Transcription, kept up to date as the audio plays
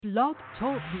Blog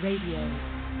Talk Radio.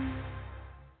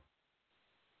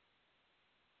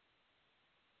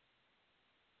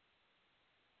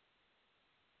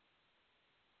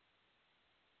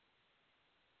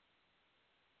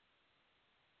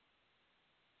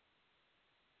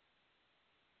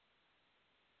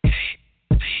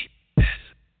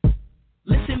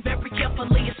 Listen very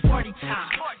carefully, it's party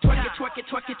time. Twerk it, twerk it,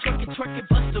 twerk it, twerk it, twerk it,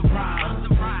 bust the rhyme.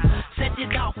 Set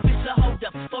it off, it's a hold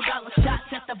up. $4 shots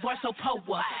at the bar, so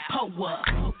pull up, pull up.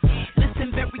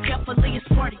 Listen very carefully, it's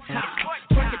party time.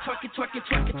 Twerk it, twerk it, twerk it,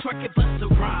 twerk it, twerk it, bust the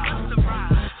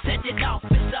rhyme. Set it off,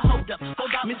 it's a hold up. $4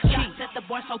 shots at the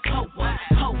bar, so pull up,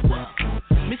 pull up.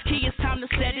 Miss Key, it's time to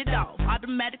set it off.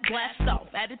 Automatic blast off.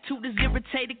 Attitude is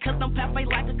irritated cause I'm pathway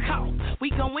like a cough. We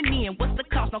going in, what's the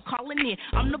cost? No calling in.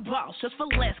 I'm the boss, just for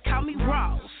less, call me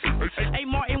Ross. Hey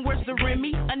Martin, where's the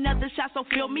Remy? Another shot, so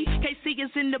feel me. KC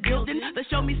is in the building. The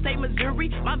show me state Missouri.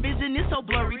 My vision is so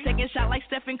blurry. Taking shot like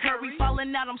Stephen Curry.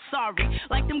 Falling out, I'm sorry.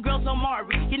 Like them girls on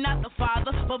Maury. You're not the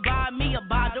father, but buy me a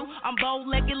bottle. I'm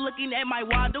bow-legged looking at my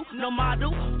waddle. No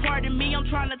model. Pardon me, I'm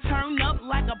trying to turn up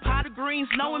like a pot of greens.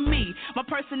 Knowing me. My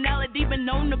personality been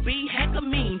known to be hecka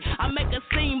mean. I make a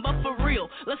scene, but for real,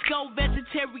 let's go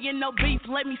vegetarian, no beef.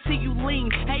 Let me see you lean.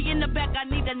 Hey, in the back, I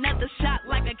need another shot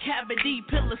like a cavity,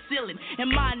 penicillin in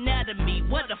my anatomy.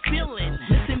 What a feeling!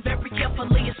 Listen very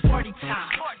carefully, it's party time.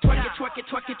 Twerk it, twerk it,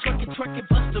 twerk it, twerk it, twerk it,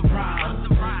 bust the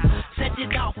rhyme. Set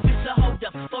it off, it's a hold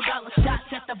up. $4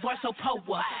 shots at the bar, so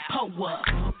pull up, pull up.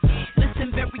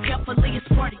 Listen very carefully, it's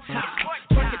party time.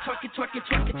 Twerk it, twerk it, twerk it,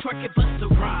 twerk it, twerk it, bust the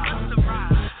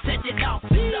rhyme. Set it off,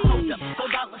 it's a hold up.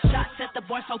 $4 shots at the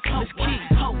bar, so pull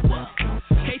up.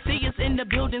 KC is in the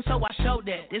building, so I show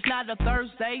that. It's not a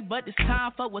Thursday, but it's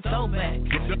time for a throwback.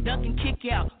 Duck and kick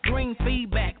out, green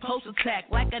feedback, post attack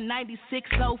like a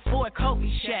 9604 Kobe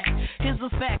Shack. Here's a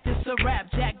fact, it's a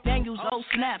rap. Jack Daniels, old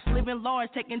snaps, living large,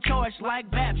 taking charge like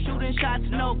Bap. Shooting shots,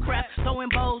 no crap, throwing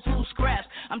bows, who scraps.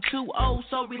 I'm too old,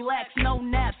 so relax, no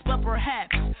naps, but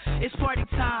perhaps it's party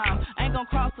time. Ain't gonna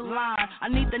cross the line. I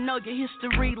need to know your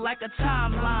history like a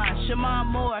timeline. Shaman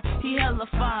Moore, he hella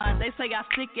fine. They say I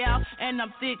stick out and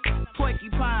I'm thick,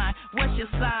 porcupine. What's your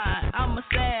sign? I'm a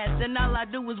sad, and all I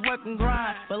do is work and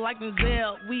grind. But like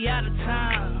Denzel, we out of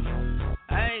time.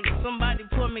 Hey, somebody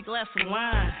pour me a glass of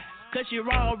wine. Cause you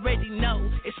already know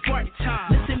it's party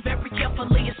time. Listen very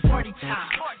carefully, it's party time.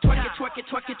 Twerk it, twerk it,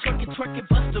 twerk it, twerk it, twerk it,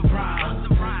 bust the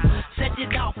rhyme. Set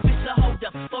it off, it's a hold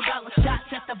up. $4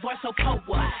 shots at the bar, so pull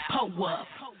up, pull up.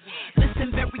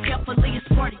 Listen very carefully, it's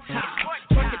party time.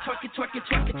 Twerk it, twerk it, twerk it,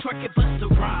 twerk it, twerk it, bust the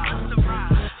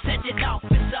rhyme. Set it off,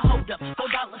 it's a hold up.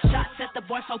 $4 shots at the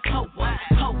bar, so pull up,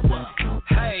 pull up.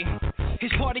 Hey,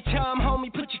 it's party time,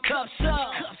 homie, put your cups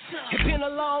up. It's been a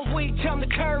long week, time to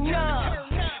turn up.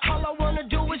 All I wanna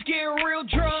do is get real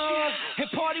drunk and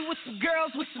party with some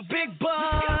girls with some big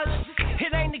butts.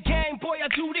 It ain't a game, boy, I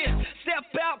do this. Step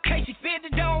out, Casey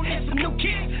fitted on it, some new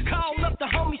kicks. Call up the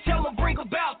homies, tell them bring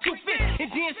about 2 fits.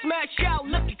 And then smash out,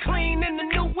 looking clean in the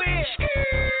new whip.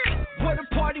 Where the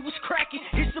party was cracking,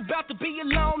 it's about to be a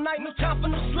long night, no time for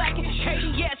no slacking.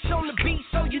 KDS on the beat,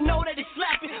 so you know that it's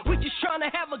slapping. We just trying to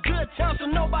have a good time, so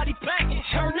nobody packing.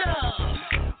 Turn up,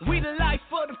 we the life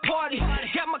of the party.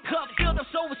 Got my cup filled up,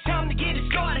 so it's time to get it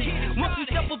started. Once we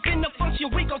step up in the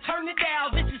function, we gon' turn it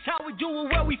down. This is how we do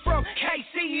it, where we from.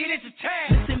 KC, it is a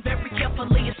town. Listen very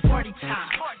carefully, it's party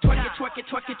time. Twerk it, twerk it,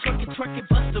 twerk it, twerk it, twerk it,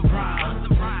 bust the rhyme.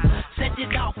 Set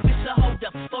it off, it's a hold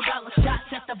up. $4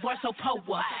 shots at the bar, so pull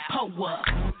up, pull up.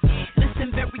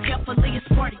 Listen very carefully, it's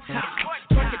party time.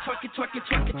 Twerk it, twerk it, twerk it,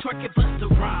 twerk it, twerk it, bust the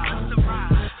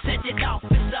rhyme. Set it off,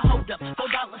 it's a hold up. $4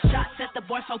 shots at the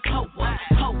bar, so pull up,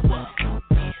 pull up.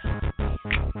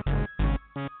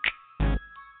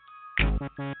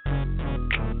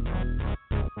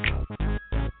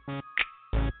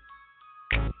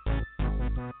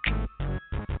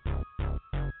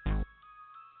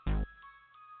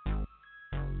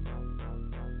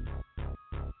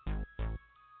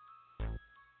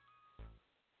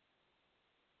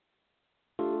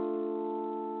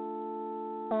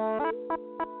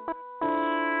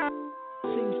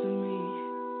 Seems to me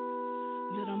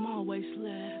that I'm always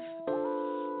left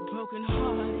broken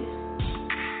hearted.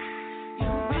 You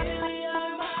really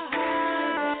are my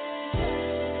heart.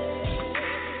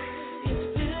 It's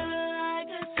feeling like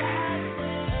a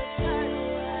sideways.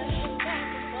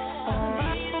 I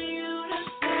need you to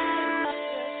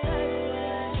stay.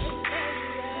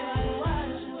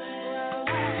 Wash away.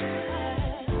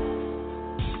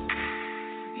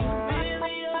 You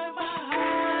really are my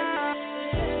heart.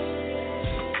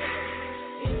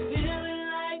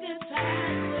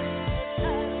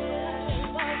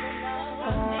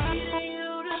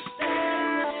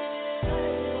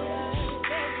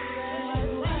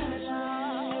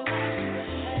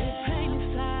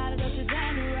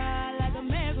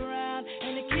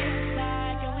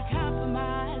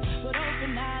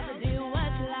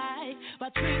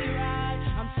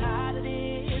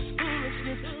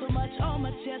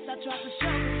 yes, I tried to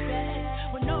show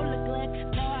respect with no neglect.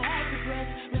 Now I have regrets,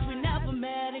 wish we never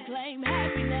met and claim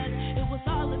happiness. It was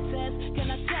all a test, can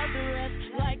I tell the rest?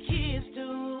 Like kids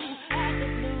do, out the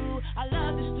blue. I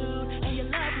love this dude, and you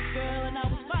love this girl, and I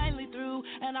was finally through,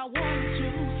 and I wanted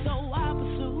you, so I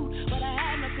pursued, but I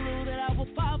had no clue that I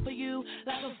would fall for you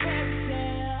like a fairy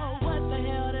tale. What the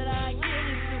hell did I get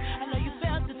into? I know you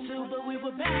felt it too, but we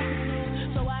were bound to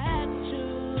lose, so I had to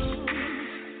choose.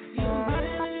 You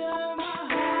really are my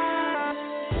heart.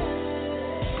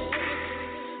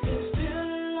 It's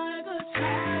feeling like a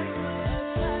tidal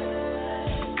wave.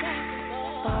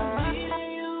 I'm needing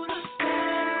you to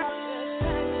stay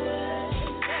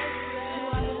so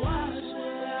I can wash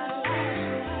away.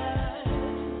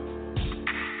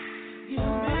 You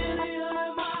really are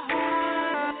my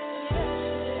heart.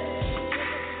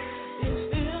 It's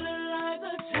feeling like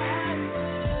a tidal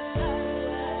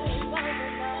wave.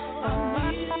 I'm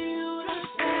needing you to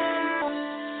stay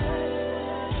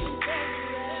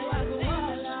so I can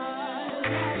wash away.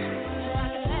 I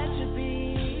can let you be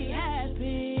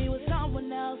happy with someone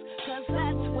else, 'cause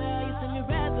that's where you send me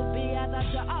rather be. I thought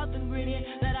you're all the ingredient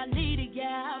that I needed,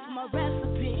 yeah, for my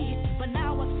recipe. But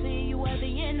now I see you were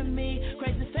the enemy.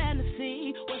 Crazy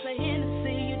fantasy was a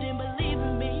Hennessy. You didn't believe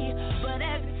in me, but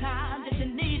every time that you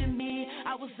needed me,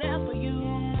 I was there for you.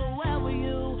 But where were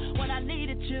you when I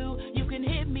needed you? You can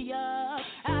hit me up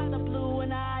out the blue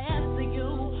and I answer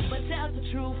you. But tell the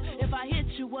truth, if I hit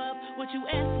you up, what you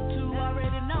answer to, I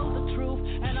already know the truth.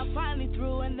 And I'm finally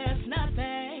through, and there's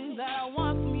nothing that I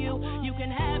want from you. You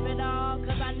can have it all,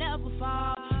 'cause I never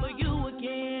fall for you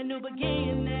again, new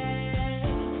beginning.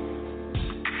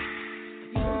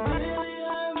 You really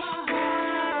are my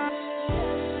heart.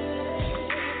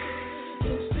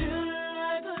 It's feeling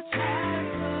like a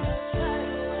tidal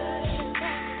wave.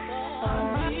 I'm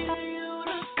needing you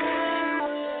to stay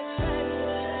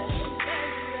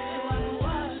so I can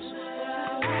wash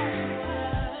away.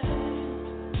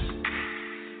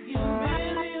 You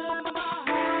really are my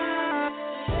heart.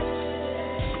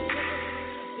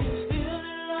 It's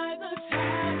feeling like a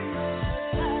tidal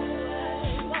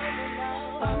wave.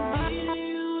 I'm needing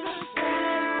you to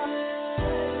stay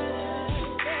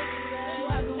so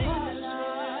I can wash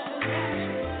away.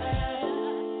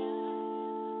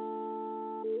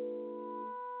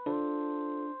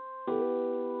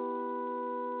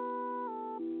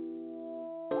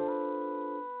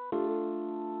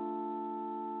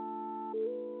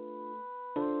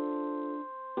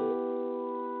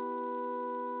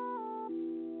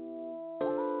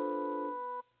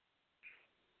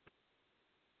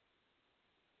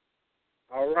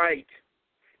 All right.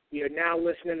 You're now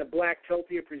listening to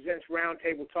Blacktopia Presents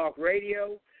Roundtable Talk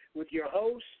Radio with your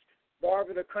hosts,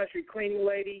 Barbara the Country Cleaning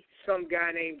Lady, some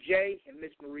guy named Jay, and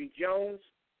Miss Marie Jones.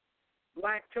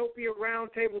 Blacktopia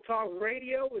Roundtable Talk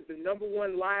Radio is the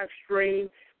 #1 live stream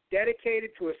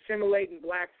dedicated to assimilating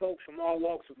black folks from all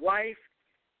walks of life,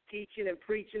 teaching and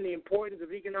preaching the importance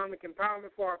of economic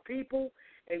empowerment for our people,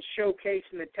 and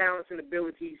showcasing the talents and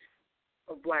abilities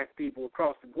of black people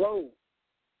across the globe.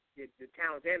 The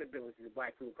talents and abilities of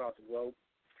black people across the globe.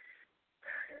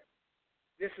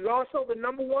 This is also the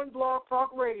 #1 blog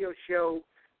talk radio show,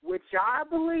 which I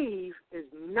believe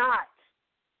is not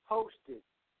hosted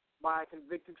by a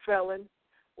convicted felon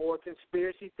or a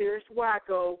conspiracy theorist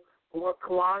wacko or a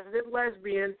closeted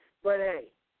lesbian. But hey,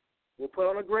 we'll put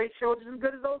on a great show just as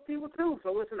good as those people too.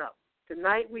 So listen up.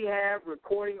 Tonight we have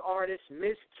recording artist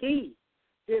Miss Key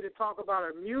here to talk about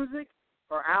her music,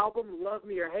 her album, Love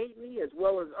Me or Hate Me, as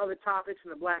well as other topics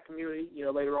in the black community,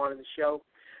 later on in the show.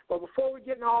 But before we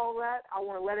get into all that, I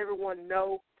want to let everyone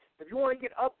know, if you want to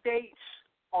get updates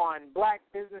on black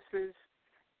businesses,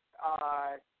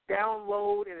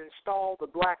 download and install the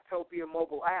Blacktopia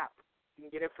mobile app. You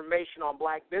can get information on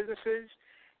black businesses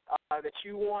that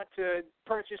you want to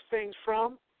purchase things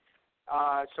from,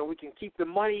 so we can keep the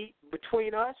money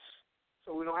between us,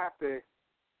 so we don't have to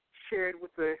share it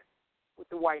with the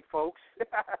white folks.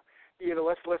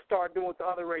 Let's start doing what the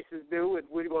other races do, and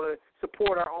we're going to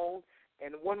support our own.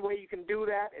 And one way you can do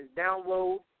that is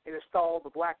download and install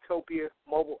the Blacktopia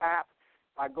mobile app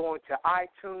by going to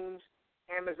iTunes,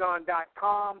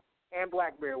 Amazon.com, and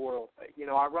BlackBerry World.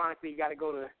 Ironically, you got to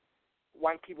go to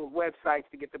white people's websites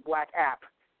to get the black app,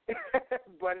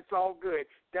 but it's all good.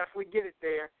 Definitely get it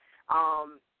there.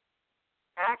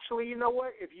 Actually, you know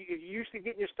what? If you're used to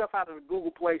getting your stuff out of the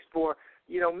Google Play Store,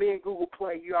 me and Google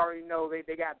Play, you already know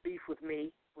they got beef with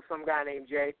me, with some guy named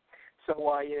Jay. So,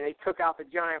 they took out the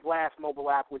Giant Blast mobile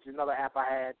app, which is another app I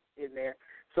had in there.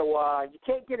 So, you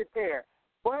can't get it there.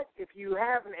 But if you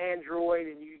have an Android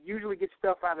and you usually get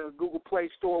stuff out of the Google Play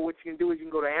Store, what you can do is you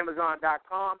can go to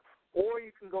Amazon.com or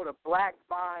you can go to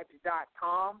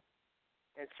blackvibes.com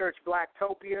and search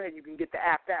Blacktopia, and you can get the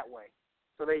app that way.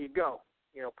 So there you go.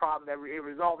 Problem that it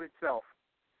resolved itself.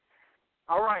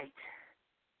 All right.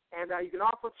 And you can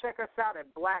also check us out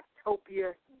at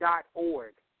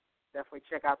blacktopia.org. Definitely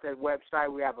check out that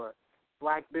website. We have a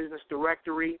Black Business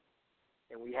Directory,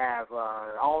 and we have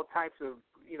all types of,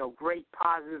 great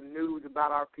positive news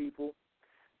about our people.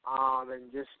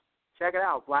 And just check it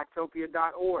out,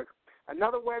 blacktopia.org.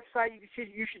 Another website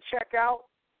you should check out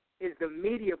is the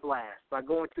Media Blast by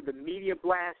going to the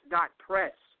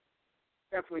mediablast.press.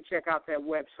 Definitely check out that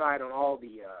website on all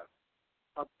the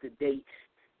up-to-date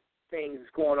things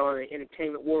that's going on in the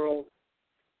entertainment world,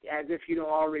 as if you don't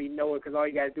already know it, because all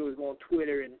you got to do is go on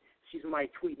Twitter and see somebody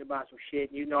tweeting about some shit,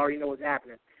 and you already know what's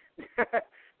happening.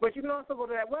 But you can also go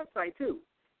to that website, too.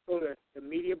 Go to the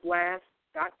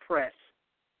mediablast.press,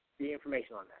 the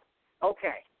information on that.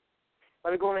 Okay.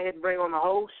 Let me go ahead and bring on the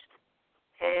host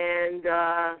and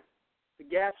the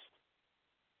guest.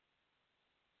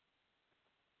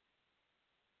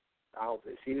 I hope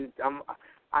this. I'm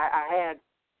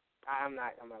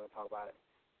not going to talk about it.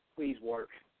 Please work.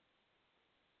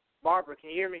 Barbara, can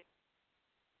you hear me?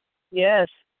 Yes.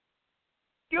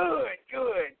 Good.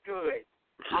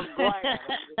 I'm glad.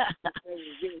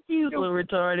 You a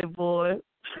retarded boy.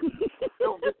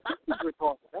 No, this is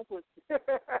retarded. That's what.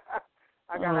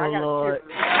 I got Lord.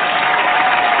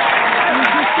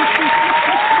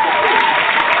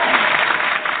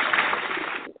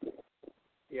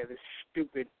 Yeah, this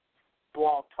stupid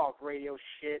blog talk radio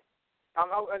shit. I'm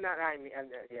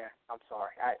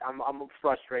sorry. I'm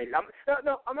frustrated.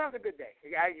 I'm having a good day.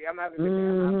 I'm having a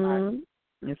good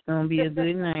day. It's gonna be a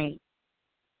good night.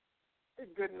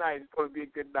 It's a good night. It's gonna be a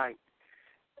good night.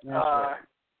 That's right.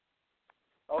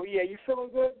 Oh yeah, you feeling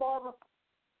good, Barbara?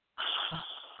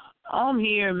 I'm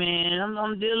here, man.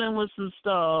 I'm dealing with some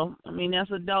stuff. I mean,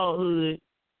 that's adulthood.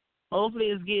 Hopefully,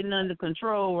 it's getting under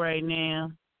control right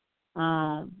now.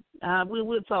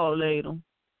 We'll talk later.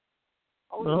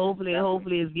 Oh, but yeah,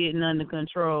 hopefully it's getting under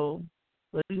control.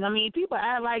 But, I mean, people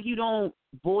act like you don't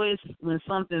voice when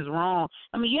something's wrong.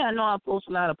 I mean, yeah, I know I post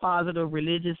a lot of positive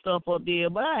religious stuff up there,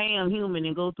 but I am human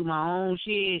and go through my own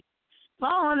shit. So I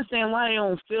don't understand why they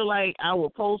don't feel like I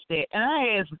would post that. And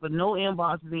I asked for no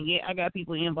inboxes, and yet I got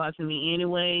people inboxing me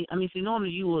anyway. I mean, see,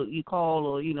 normally you call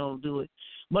or, do it.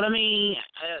 But, I mean,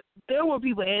 there were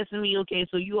people asking me, okay,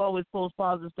 so you always post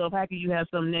positive stuff. How could you have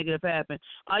something negative happen?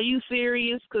 Are you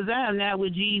serious? Because I am not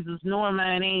with Jesus, nor am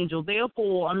I an angel.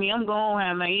 Therefore, I mean, I'm going to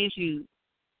have my issues.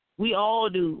 We all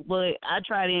do. But I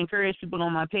try to encourage people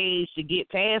on my page to get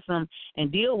past them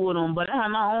and deal with them. But I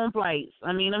have my own plights.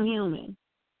 I mean, I'm human.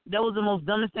 That was the most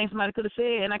dumbest thing somebody could have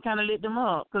said, and I kind of lit them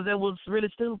up because that was really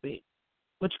stupid.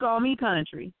 But you call me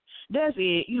country. That's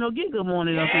it. Get good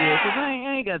morning up here because I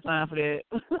ain't got time for that.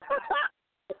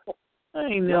 I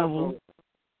ain't never.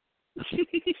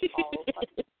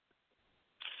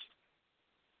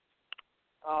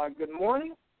 Good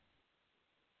morning.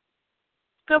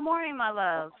 Good morning, my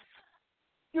love.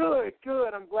 Good.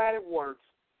 I'm glad it works.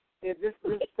 This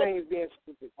thing is being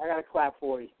stupid. I got to clap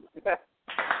for you.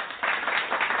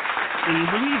 Do you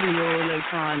believe in your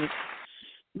electronics?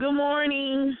 Good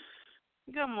morning.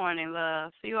 Good morning,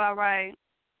 love. You all right?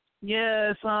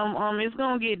 Yes, it's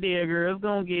gonna get there, girl. It's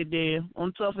gonna get there.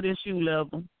 I'm tougher than shoe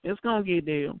level. It's gonna get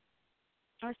there.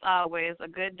 It's always a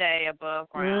good day above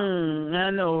ground.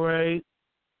 I know, right?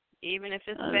 Even if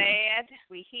it's bad,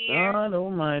 we here. God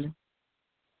almighty.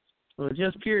 Well,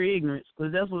 just pure ignorance,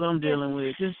 because that's what I'm dealing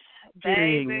with. Just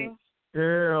pure ignorance.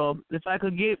 Girl, if I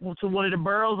could get to one of the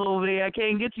burrows over there, I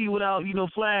can't get to you without,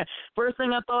 flying. First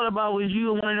thing I thought about was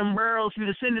you and one of them burrows for you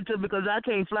to send it to because I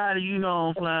can't fly to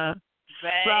I'm flying.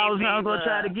 Baby, so I was going to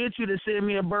try to get you to send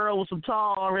me a burrow with some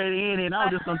tar already in it, and I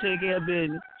was just going to take care of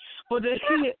business. But then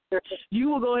you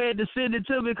will go ahead and send it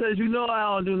to me because I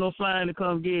don't do no flying to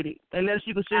come get it. Unless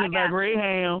you could send it by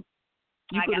Greyhound.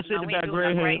 You could have sent it by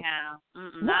Greyhound.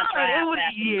 Not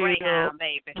Greyhound,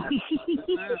 baby.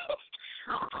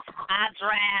 I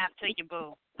drive to you,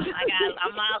 boo.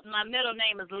 My middle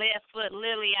name is Left Foot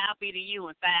Lily. I'll be to you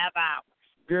in 5 hours.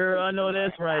 Girl, I know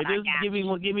that's right. Just give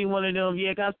me one of them.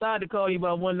 Yeah, 'cause I started to call you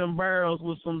about one of them barrels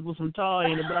with some tar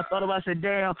in it, but I thought about. I said,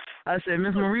 damn. I said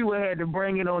Miss Marie would have to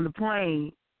bring it on the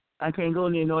plane. I can't go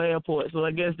near no airport, so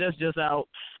I guess that's just out.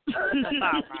 That's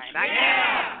all right.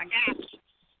 I got you.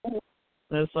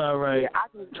 That's all right.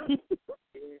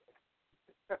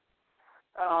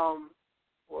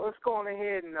 Well, let's go on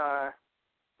ahead and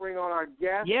bring on our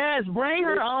guest. Yes, bring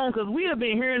her on, because we have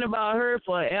been hearing about her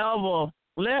forever.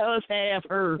 Let us have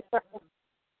her.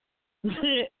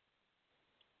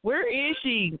 Where is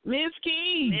she? Miss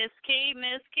Key. Miss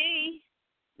Key.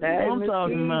 That's what I'm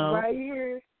talking about. Right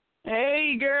here.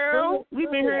 Hey, girl. We've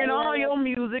been hearing all your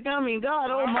music. I mean,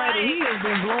 God Almighty, He has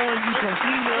been blowing you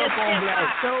completely up on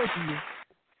Blacktopia.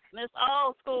 Miss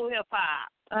Old School Hip Hop.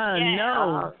 I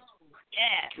know.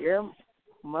 Yeah. Yeah,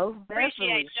 most Appreciate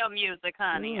definitely. your music,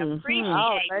 honey. Mhm. Appreciate,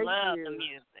 Oh, love you. the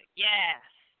music. Yes.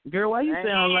 Girl, why you Thank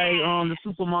sound like the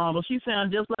supermodel? She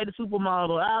sound just like the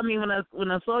supermodel. I mean,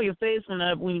 when I saw your face when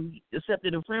you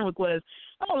accepted a friend request,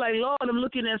 I was like, Lord, I'm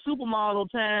looking at supermodel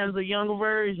times a younger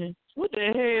version. What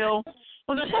the hell?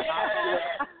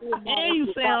 And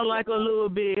you sound like a little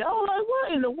bit. I was like,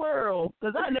 what in the world?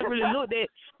 Because I never really looked at.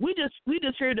 We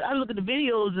just heard. I look at the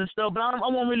videos and stuff, but I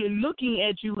wasn't really looking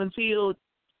at you until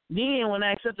then when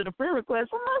I accepted a friend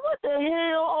request. I'm like, what the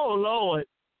hell? Oh Lord!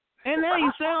 And now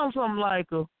you sound something like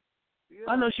her.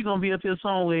 I know she's gonna be up here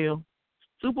somewhere.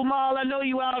 Supermodel, I know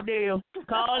you out there.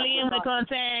 Call in with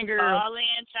contact, girl. Call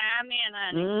in, chime in,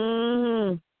 honey.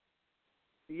 Mm-hmm.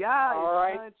 Y'all All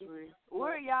right. country.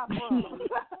 Where y'all from?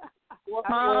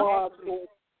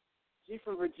 She's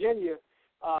from Virginia.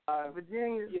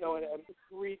 Virginia. You know, and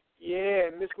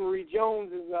Miss Marie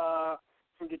Jones is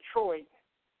from Detroit,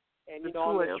 and you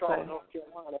know, I'm in Charlotte, North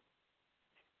Carolina.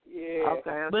 Yeah.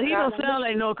 Okay. But he don't sound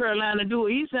like North Carolina, do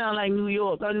it? He sound like New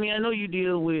York. I mean, I know you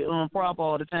deal with proper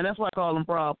all the time. That's why I call him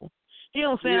proper. He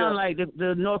don't sound like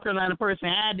the North Carolina person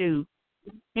I do.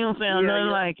 He don't sound nothing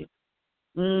like it.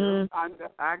 Mm-hmm.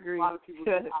 I agree. A lot of people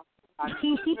do.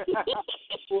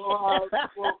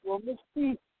 Well, Miss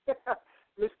T,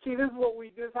 Miss T, this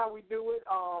is how we do it.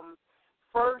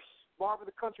 First, Barbara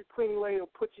the Country Cleaning Lady will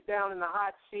put you down in the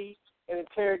hot seat and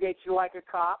interrogate you like a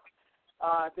cop.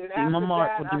 Then See my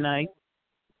mark for tonight.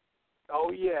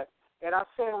 Oh yeah, and I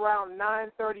said around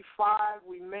 9:35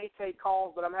 we may take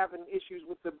calls, but I'm having issues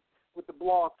with the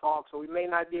blog talk, so we may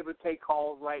not be able to take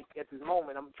calls right at this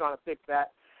moment. I'm trying to fix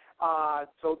that.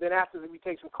 So then after we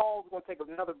take some calls, we're going to take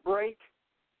another break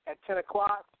at 10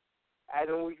 o'clock. And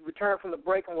when we return from the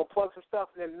break, I'm going to plug some stuff,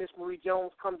 and then Miss Marie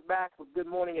Jones comes back with Good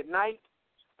Morning at Night.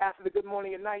 After the Good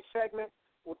Morning at Night segment,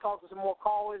 we'll talk to some more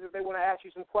callers if they want to ask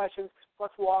you some questions.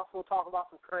 Plus, we'll also talk about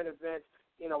some current events,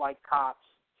 you know, like cops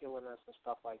killing us and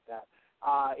stuff like that,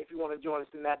 if you want to join us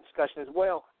in that discussion as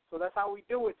well. So that's how we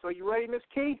do it. So you ready, Miss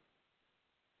Key?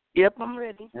 Yep, I'm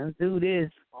ready. Let's do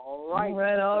this. All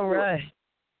right. All right.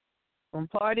 From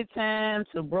Party Time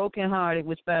to Broken Hearted,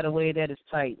 which, by the way, that is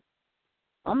tight.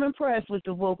 I'm impressed with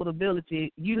the vocal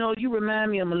ability. You know, you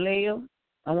remind me of Malaya.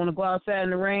 I Want to Go Outside in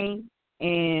the Rain,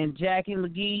 and Jackie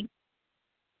McGee,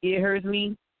 It Hurts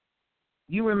Me.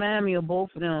 You remind me of both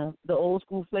of them. The old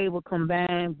school flavor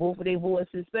combined, both of their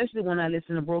voices, especially when I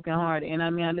listen to Broken Hearted. And, I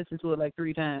mean, I listened to it like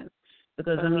 3 times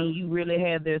because, I mean, you really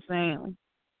have their sound,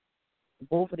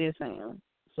 both of their sound.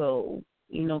 So,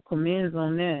 you know, commends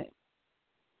on that.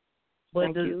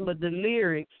 But the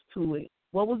lyrics to it,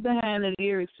 what was behind the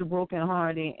lyrics to Broken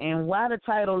Hearted, and why the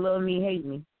title Love Me, Hate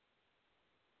Me?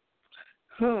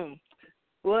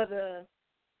 Well, the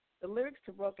lyrics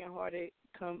to Broken Hearted,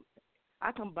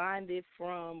 I combined it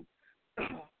from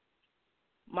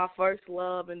my first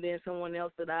love and then someone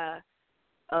else that I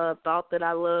thought that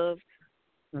I loved.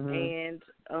 And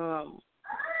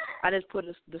I just put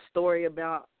the story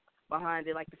behind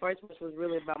it. Like, the first verse was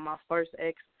really about my first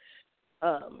ex.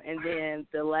 And then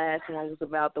the last one was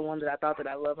about the one that I thought that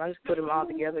I loved. I just put them all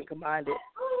together and combined it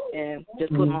and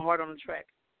just put my heart on the track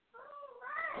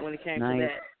when it came to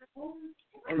that.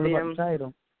 And what then about the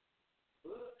title?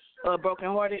 Broken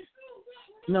Hearted?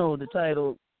 No, the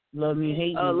title, Love Me,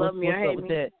 Hate Me. Love Me or Hate Me.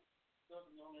 That?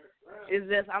 It's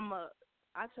just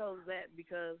I chose that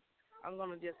because I'm going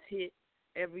to just hit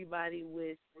everybody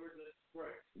with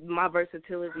my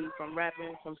versatility from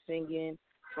rapping, from singing,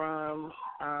 from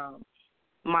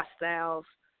my styles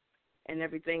and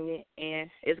everything, and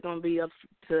it's going to be up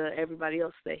to everybody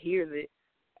else that hears it.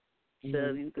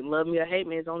 So you can love me or hate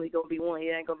me, it's only going to be one. It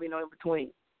ain't going to be no in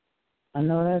between. I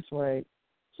know that's right.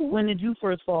 So when did you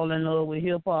first fall in love with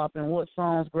hip-hop, and what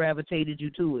songs gravitated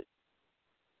you to it?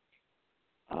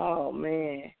 Oh,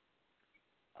 man.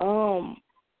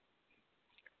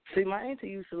 See, my auntie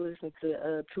used to listen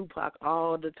to Tupac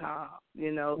all the time,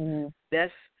 you know.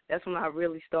 That's when I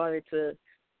really started to,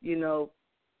 you know,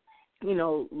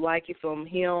 like it from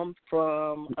him,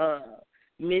 from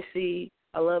Missy.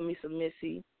 I love me some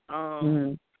Missy.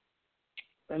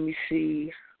 Let me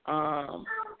see.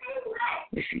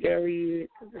 Missy Elliott.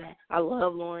 I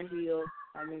love Lauryn Hill.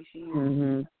 I mean, she's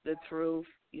the truth.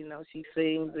 You know, she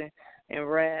sings and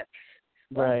raps.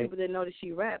 Right. People didn't know that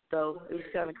she rapped, though. It was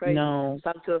kind of crazy. No.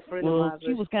 Talking to a friend of Well, mine.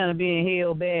 she was kind of being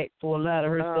held back for a lot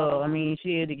of her stuff. I mean,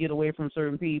 she had to get away from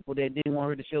certain people that didn't want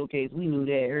her to showcase. We knew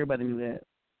that. Everybody knew that.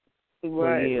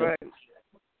 Right, right.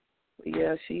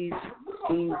 Yeah, she's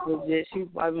legit. She's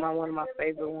probably one of my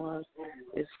favorite ones.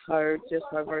 It's her, just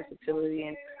her versatility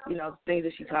and, you know, the things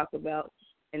that she talks about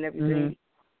and everything.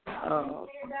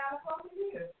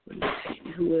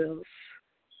 Who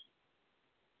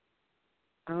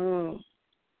else?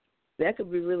 That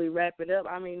could be really wrap it up.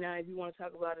 I mean, now if you want to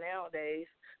talk about nowadays,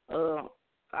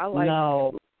 I like.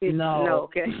 No,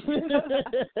 okay.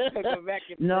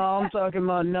 No, I'm talking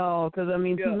about because I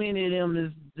mean, too many of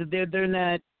them they're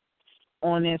not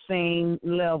on that same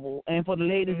level. And for the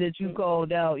ladies that you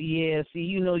called out, yeah, see,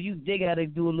 you know, they got to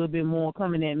do a little bit more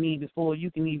coming at me before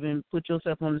you can even put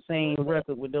yourself on the same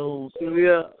record with those.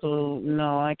 Yeah. So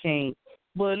no, I can't.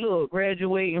 But look,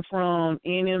 graduating from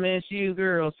NMSU,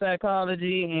 girl,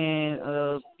 psychology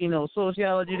and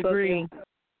sociology degree.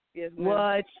 Yes, ma'am.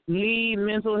 What? Lead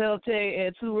mental health tech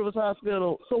at Two Rivers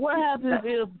Hospital. So what happens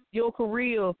if your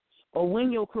career or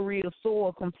when your career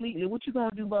soar completely? What you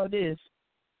gonna do about this?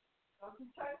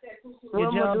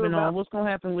 Your job and all. What's gonna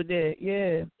happen with that?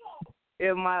 Yeah.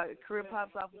 If my career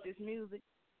pops off with this music.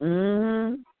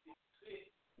 Mhm.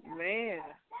 Man,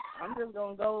 I'm just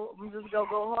gonna go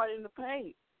hard in the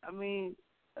paint. I mean,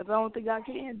 that's the only thing I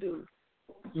can do.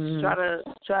 Try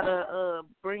to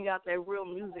bring out that real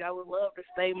music. I would love to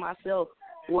stay myself.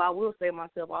 Well, I will stay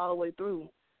myself all the way through,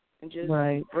 and just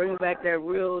bring back that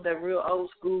real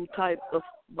old school type of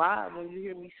vibe when you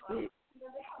hear me spit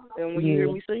and when you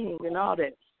hear me sing and all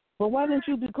that. But why didn't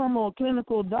you become a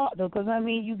clinical doctor? Because I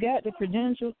mean, you got the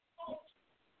credential.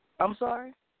 I'm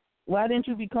sorry. Why didn't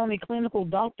you become a clinical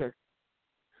doctor?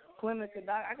 Clinical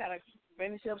doctor. I gotta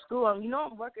finish up school. You know,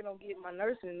 I'm working on getting my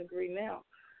nursing degree now.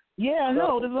 Yeah, I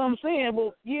know. That's what I'm saying.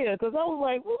 Well, yeah, because I was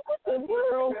like, what the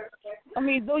world? I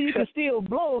mean, though you can still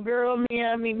blow, girl.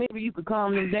 I mean, maybe you could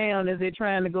calm them down as they're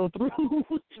trying to go through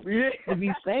to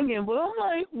be singing. But I'm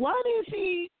like, why didn't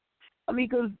she? I mean,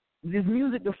 because is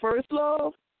music the first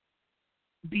love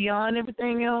beyond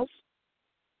everything else?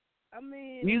 I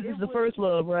mean, music's the first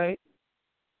love, right?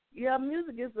 Yeah,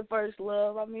 music is the first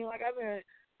love. I mean, like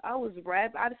I was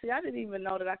rap. I didn't even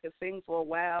know that I could sing for a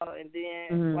while, and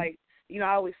then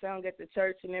I always sang at the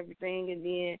church and everything, and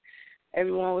then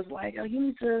everyone was like, "Oh, you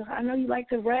need to. I know you like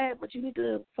to rap, but you need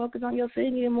to focus on your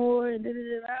singing more." And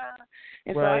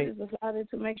and so I just decided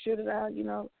to make sure that I,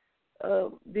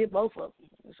 did both of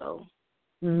them. So,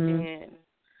 and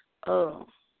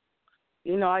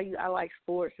I like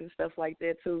sports and stuff like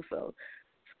that too. So.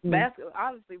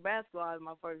 Basketball is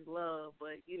my first love,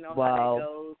 but you know how it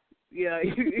goes. Yeah,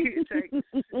 it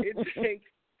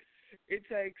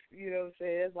takes, you know what I'm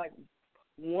saying, it's like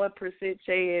 1%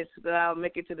 chance that I'll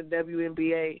make it to the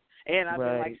WNBA. And I've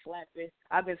been slacking.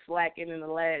 I've been slacking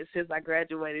since I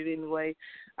graduated anyway.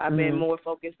 I've been more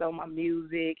focused on my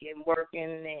music and working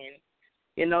and,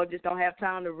 just don't have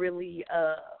time to really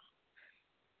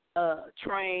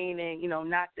train and,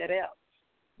 knock that out.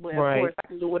 But, of course, I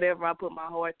can do whatever I put my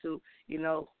heart to,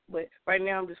 But right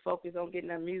now I'm just focused on getting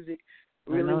that music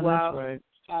really well.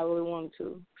 I really want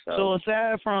to. So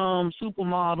aside from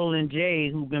Supermodel and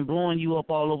Jay, who've been blowing you up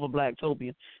all over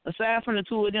Blacktopia, aside from the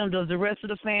two of them, does the rest of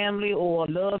the family or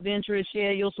love interest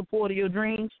share your support of your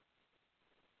dreams?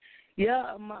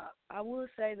 Yeah, I would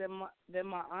say that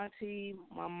my auntie,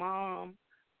 my mom,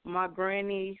 my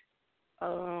granny,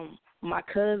 my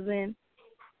cousin,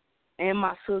 and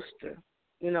my sister.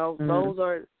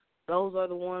 Those are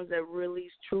the ones that really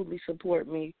truly support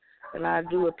me, and I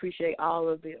do appreciate all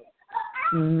of them.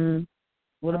 Mhm.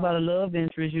 What about a love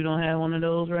interest? You don't have one of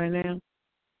those right now?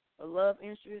 A love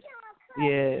interest?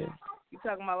 Yeah. You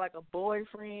talking about like a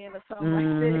boyfriend or something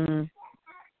like that?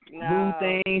 Boo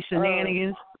things,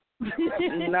 shenanigans.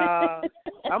 Nah,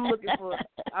 I'm looking for.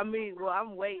 I'm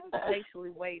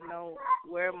patiently waiting on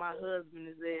where my husband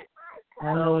is at.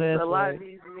 I know that's a lot of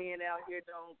these men out here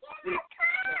don't fit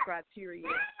the criteria.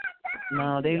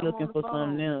 No, they looking for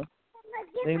something else.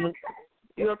 They look.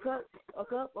 You a cup?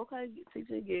 Okay,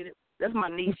 TT, get it. That's my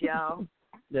niece, y'all.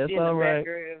 That's all right.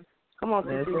 Come on,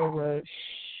 that's TT. all right.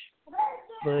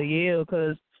 But yeah,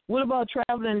 because what about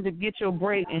traveling to get your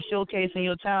break and showcasing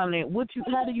your talent?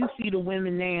 How do you see the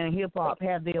women now in hip hop?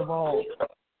 Have they evolved?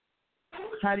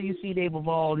 How do you see they've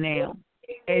evolved now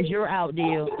as you're out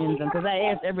there in them? Because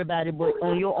I asked everybody, but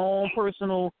on your own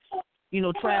personal,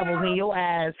 travels in your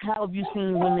eyes, how have you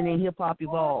seen women in hip hop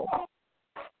evolve?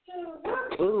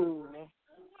 Ooh,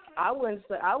 I wouldn't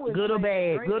say good or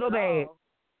bad. Good or bad?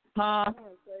 Huh? I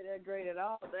wouldn't say they're great at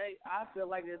all. I feel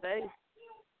like that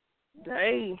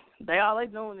They all they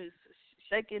doing is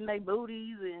shaking their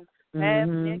booties and half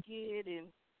naked and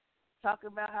talking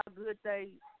about how good they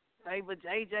favorite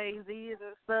JJ's is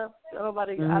and stuff.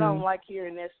 Nobody, I don't like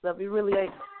hearing that stuff. It really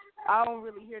ain't. I don't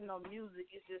really hear no music.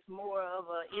 It's just more of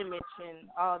an image and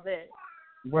all that.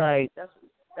 Right.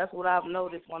 That's what I've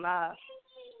noticed when I.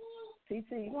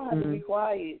 TT, you don't have to be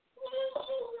quiet.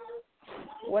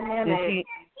 What man is?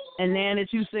 And now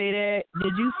that you say that,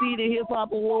 did you see the Hip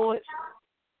Hop Awards?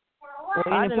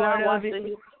 I did not watch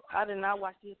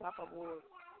the Hip Hop Awards.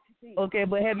 Okay,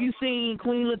 but have you seen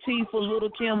Queen Latifah, Little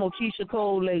Kim, or Keisha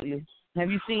Cole lately? Have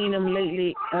you seen them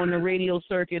lately on the radio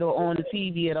circuit or on the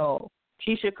TV at all?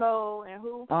 Keisha Cole and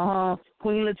who?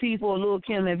 Queen Latifah or Little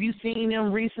Kim. Have you seen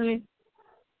them recently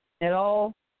at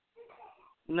all?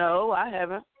 No, I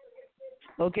haven't.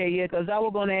 Okay, yeah, because I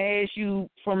was going to ask you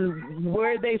from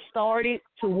where they started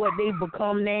to what they've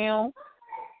become now.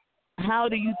 How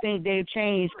do you think they've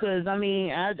changed? Because, I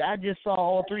mean, I just saw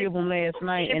all three of them last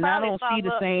night, and I don't see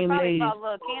the same ladies.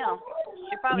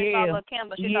 She probably saw Lil' Kim,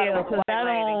 but she thought it was a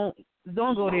white lady.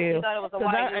 Don't go there. She thought it was a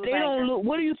white news they don't look.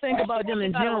 What do you think about them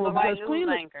in general? Because Queen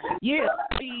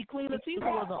Latifah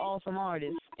was an awesome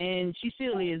artist, and she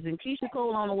still is. And Keisha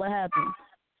Cole, I don't know what happened.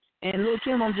 And Lil'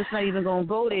 Kim, I'm just not even gonna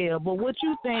go there. But what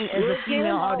you think as a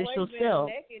female artist yourself?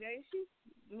 Naked, ain't she?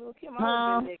 Lil' Kim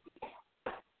always been naked.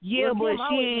 Yeah, but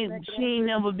she ain't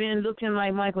never been looking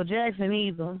like Michael Jackson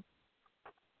either.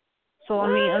 So I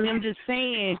mean, I'm just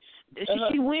saying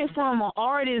she went from an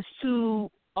artist to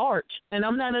art, and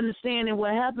I'm not understanding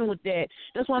what happened with that.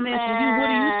 That's why I'm asking you, what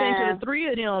do you think of the three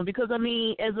of them? Because I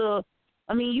mean,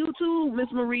 you too, Miss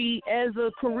Marie, as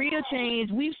a career change,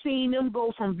 we've seen them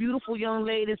go from beautiful young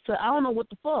ladies to I don't know what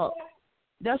the fuck.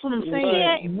 That's what I'm saying.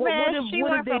 Yeah, what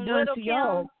have they done to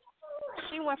y'all?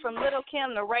 She went from Little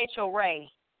Kim to Rachel Ray.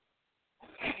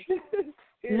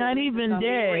 Not even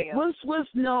that. What's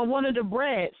one of the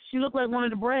brats? She looked like one of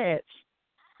the brats.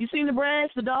 You seen the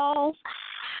brats, the dolls?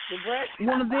 The brats?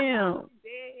 One of them.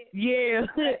 Yeah.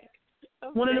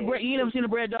 One of the brats. You never seen a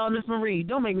brat doll, Miss Marie?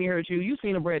 Don't make me hurt you. You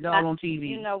seen a brat doll on TV.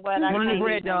 You know what? One of the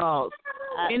brat dolls.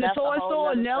 In the toy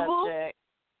store, never? Subject.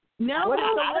 Never?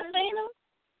 I've seen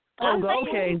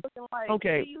them.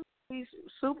 Okay. She's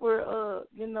super,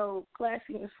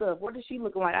 classy and stuff. What is she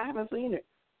looking like? I haven't seen her.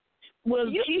 Well,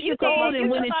 Keisha Cole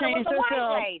went and changed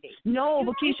herself. No,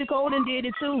 but Keisha Cole did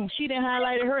it too. She done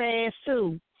highlighted her ass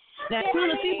too. Now, Queen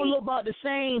Latifah look about the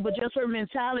same, but just her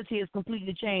mentality has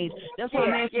completely changed. That's what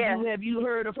I'm asking you. Have you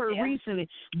heard of her recently?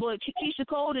 But Keisha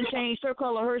Cole changed her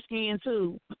color, her skin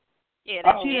too. Yeah,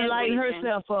 she done lightened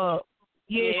herself up.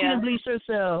 Yeah, she done bleached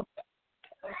herself.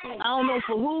 I don't know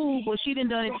for who, but she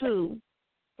done it too.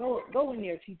 Go in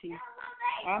there, TT.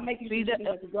 I'll make you see that.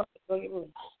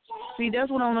 See, that's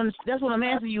what I'm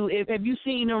asking you. Have you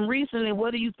seen them recently?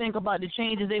 What do you think about the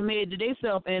changes they made to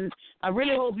themselves? And I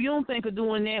really hope you don't think of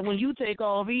doing that when you take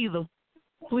off either.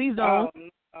 Please don't.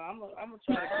 I'm gonna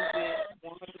try to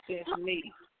keep it 100% for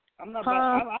me. I'm not.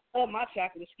 I love my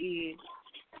chocolate skin,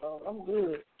 so I'm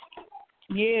good.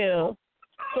 Yeah.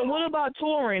 So what about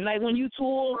touring? Like when you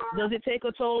tour, does it take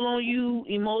a toll on you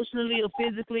emotionally or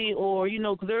physically, or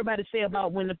because everybody say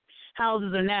about when the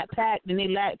houses are not packed and they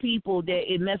lack people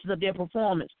that it messes up their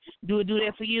performance. Do it do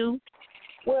that for you?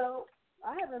 Well,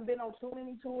 I haven't been on too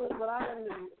many tours, but I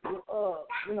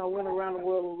went around the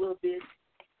world a little bit,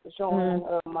 showing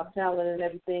my talent and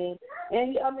everything.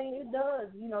 And I mean, it does,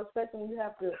 especially when you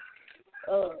have to,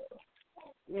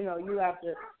 you have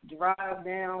to drive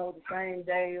down the same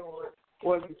day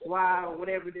or if you fly or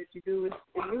whatever that you do, it's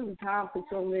really time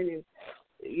consuming and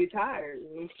you're tired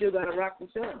and you still got to rock the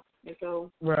show. And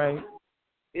so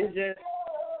it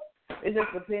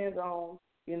just depends on,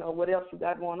 what else you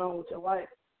got going on with your life.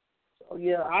 So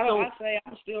yeah, I say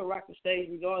I'm still rock the stage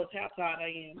regardless how tired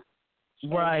I am. So,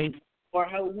 right. Or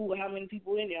how many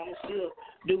people in there, I'm still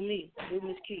do me. Do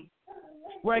Miss Key.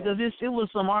 Right, because it was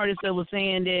some artists that were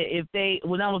saying that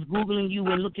when I was Googling you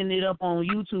and looking it up on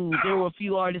YouTube, there were a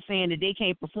few artists saying that they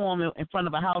can't perform in front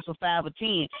of a house of 5 or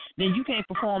 10. Then you can't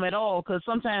perform at all because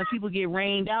sometimes people get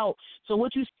rained out. So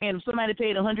what you saying, if somebody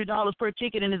paid $100 per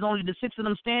ticket and there's only the 6 of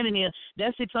them standing there,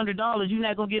 that's $600. You're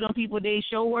not going to get them people their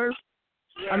show worth?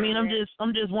 Yeah, I mean, right.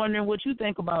 I'm just wondering what you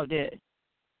think about that.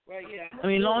 Right, yeah. I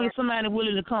mean, as long as somebody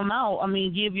willing to come out, I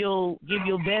mean, give your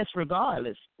best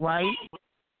regardless, right?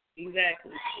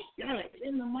 Exactly. Y'all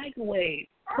in the microwave.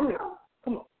 Come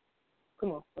on.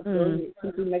 Let's go ahead.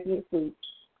 Since you're making it food,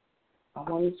 I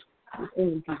want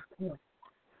to come on.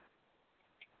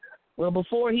 Well,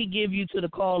 before he give you to the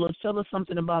callers, tell us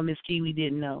something about Miss Key we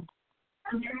didn't know.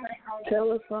 Tell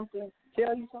you something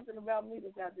about me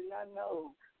that I did not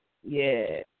know.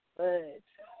 Yeah. But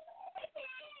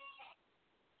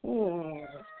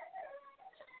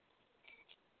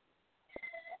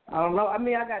I don't know. I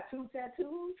mean, I got 2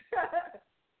 tattoos.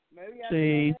 Maybe I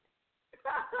See.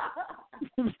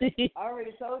 I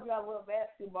already told you I love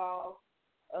basketball.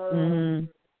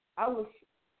 I was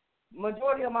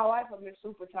majority of my life I've been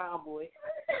super tomboy.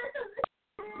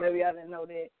 Maybe I didn't know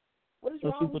that. What is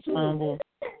wrong super with you? tomboy.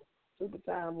 Super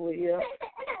tomboy, yeah.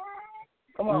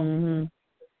 Come on.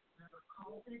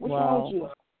 What's wrong with you?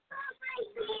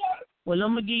 Well,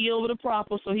 I'm gonna give you over the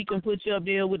proper so he can put you up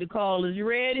there with the callers. You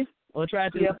ready? Or try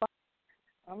to? Yep.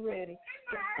 I'm ready.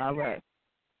 All right.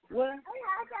 What?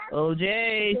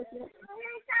 OJ.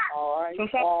 All right.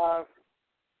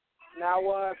 Now,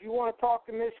 if you want to talk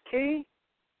to Miss Key,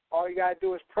 all you got to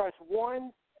do is press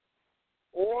 1,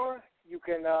 or you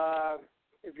can,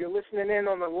 if you're listening in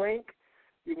on the link,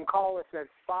 you can call us at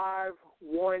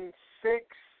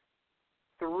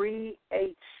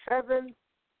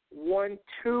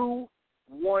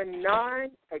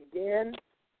 516-387-1219. Again,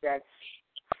 that's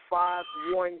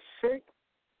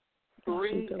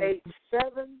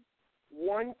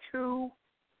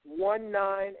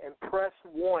 516-387-1219, and press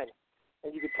 1.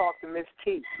 And you can talk to Miss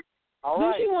Key. All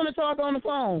right. Does she want to talk on the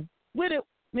phone? With it,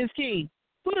 Miss Key.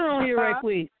 Put her on here right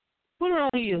quick. Put her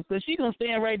on here, because she's going to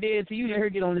stand right there until you let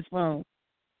her get on this phone.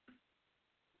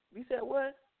 You said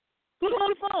what? Put her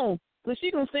on the phone, because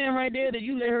she's going to stand right there till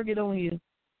you let her get on here.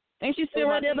 Ain't she sitting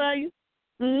right there by you?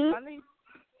 Mm-hmm. My niece?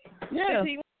 Yeah.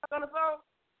 You want to talk on the phone?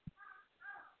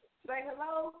 Say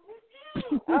hello?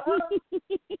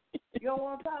 You don't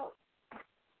want to talk?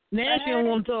 Now she don't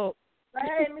want to talk. Say,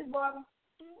 hey, Miss Barbara.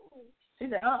 She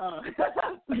said,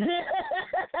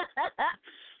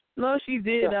 No, she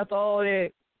did after all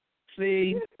that.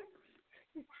 See?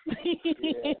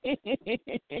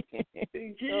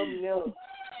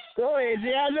 Go ahead,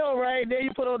 Jay. I know, right? Then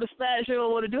you put on the stat show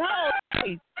what to do.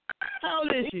 How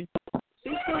old is she?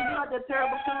 She's still got the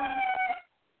terrible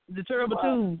tune. The terrible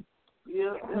tune.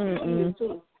 Yeah.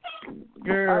 Too.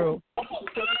 Girl.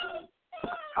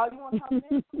 Oh, you want to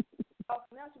talk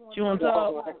to me? She want to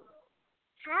talk?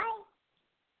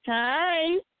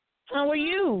 Hi. How are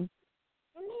you?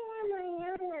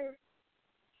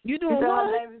 You doing what?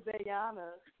 Her name is Dayana.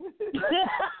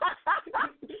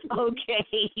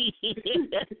 Okay.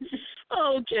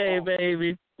 Okay,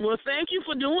 baby. Well, thank you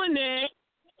for doing that.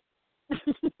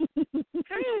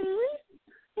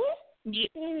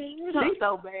 She's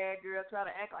so bad, girl. Trying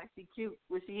to act like she's cute.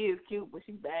 Well, she is cute, but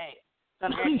she's bad.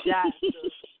 Trying to act shy.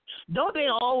 Don't they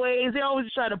always? They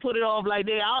always try to put it off like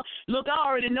that. Look, I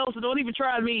already know, so don't even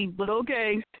try me. But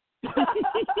okay.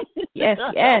 Yes.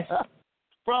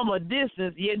 From a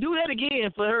distance. Yeah, do that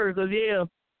again for her, because, yeah,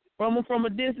 from a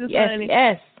distance, yes, honey.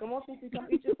 Yes. Come on, Cece, come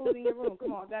eat your food in your room.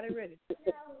 Come on, I got it ready.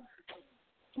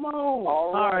 Come on.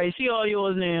 All right, she all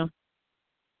yours now.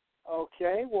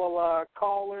 Okay, well,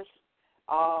 callers,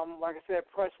 like I said,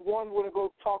 press 1. We're going to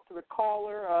go talk to the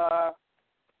caller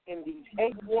in the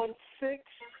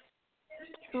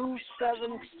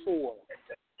 816-274.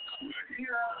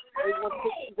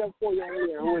 816-274, you're on the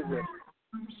air. Who is it?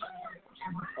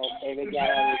 Okay, they got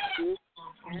out of the queue.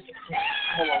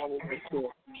 Hold on, let me make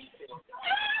sure.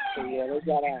 So, yeah, they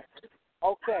got out.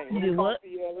 Okay. You did what?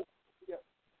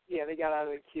 Yeah, they got out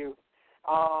of the queue.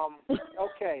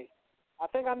 Okay. I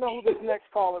think I know who this next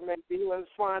caller may be.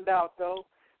 Let's find out, though.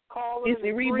 Caller Is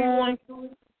he reborn?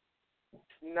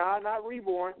 No, not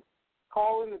reborn.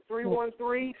 Call in the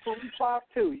 313-352.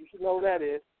 You should know who that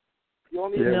is. You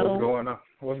don't need to know.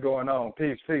 What's going on?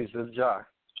 Peace. This is Jai.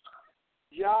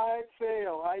 Jai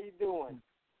Exhale, how you doing?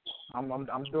 I'm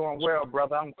doing well,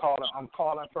 brother. I'm calling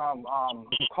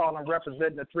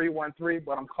representing the 313,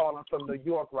 but I'm calling from New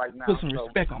York right now. Put some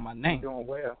respect on my name. I'm doing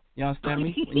well. You understand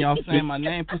me? When y'all saying my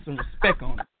name, put some respect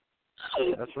on it.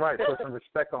 That's right. Put some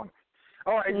respect on it.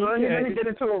 All right, let me get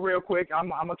into it real quick. I'm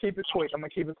gonna keep it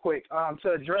quick.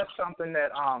 To address something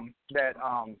that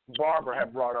Barbara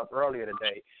had brought up earlier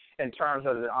today, in terms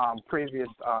of the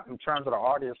in terms of the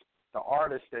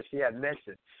artists that she had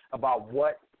mentioned about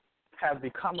what has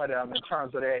become of them in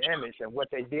terms of their image and what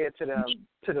they did to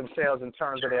themselves in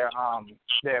terms of their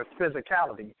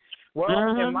physicality. Well,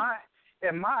 in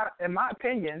my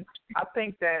opinion, I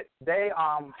think that they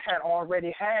had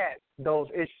already had those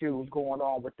issues going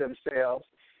on with themselves.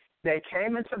 They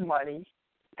came into money,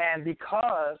 and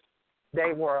because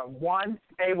they were, one,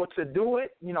 able to do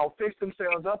it, fix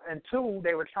themselves up, and two,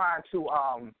 they were trying to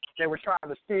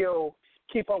still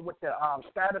keep up with the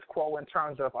status quo in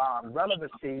terms of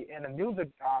relevancy in the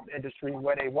music industry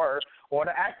where they were, or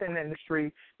the acting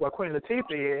industry where Queen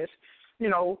Latifah is.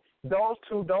 Those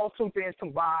two things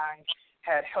combined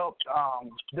had helped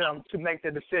them to make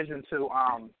the decision to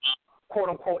quote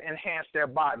unquote enhance their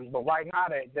bodies. But right now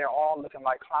they're all looking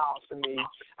like clowns to me.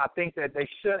 I think that they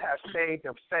should have stayed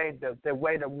the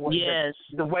way the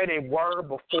way they were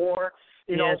before.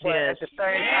 You know, but at the same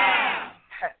time,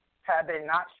 had they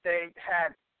not stayed,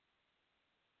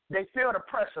 they feel the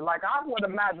pressure. Like, I would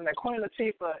imagine that Queen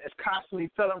Latifah is constantly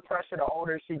feeling pressure. The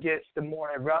older she gets, the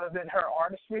more irrelevant her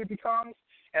artistry becomes.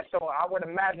 And so I would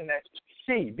imagine that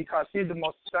because she's the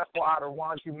most successful out of the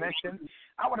ones you mentioned,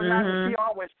 I would imagine she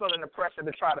always feeling the pressure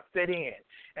to try to fit in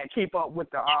and keep up with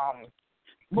the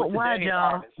But why,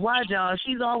 y'all? Why, y'all?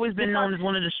 She's always been known as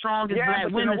one of the strongest black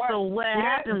women. So what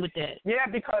happened with that? Yeah,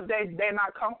 because they're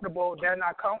not comfortable. They're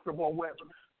not comfortable with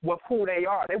who they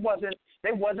are. They wasn't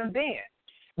then.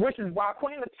 Which is why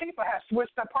Queen Latifah has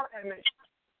switched up her image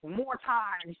more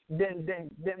times than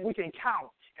we can count.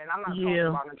 And I'm not talking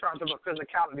about in terms of her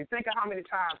physicality. Think of how many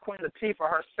times Queen Latifah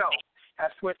herself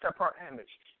has switched up her image,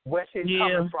 where she's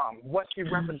coming from, what she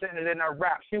represented in her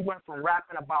rap. She went from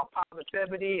rapping about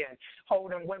positivity and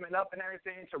holding women up and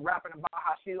everything to rapping about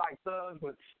how she liked thugs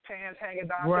with pants hanging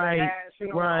down to their ass.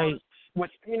 You know,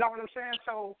 which, you know what I'm saying?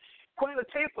 So Queen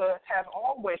Latifah has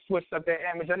always switched up their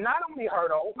image, and not only her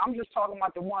though. I'm just talking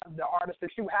about the artists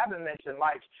that you haven't mentioned,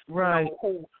 like you know,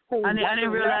 who I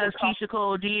didn't realize Keisha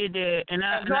Cole did that, and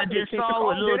I just saw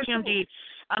what Lil Kim did.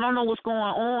 I don't know what's going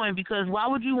on, because why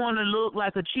would you want to look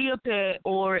like a chia pet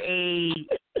or a,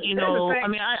 you know, I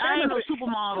mean, I ain't no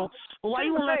supermodel, but why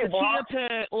you want to look like a chia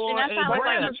pet or a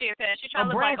breast chia pet? She's trying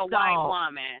to look like a white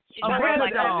woman. She's trying to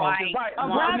look like a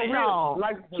white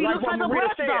woman. She looks like a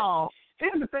breast doll.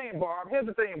 Here's the thing, Barb.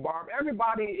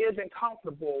 Everybody isn't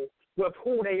comfortable with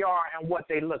who they are and what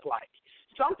they look like.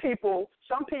 Some people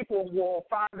will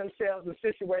find themselves in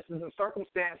situations and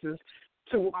circumstances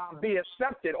to be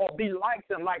accepted or be like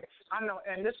them. Like, I know,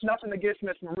 and this is nothing against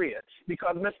Miss Maria,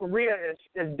 because Miss Maria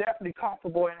is definitely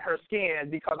comfortable in her skin,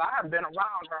 because I have been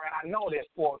around her and I know this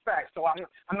for a fact. So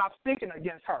I'm not speaking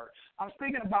against her. I'm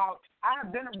speaking about, I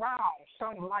have been around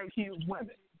some light-hued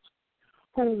women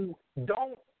who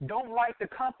don't like the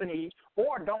company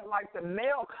or don't like the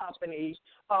male company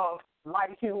of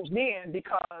light-hued men,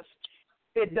 because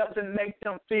it doesn't make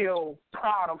them feel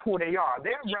proud of who they are.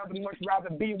 They'd much rather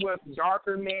be with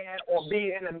darker men or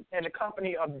be in the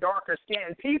company of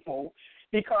darker-skinned people,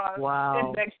 because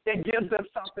it gives them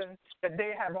something that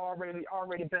they have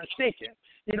already been seeking.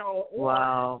 You know,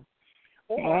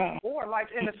 or like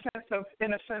in the sense of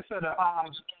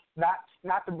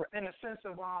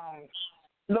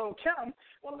Lil Kim.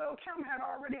 Well, Lil Kim had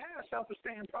already had a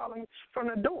self-esteem problem from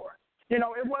the door. You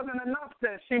know, it wasn't enough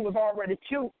that she was already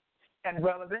cute and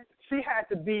relevant. She had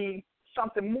to be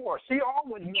something more. She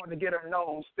always wanted to get her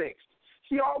nose fixed.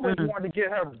 She always wanted to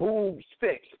get her boobs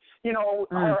fixed. You know,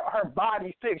 her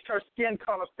body fixed, her skin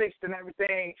color fixed and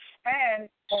everything. And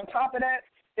on top of that,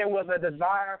 there was a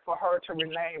desire for her to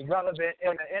remain relevant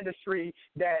in an industry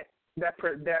that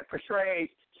portrayed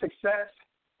success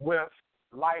with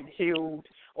light-hued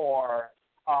or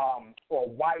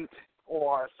white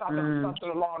or something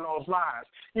along those lines.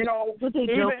 You know, but they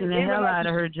joking the hell out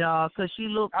of her, job, because she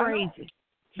looked crazy.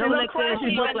 She looked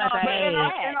like an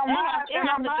ass. It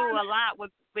has to do a lot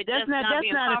with just not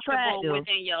being comfortable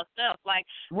within yourself. Like,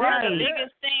 the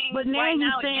biggest thing right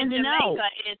now in Jamaica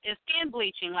is skin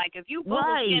bleaching. Like, if you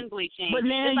Google skin bleaching,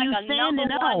 it's like a number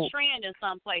one trend in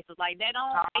some places. Like, they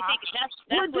think that's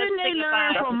what didn't they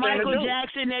learn from Michael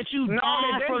Jackson that you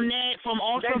die from that, from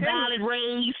ultraviolet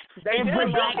rays?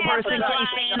 Every black person can't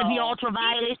stand to be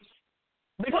ultraviolet.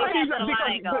 Because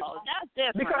that's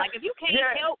different. Like, if you can't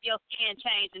help your skin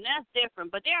change, then that's different.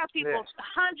 But there are people,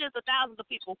 hundreds of thousands of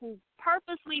people, who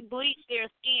purposely bleach their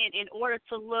skin in order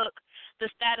to look the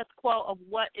status quo of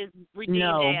what is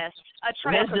redeemed as a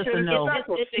trend. It's a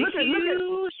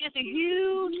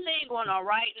huge thing going on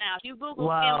right now. If you Google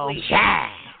skin bleach,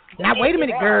 now wait a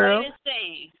minute, girl. And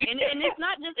it's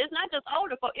not just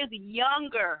older folks; it's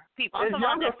younger people. I'm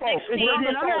talking about 16. Then I'm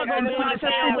not gonna be able to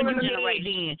tell when you're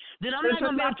dead. Then I'm not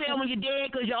gonna be able to tell when you're dead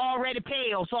because you're already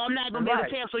pale. So I'm not gonna be able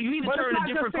to tell. So you either turn a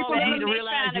different color, you need to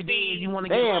realize you're dead. You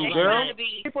want to get girl. They're trying to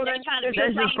be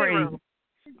that's just crazy.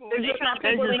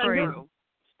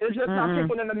 It's just not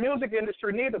people in the music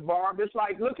industry neither, Barb. It's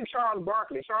like, look at Charles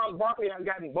Barkley. Charles Barkley has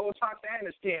gotten Botox and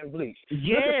his skin bleached.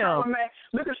 Yeah.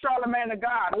 Look at Charlamagne the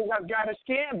God, who has got his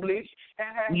skin bleached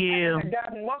and has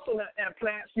gotten muscle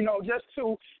implants, you know, just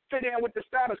to fit in with the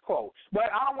status quo. But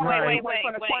I don't want to wait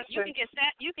for the question.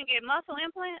 You can get muscle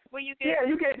implants where you get.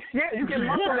 You get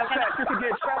muscle implants. You can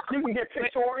get chest. You can get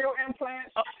pictorial implants.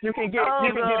 You can get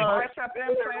bicep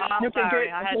implants. You can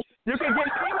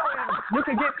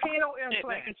get penile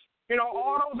implants. You know,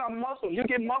 all those are muscles. You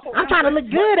get muscles. I'm trying to look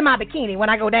good in my bikini when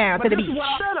I go down to the beach.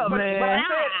 Shut up, man.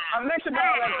 I mentioned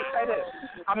all that to say this.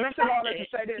 I mentioned all that to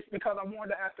say this because I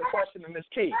wanted to ask a question to Ms.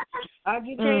 Key.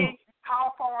 Key,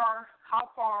 how far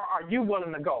are you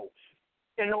willing to go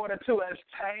in order to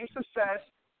attain success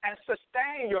and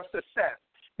sustain your success?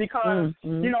 Because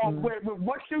you know, with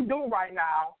what you do right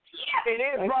now, it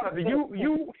is relevant.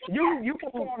 You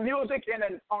perform music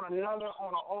on an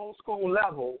old school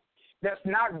level that's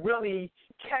not really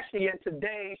catchy in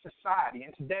today's society,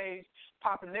 in today's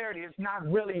popularity. It's not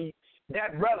really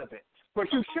that relevant.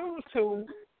 But you choose to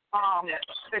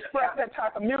express that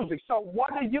type of music. So what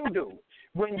do?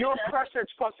 When you're pressured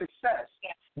for success,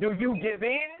 do you give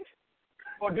in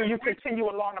or do you continue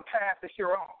along the path that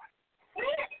you're on?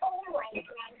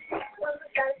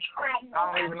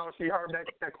 I don't even know if you heard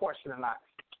that question or not.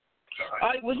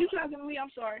 Was you talking to me?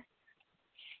 I'm sorry.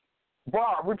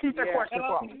 Bob, repeat that question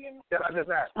for me that I just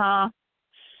asked. Bob,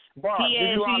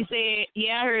 he said,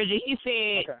 yeah, I heard you. He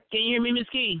said, okay. Can you hear me, Ms.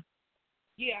 Key?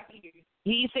 Yeah, I can hear you.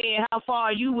 He said, how far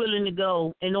are you willing to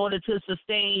go in order to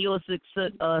sustain your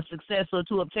success or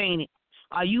to obtain it?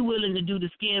 Are you willing to do the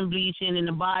skin bleaching and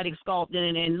the body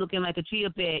sculpting and looking like a chia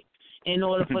pet in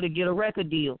order to get a record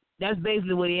deal? That's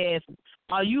basically what he asked.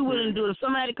 Are you willing to do it? If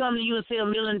somebody comes to you and say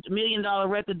 $1 million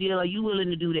record deal, are you willing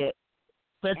to do that?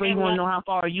 That's why you want to know how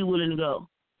far are you willing to go.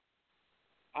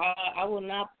 I will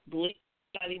not bleach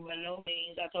anybody by no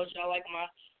means. I told you I like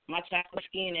my chocolate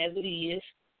skin as it is.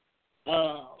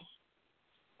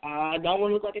 I don't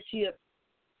want to look like a chip.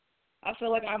 I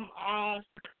feel like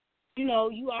you know,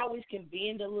 you always can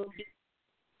bend a little bit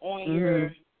on your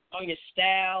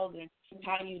styles and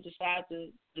how you decide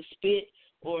to spit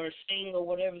or sing or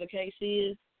whatever the case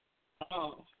is.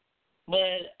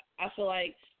 But I feel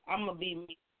like I'm gonna be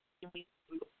me,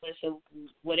 so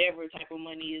whatever type of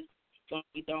money is gonna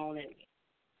be thrown at me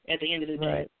at the end of the day.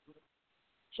 Right.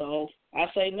 So I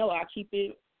say no. I keep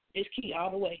it's key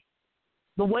all the way.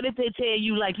 But what if they tell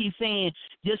you, like he's saying,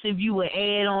 just if you would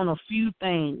add on a few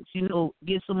things, you know,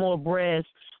 get some more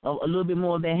breasts, a little bit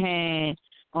more of the hand,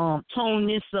 tone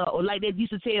this up, or like they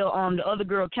used to tell the other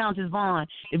girl, Countess Vaughn,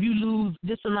 if you lose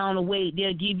this amount of weight,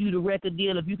 they'll give you the record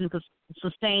deal if you can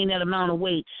sustain that amount of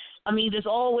weight. I mean, there's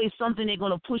always something they're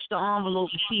going to push the envelope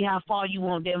to see how far you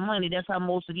want that money. That's how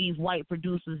most of these white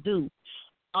producers do.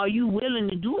 Are you willing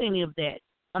to do any of that?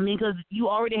 I mean, because you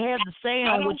already have the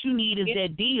sound. What you need is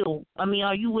that deal. I mean,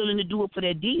 are you willing to do it for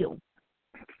that deal?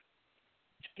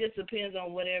 It just depends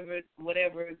on whatever.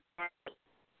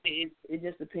 It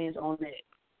just depends on that.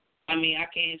 I mean, I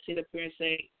can't sit up here and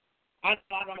say, I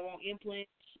don't want implants.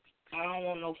 I don't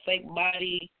want no fake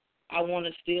body. I want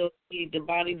to still get the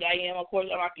body that I am. Of course,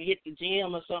 if I can hit the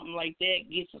gym or something like that,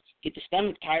 get the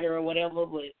stomach tighter or whatever,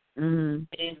 but and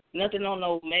nothing on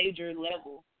no major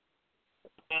level.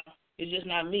 It's just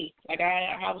not me. Like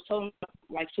I was told, I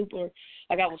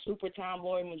was super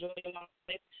tomboy majority of my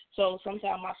life. So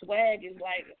sometimes my swag is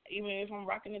like, even if I'm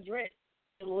rocking a dress,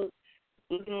 it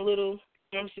looking a little,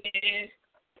 you know what I'm saying?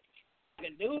 I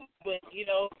can do, but you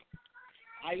know,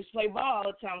 I used to play ball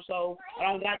all the time, so I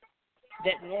don't got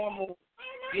that normal,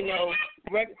 you know,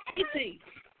 regular.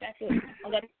 That's it. I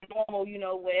don't got that normal, you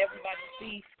know, where everybody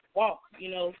sees walk. You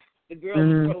know, the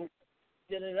girls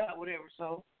whatever.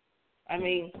 So, I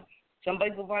mean. Some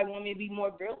people probably want me to be more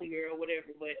girlier or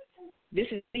whatever, but this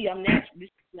is me. I'm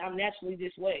naturally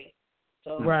this way.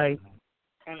 So, right.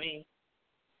 I mean,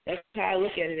 that's how I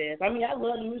look at it as. I mean, I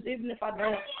love the music, even if I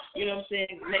don't, you know what I'm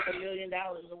saying, make $1 million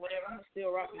or whatever. I'm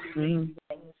still rocking music.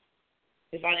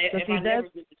 If I never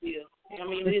get the deal. I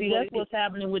mean, that's what's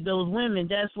happening with those women.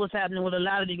 That's what's happening with a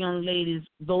lot of the young ladies,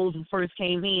 those who first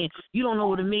came in. You don't know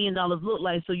what $1 million look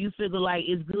like, so you figure like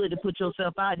it's good to put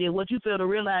yourself out there. What you fail to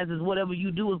realize is whatever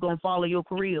you do is going to follow your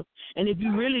career. And if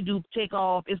you really do take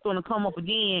off, it's going to come up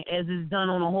again as it's done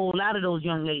on a whole lot of those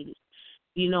young ladies.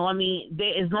 You know, I mean,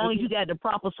 as long as you got the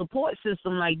proper support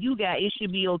system like you got, it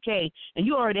should be okay. And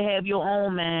you already have your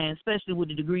own mind, especially with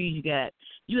the degrees you got.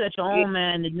 You got your own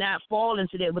mind to not fall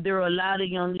into that, but there are a lot of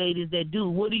young ladies that do.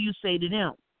 What do you say to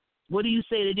them? What do you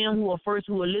say to them who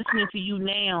are listening to you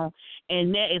now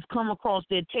and that has come across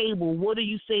their table? What do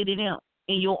you say to them?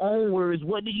 In your own words,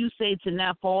 what do you say to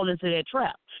not fall into that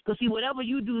trap? Because, see, whatever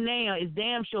you do now is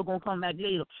damn sure going to come back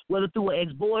later, whether through an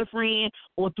ex-boyfriend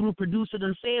or through a producer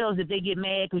themselves if they get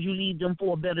mad because you leave them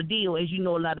for a better deal, as you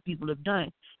know a lot of people have done.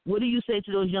 What do you say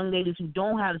to those young ladies who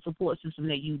don't have the support system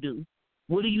that you do?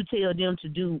 What do you tell them to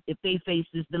do if they face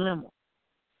this dilemma?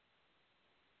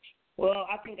 Well,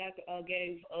 I think I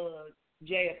gave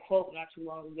Jay a quote not too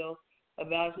long ago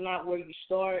about it's not where you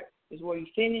start, it's where you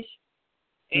finish.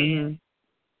 And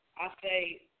I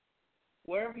say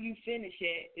wherever you finish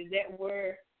at, is that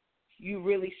where you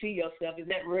really see yourself? Is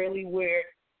that really where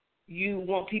you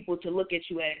want people to look at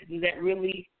you at? Is that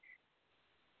really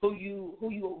who you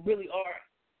really are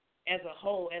as a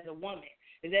whole, as a woman?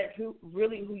 Is that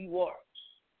really who you are?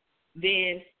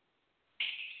 Then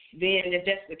if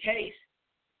that's the case,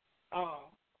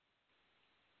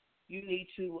 you need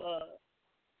to,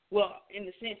 in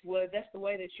the sense, if that's the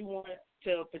way that you want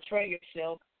to portray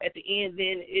yourself, at the end,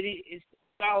 then it's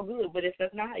all good. But if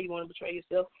that's not how you want to portray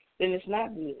yourself, then it's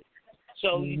not good.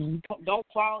 So you don't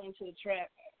fall into the trap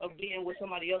of being what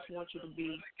somebody else wants you to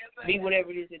be. Be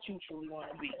whatever it is that you truly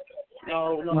want to be.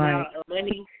 No amount of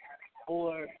money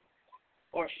or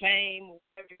fame, or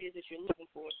whatever it is that you're looking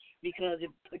for. Because if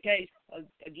it's the case,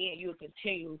 again, you'll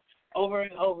continue over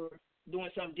and over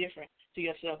doing something different to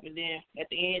yourself, and then at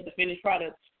the end, the finished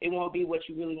product, it won't be what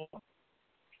you really want.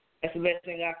 That's the best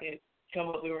thing I can come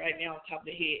up with right now on top of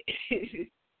the head.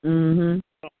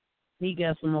 He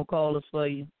got some more callers for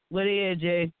you. What is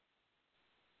Jay?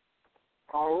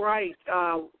 All right.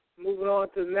 Moving on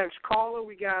to the next caller,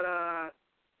 we got a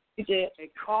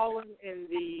caller in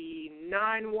the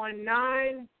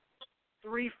 919-349.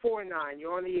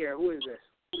 You're on the air. Who is this?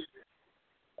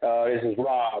 This is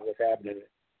Rob. What's happening?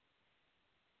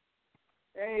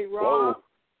 Hey, Rob.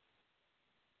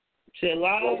 Say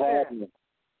live. What's happening?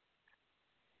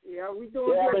 Yeah, we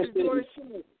doing good. We doing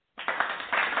shit.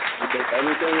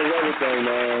 Everything is everything,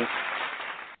 man.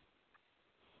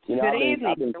 You know,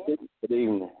 Good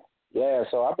evening. Yeah,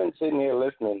 so I've been sitting here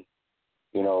listening,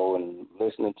 you know, and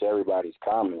listening to everybody's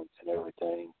comments and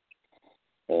everything.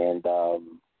 And,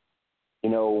 you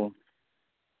know,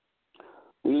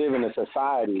 we live in a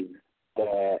society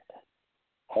that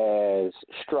has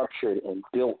structured and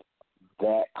built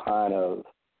that kind of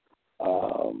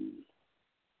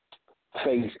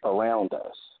face around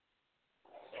us,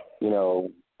 you know,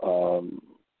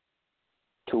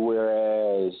 to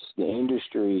whereas the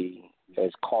industry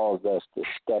has caused us to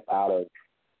step out of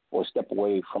or step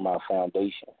away from our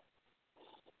foundation.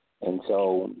 And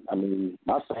so, I mean,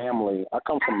 my family, I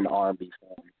come from an R&B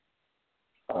family.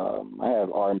 I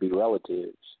have R&B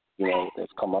relatives, you know,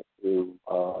 that's come up through,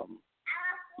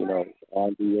 you know, the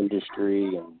R&B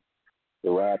industry and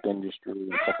the rap industry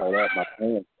and stuff like that. My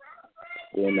parents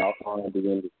were in the R&B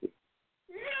industry.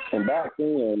 And back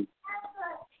then,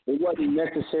 it wasn't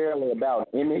necessarily about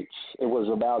image. It was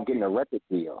about getting a record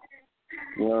deal.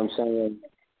 You know what I'm saying?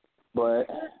 But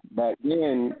back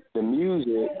then, the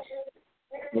music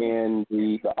and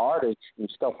the artists and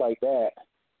stuff like that,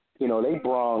 you know, they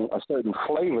brought a certain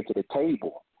flavor to the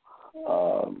table.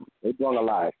 They brought a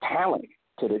lot of talent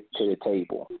to the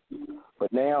table.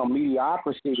 But now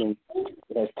mediocrity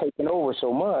has taken over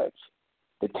so much,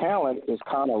 the talent is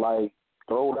kind of like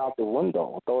thrown out the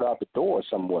window, thrown out the door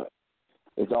somewhat.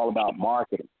 It's all about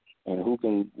marketing and who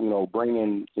can, you know, bring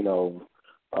in, you know,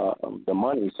 the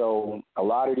money. So a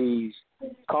lot of these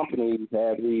companies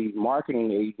have these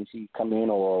marketing agencies come in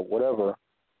or whatever,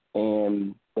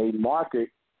 and they market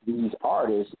these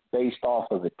artists based off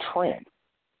of a trend,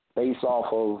 based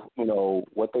off of, you know,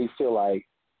 what they feel like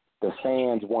the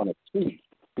fans want to see,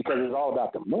 because it's all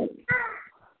about the money.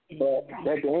 But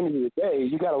at the end of the day,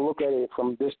 you got to look at it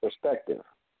from this perspective.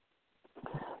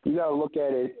 You got to look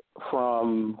at it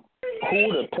from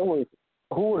who are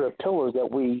the pillars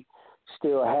that we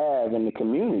still have in the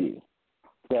community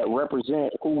that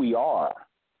represent who we are.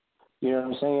 You know what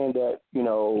I'm saying? That, you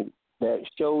know, that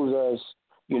shows us,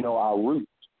 you know, our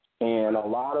roots. And a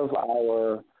lot of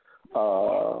our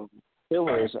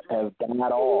pillars have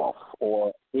died off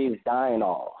or is dying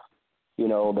off. You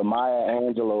know, the Maya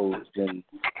Angelos and,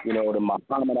 you know, the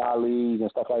Muhammad Alis and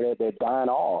stuff like that, they're dying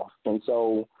off. And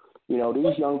so, you know,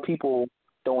 these young people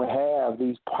don't have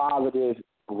these positive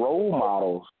role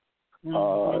models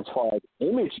as far as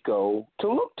image go to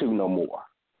look to no more.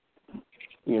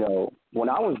 You know, when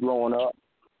I was growing up,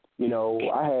 you know,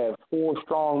 I had 4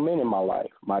 strong men in my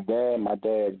life, my dad, my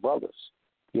dad's brothers,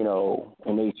 you know,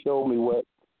 and they showed me what,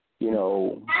 you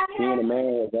know, being a man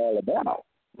was all about,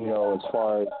 you know, as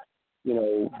far as, you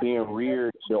know, being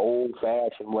reared the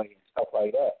old-fashioned way and stuff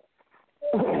like that.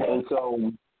 And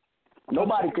so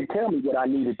nobody could tell me what I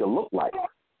needed to look like.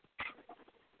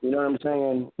 You know what I'm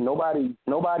saying? Nobody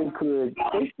could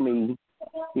take me,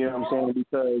 you know what I'm saying,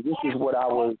 because this is what I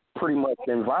was pretty much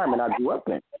the environment I grew up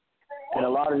in. And a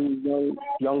lot of these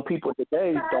young people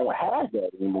today don't have that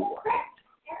anymore.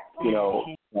 You know,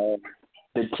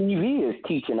 the TV is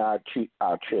teaching our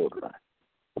children,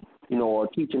 you know, or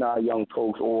teaching our young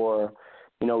folks, or,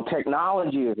 you know,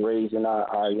 technology is raising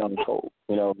our young folks.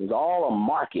 You know, it's all a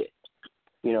market.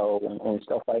 and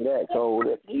stuff like that. So,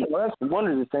 that's one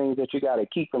of the things that you got to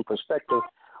keep in perspective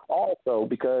also,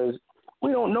 because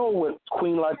we don't know what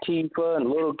Queen Latifah and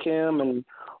Little Kim and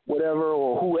whatever,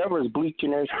 or whoever is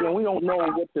bleaching their skin. We don't know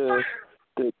what the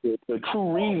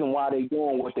true reason why they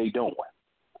doing what they doing.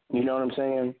 You know what I'm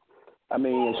saying? I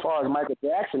mean, as far as Michael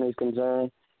Jackson is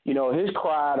concerned, his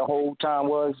cry the whole time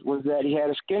was that he had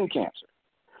a skin cancer.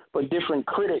 But different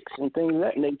critics and things of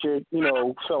that nature,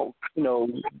 felt,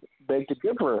 beg to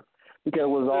differ, because it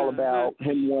was all about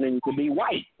him wanting to be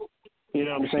white. You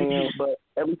know what I'm saying? But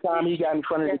every time he got in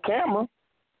front of the camera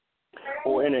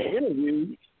or in an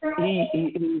interview,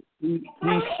 he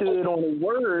stood on his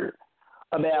word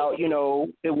about,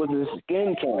 it was his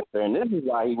skin cancer, and this is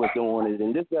why he was doing it,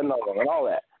 and this and all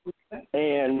that.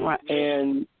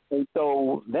 And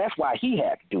so that's why he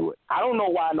had to do it. I don't know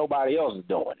why nobody else is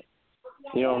doing it.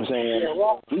 You know what I'm saying?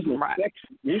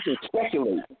 We can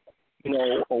speculate,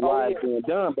 on why it's being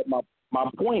done. But my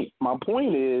point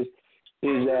is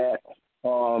that as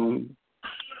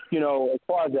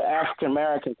far as the African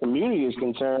American community is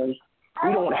concerned,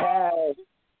 we don't have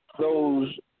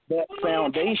that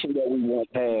foundation that we once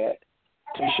had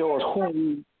to show us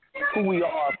who we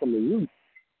are from the root.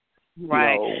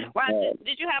 Right.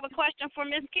 Did you have a question for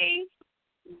Miss Key?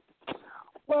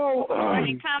 Well,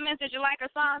 any comments? Did you like her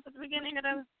songs at the beginning of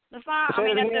the song? At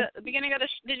the beginning of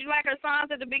did you like her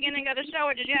songs at the beginning of the show,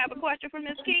 or did you have a question for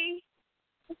Miss Key?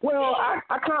 Well, I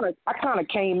kind of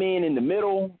came in the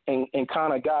middle and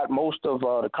kind of got most of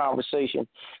the conversation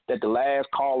that the last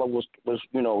caller was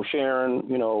sharing,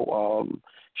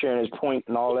 sharing his point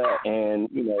and all that, and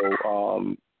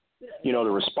the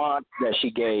response that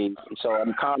she gave. So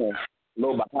I'm kind of a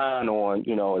little behind on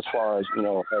as far as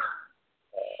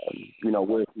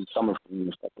where she's coming from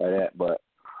and stuff like that. But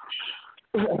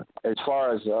as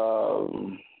far as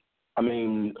I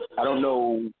don't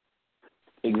know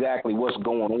exactly what's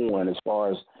going on as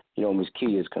far as Ms.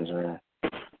 Key is concerned.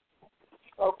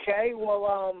 Okay,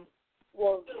 well,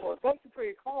 thank you for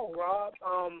your call, Rob.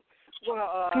 We're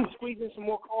gonna squeeze in some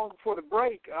more calls before the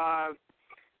break.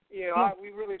 We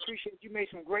really appreciate you made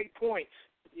some great points,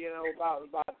 about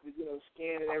the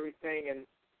skin and everything, and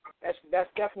that's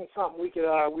definitely something we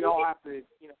all have to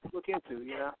look into.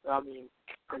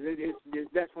 Because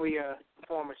it's definitely a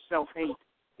form of self-hate,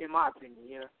 in my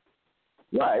opinion.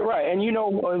 Right, and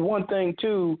one thing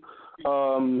too,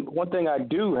 one thing I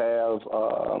do have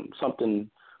something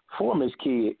for Ms.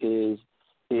 Key is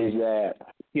that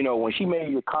when she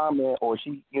made your comment or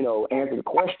she answered the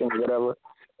question or whatever,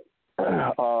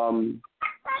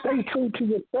 stay true to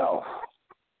yourself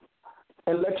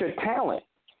and let your talent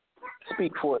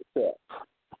speak for itself.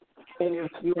 And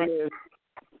if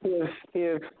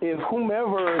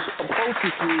whomever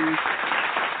approaches you,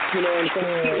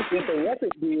 with a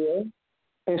record deal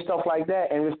and stuff like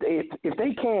that, and if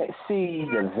they can't see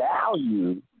the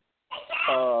value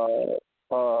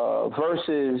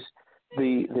versus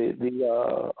the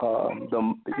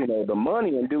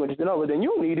money and doing this and other, then you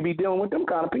don't need to be dealing with them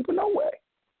kind of people no way.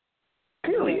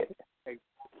 Period.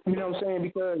 You know what I'm saying?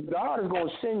 Because God is going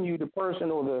to send you the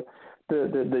person or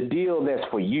the deal that's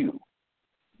for you.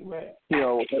 Right.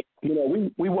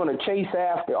 We want to chase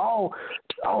after. Oh,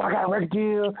 I got a record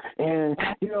deal, and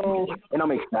and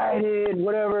I'm excited, and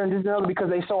whatever, and this and other, because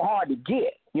they're so hard to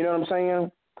get. You know what I'm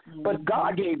saying? Mm-hmm. But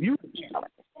God gave you the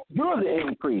talent. You're the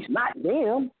increase, not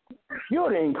them. You're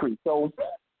the increase. So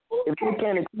if they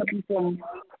can't accept you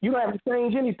you don't have to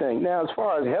change anything. Now, as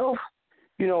far as health,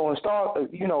 and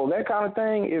start, that kind of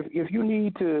thing. If you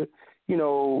need to,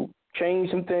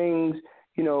 change some things,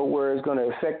 where it's going to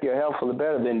affect your health for the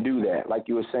better, then do that. Like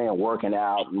you were saying, working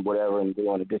out and whatever, and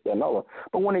doing this, that, and other.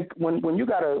 But when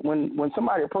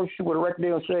somebody approaches you with a record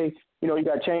deal and say, you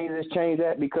got to change this, change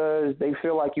that, because they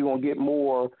feel like you're going to get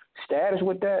more status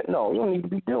with that, no, you don't need to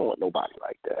be dealing with nobody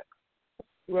like that.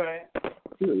 Right.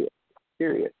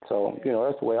 Period. So,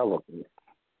 that's the way I look at it.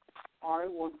 All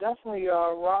right. Well, definitely,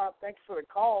 Rob, thanks for the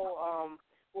call.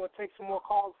 We'll take some more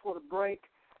calls before the break.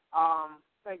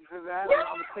 Thank you for that. I'm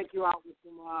going to take you out with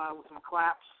some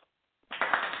claps.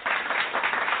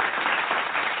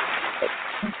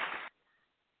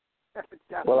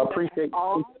 Well, I appreciate it.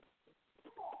 Oh,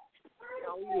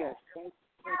 yes. Thank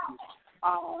you.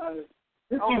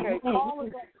 Okay, call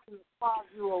us at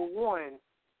 501.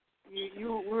 We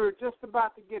were just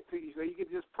about to get to you, so you could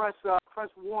just press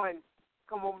 1.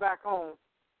 Come on back home.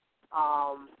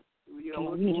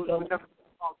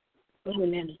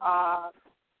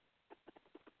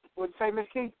 What'd you say, Miss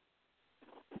Key?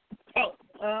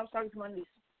 I'm sorry to my niece.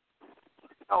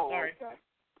 Oh, sorry.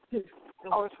 Okay.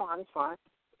 Oh, it's fine.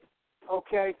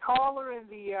 Okay, caller in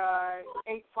the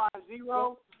 850,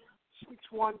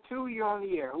 612, you're on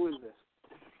the air. Who is this?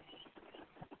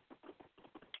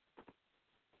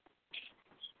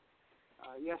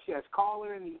 Yes.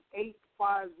 Caller in the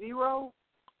 850-612.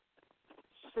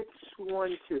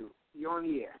 You're on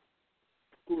the air.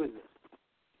 Who is this?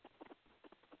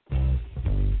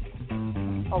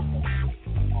 Okay.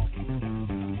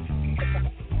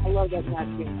 Hello, that's not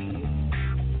good.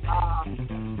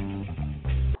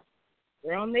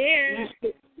 We're on the air.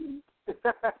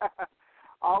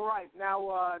 All right.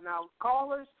 Now,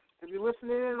 callers, if you're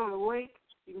listening in on the link,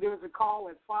 you can give us a call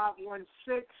at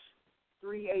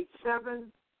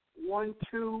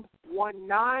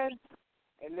 516-387-1219,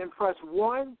 and then press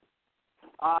 1.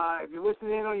 If you're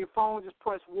listening in on your phone, just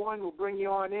press 1. We'll bring you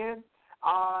on in.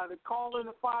 The call in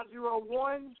the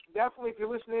 501, definitely if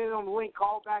you're listening in on the link,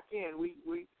 call back in. We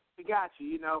got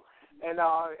you, And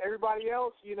everybody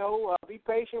else, be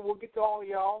patient. We'll get to all of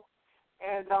y'all.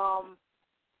 And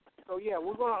so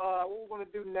what we're gonna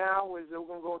do now is we're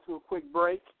gonna go into a quick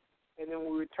break, and then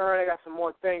when we return, I got some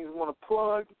more things we want to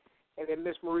plug, and then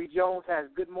Miss Marie Jones has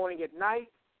Good Morning at Night.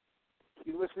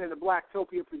 You're listening to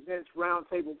Blacktopia Presents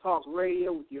Roundtable Talk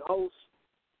Radio with your host,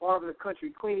 Barbara the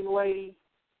Country Cleaning Lady,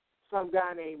 some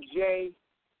guy named Jay,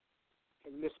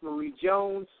 and Miss Marie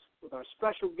Jones with our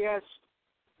special guest,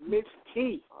 Miss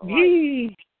T.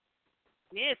 Right.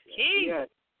 Miss T. Yes.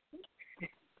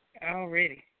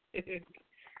 Already.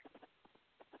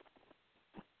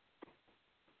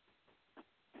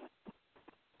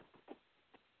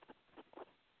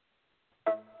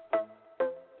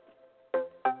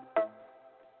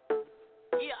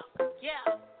 Yeah.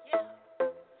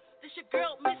 This your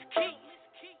girl, Miss Key.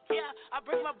 Yeah, I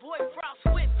bring my boy Frost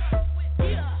with me.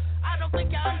 Yeah, I don't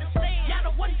think y'all understand. Y'all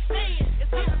don't understand. It's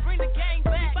time to bring the gang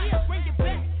back. Bring it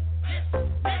back.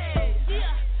 Hey.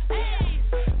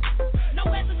 No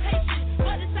hesitation,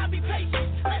 but it's time to be patient.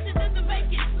 Legends in the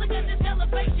making. Look at this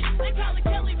elevation. They call it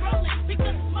Kelly rolling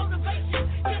because it's motivation.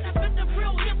 Can I fit the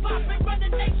real hip hop and run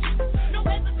the nation? No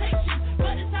hesitation,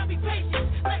 but it's time to be patient.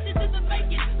 Legends in the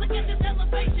making. Look at this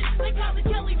elevation. They call it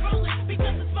Kelly rolling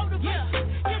because it's motivation.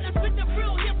 Can I fit the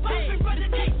real hip hop and run the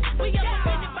nation? We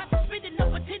elevated by the spinning,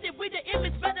 no pretending. We the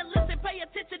image, better listen, pay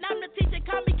attention. I'm the teacher,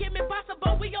 call me Kim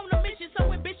Impossible. We on a mission, so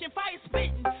ambition, fire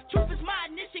spitting. Truth is my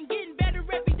ignition, getting better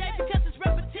every day because it's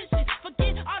repetition.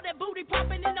 Forget all that booty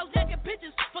popping in those naked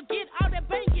pictures. Forget all that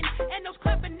banging and those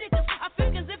clapping niggas. I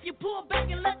figures if you pull back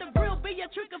and let the real be your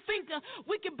trigger finger,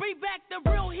 we can bring back the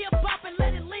real hip hop and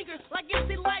let it linger. Like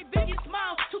MC Light, Biggie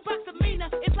Smile, Tupac Amina.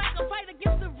 It's like a fight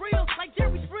against the real, like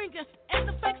Jerry Springer. And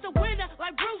the facts a winner,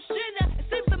 like Bruce Jenner. It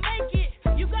seems to make it.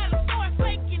 You gotta start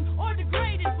faking or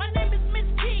degrading. My name is Miss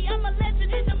Key, I'm a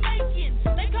legend in the making.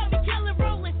 They call me Kelly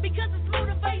Rolling because it's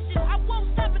motivation. I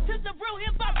won't stop until the real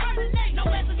hip hop run the nation. No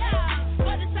hesitation,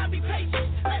 but it's time to be patient.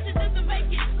 Legends in the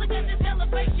making, look at this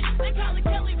elevation. They call it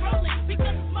Kelly Rolling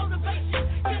because it's motivation.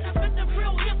 Can I fit the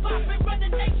real hip hop and run the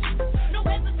nation? No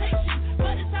hesitation,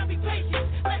 but it's time to be patient.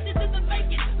 Legends in the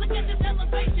making, look at this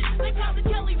elevation. They call it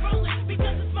Kelly Rolling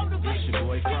because it's motivation.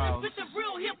 Can I fit the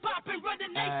real hip hop and run the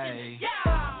nation?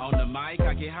 Yeah. On the mic,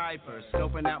 I get hyper.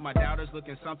 Scoping out my doubters,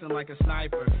 looking something like a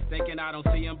sniper. Thinking I don't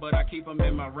see them, but I keep them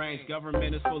in my range.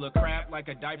 Government is full of crap, like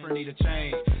a diaper need a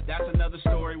change. That's another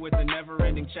story with a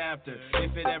never-ending chapter.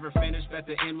 If it ever finished, bet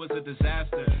the end was a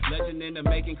disaster. Legend in the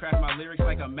making, craft my lyrics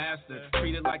like a master.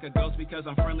 Treated like a ghost because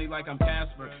I'm friendly like I'm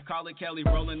Casper. Call it Kelly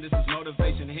Rolling, this is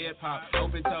motivation hip-hop.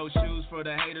 Open-toe shoes for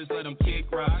the haters, let them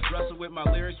kick rock. Wrestle with my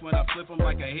lyrics when I flip them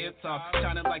like a hip-top.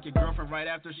 Shining like your girlfriend right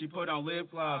after she put on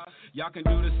lip gloss. Y'all can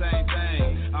do the same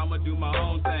thing, I'ma do my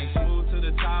own thing. Smooth to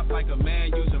the top like a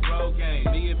man using road game.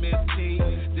 Me and Miss T,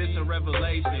 this a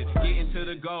revelation. Getting to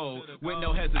the goal with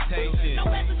no hesitation. No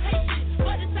hesitation,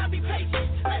 but it's time to be patient.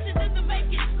 Legends in the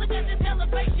making, look at this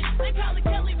elevation. They call it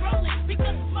Kelly Rolling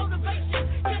because it's motivation.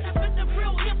 Can I fit the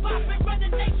real hip hop and run the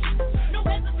nation? No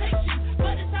hesitation,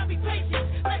 but it's time to be patient.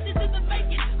 Legends in the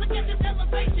making, look at this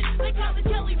elevation. They call it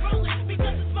Kelly Rolling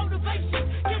because it's motivation.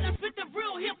 Can I fit the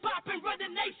real hip hop and run the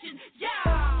nation? Yeah.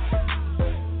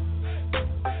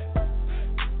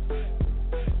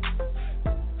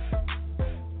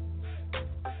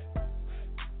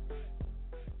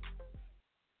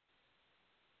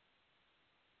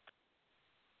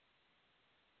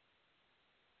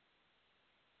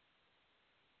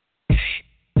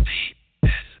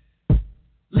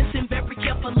 Listen very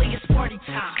carefully, it's party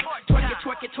time. Twerk it,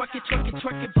 twerk it, twerk it, twerk it,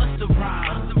 twerk it, bust the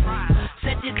rhyme.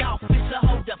 Set it off, it's a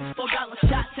hold up. $4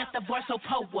 shots at the bar, so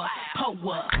pull up.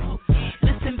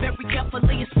 Listen very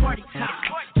carefully, it's party time.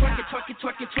 Twerk it, twerk it,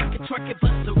 twerk it, twerk it, twerk it,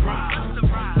 bust the rhyme.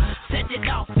 Set it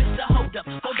off, it's a hold up.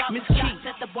 $4 shots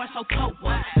at the bar, so pull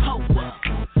up.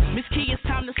 Miss Key, it's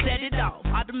time to set it off.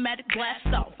 All the automatic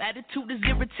blast off. Attitude is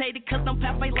irritated cause I'm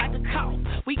pathway like a cough.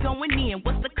 We going in,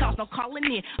 what's the cost? No calling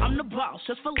in, I'm the boss,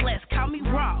 just for less, call me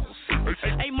Ross.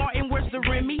 Hey Martin, where's the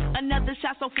Remy? Another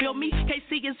shot, so feel me.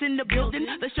 KC is in the building,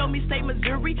 the show me state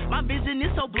Missouri. My vision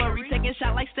is so blurry, taking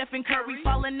shot like Stephen Curry.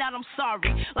 Falling out, I'm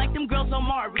sorry, like them girls on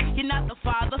Maury. You're not the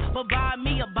father, but buy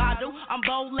me a bottle. I'm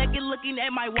bow-legged looking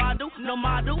at my waddle, no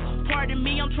model. Pardon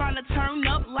me, I'm trying to turn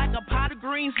up like a pot of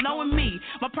greens, knowing me.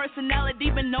 My personality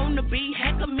been known to be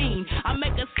hecka mean. I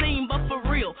make a scene, but for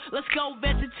real, let's go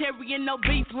vegetarian, no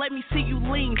beef, let me see you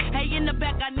lean. Hey, in the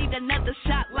back, I need another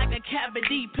shot like a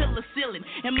cavity, penicillin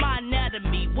in my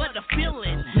anatomy. What a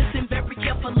feeling. Listen very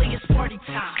carefully, it's party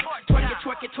time. Twerk it,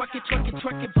 twerk it, twerk it, twerk it,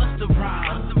 twerk it, bust the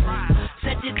rhyme.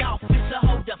 Set it off, it's a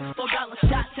hold up. $4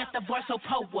 shots at the bar, so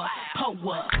po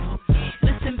up.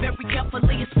 Listen very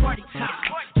carefully, it's party time.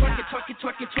 Twerk it, twerk it,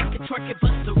 twerk it, twerk it, twerk it,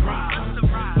 bust the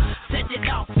rhyme. Set it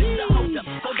off, it's a hold up.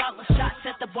 $4 shots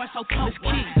at the bar, so po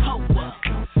up.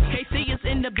 KC is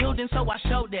in the building, so I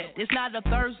show that. It's not a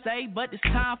Thursday, but it's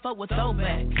time for a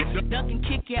throwback. Duck and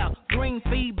kick out, green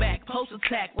feedback, post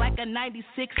attack like a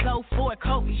 9604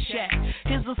 Kobe Shack.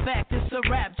 Here's a fact, it's a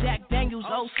rap. Jack Daniels,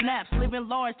 old snaps. Living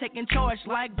large, taking charge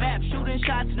like Bap. Shooting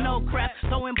shots, no crap.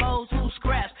 Throwing bows, who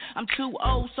scraps? I'm too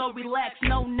old, so relax,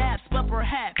 no naps. But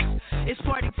perhaps it's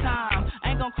party time.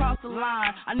 I ain't gonna cross the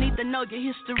line. I need to know your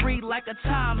history like a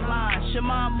timeline.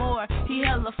 Shaman Moore, he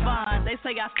hella fine. They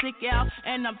say I stick out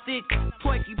and I'm thick,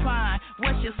 porcupine.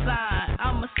 What's your sign?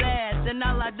 I'm a sass, and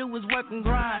all I do is work and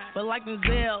grind. But like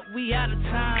Denzel, we out of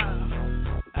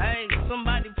time. Hey,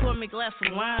 somebody pour me a glass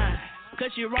of wine.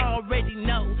 Cause you already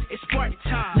know it's party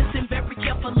time. Listen very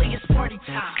carefully, it's party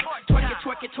time. Twerk it,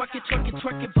 twerk it, twerk it, twerk it,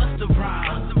 twerk it, bust the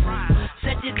rhyme.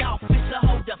 Set it off, it's a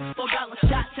hold up. $4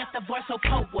 shots at the bar, so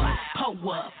po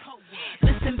up.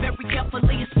 Listen very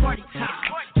carefully, it's party time.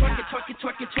 Twerk it, twerk it,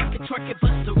 twerk it, twerk it, twerk it,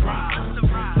 bust the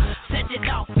rhyme. Set it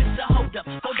off, it's a hold up.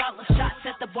 $4 shots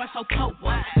at the bar, so po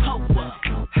up.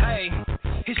 Hey,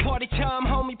 it's party time,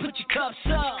 homie, put your cups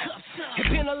up. It's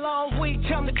been a long week,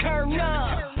 time to turn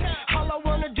up. All I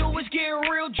wanna do is get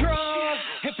real drunk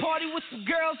and party with some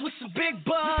girls with some big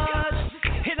buzz.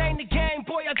 It ain't a game,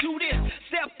 boy, I do this.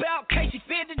 Step out, Casey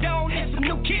fitted on this. Some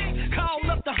new kids, call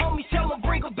up the homies, tell them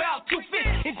bring about 2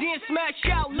 fifths. And then smash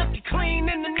out, looking clean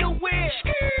in the new whip.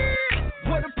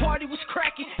 Where the party was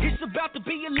cracking, it's about to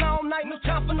be a long night, no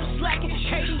time for no slacking.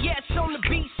 KDS on the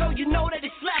beat, so you know that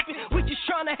it's slapping. We just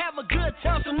trying to have a good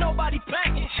time, so nobody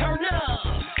packing. Turn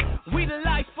up, we the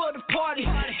life for the party.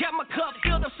 Got my cup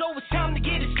filled up, so it's time to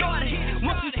get it started.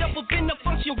 Once we step up in the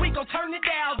function, we gon' turn it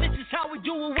down. This is how we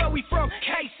do it, where we from.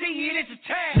 KC, it is a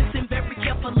town. Listen very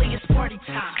carefully, it's party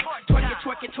time. Twerk it,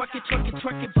 twerk it, twerk it, twerk it,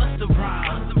 twerk it, bust the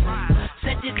rhyme.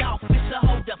 Set it off, it's a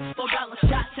hold up. $4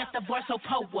 shots at the bar, so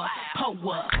po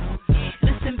up.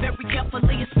 Listen very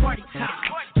carefully, it's party time.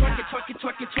 Twerk it, twerk it,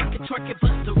 twerk it, twerk it, twerk it,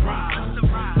 bust the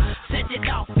rhyme. Set it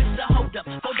off, it's a hold up.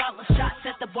 $4 shots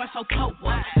at the bar, so po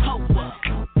up.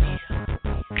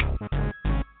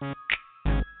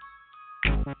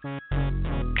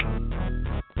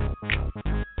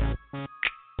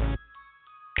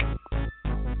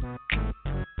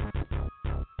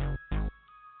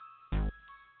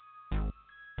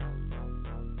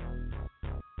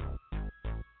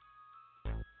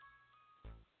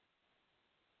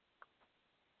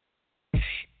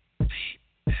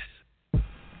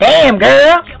 Damn,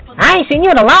 girl. I ain't seen you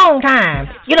in a long time.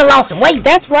 You done lost some weight.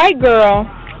 That's right, girl.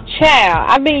 Child,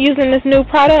 I've been using this new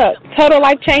product, Total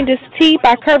Life Changes Tea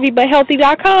by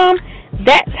CurvyButHealthy.com.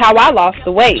 That's how I lost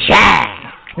the weight. Child.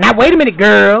 Now, wait a minute,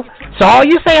 girl. So all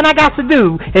you saying I got to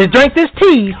do is drink this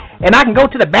tea, and I can go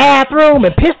to the bathroom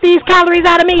and piss these calories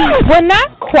out of me? Well,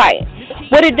 not quite.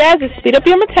 What it does is speed up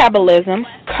your metabolism,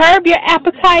 curb your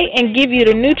appetite, and give you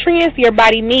the nutrients your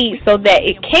body needs so that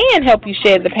it can help you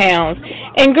shed the pounds.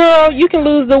 And, girl, you can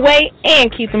lose the weight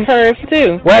and keep them curves,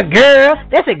 too. Well, girl,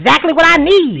 that's exactly what I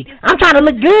need. I'm trying to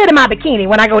look good in my bikini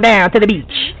when I go down to the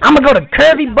beach. I'm going to go to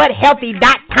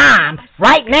CurvyButHealthy.com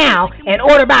right now and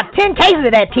order about 10 cases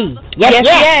of that tea.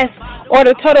 Yes.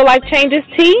 Order Total Life Changes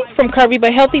Tea from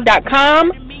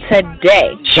CurvyButHealthy.com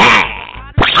today. Child.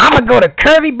 I'm going to go to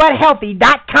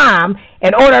CurvyButHealthy.com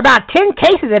and order about 10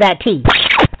 cases of that tea.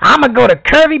 I'm going to go to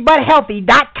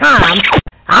CurvyButHealthy.com.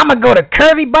 I'm going to go to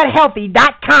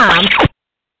CurvyButHealthy.com.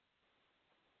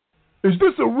 Is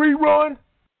this a rerun?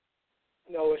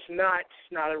 No, it's not.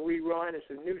 It's not a rerun. It's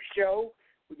a new show.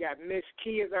 We got Miss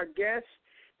Key as our guest.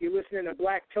 You're listening to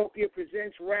Blacktopia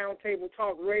Presents Roundtable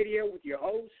Talk Radio with your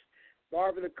hosts,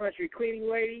 Barbara the Country Cleaning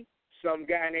Lady, some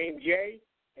guy named Jay,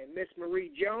 and Miss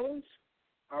Marie Jones.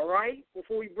 All right,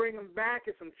 before we bring them back,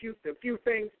 it's a few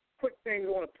things quick things I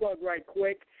want to plug right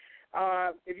quick.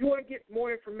 If you want to get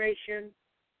more information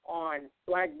on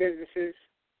black businesses,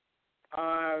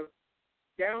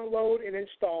 download and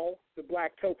install the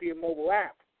Blacktopia mobile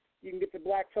app. You can get the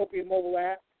Blacktopia mobile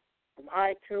app from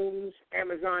iTunes,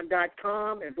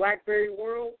 Amazon.com, and BlackBerry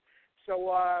World.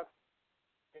 So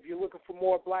if you're looking for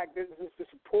more black businesses to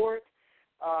support,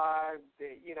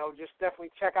 just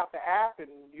definitely check out the app, and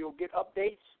you'll get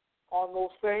updates on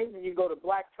those things. And you can go to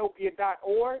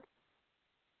blacktopia.org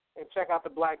and check out the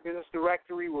Black Business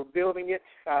Directory. We're building it,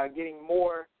 getting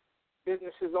more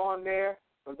businesses on there.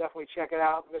 So definitely check it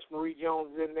out. Miss Marie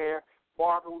Jones is in there.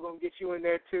 Barbara, we're going to get you in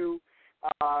there too.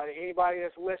 Anybody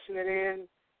that's listening in,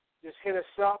 just hit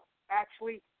us up.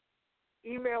 Actually,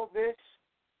 email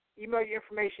your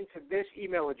information to this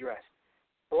email address,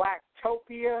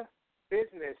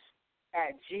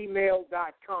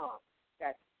 blacktopia.business@gmail.com.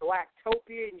 That's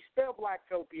Blacktopia, and you spell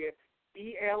Blacktopia,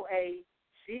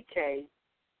 BLACKTOPIA,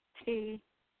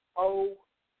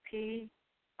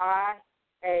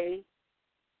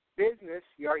 business,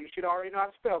 you should already know how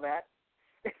to spell that,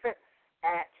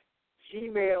 at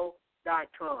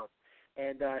gmail.com.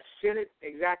 And send it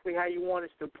exactly how you want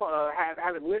us to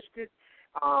have it listed,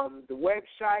 the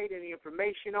website, any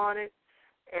information on it,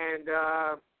 and,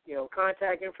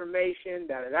 contact information,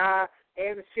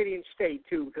 and the city and state,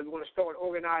 too, because we want to start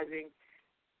organizing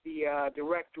the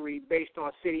directory based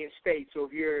on city and state. So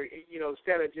if you're,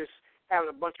 instead of just having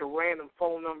a bunch of random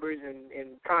phone numbers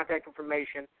and contact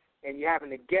information, and you're having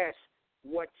to guess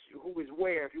who is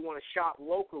where, if you want to shop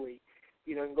locally,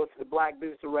 you can go to the Black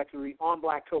Business Directory on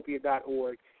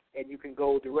blacktopia.org, and you can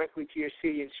go directly to your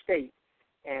city and state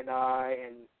and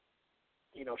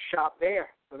shop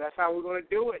there. So that's how we're going to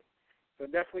do it. So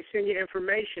definitely send your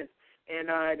information.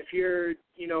 And if you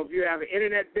have an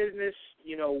internet business,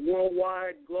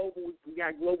 worldwide, global, we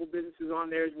got global businesses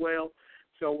on there as well.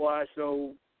 So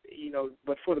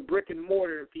but for the brick and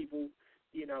mortar people,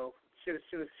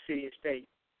 citizens, city and state.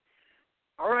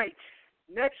 All right,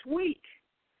 next week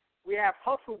we have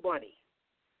Hustle Bunny.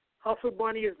 Hustle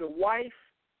Bunny is the wife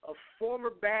of former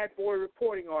Bad Boy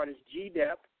reporting artist G.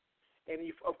 Depp,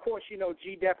 and of course G.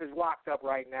 Depp is locked up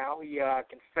right now. He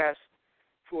confessed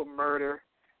to a murder.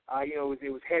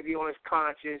 It was heavy on his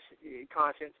conscience,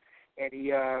 and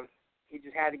he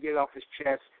just had to get it off his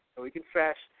chest. So he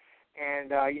confessed, and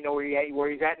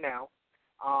where he's at now.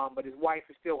 But his wife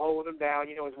is still holding him down.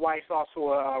 His wife's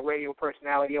also a radio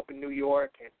personality up in New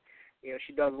York, and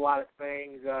she does a lot of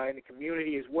things in the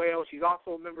community as well. She's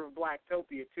also a member of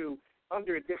Blacktopia too,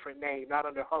 under a different name, not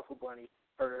under Hustle Bunny,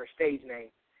 her stage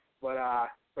name. But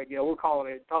we're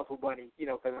calling it Hustle Bunny,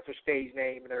 because that's her stage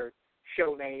name and her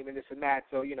show name and this and that.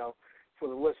 So for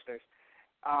the listeners,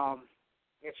 and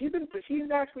she's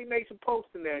actually made some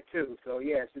posts in there too. So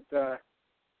yes, it's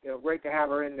great to have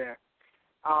her in there.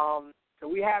 So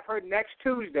we have her next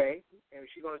Tuesday, and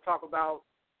she's going to talk about,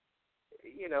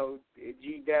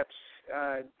 G. Depp's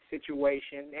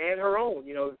situation and her own,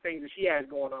 the things that she has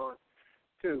going on,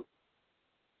 too.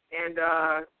 And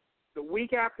the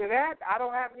week after that, I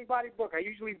don't have anybody booked. I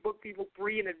usually book people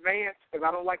 3 in advance because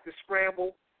I don't like to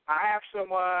scramble. I have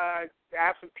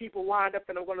some people lined up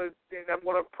that I'm going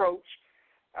to approach,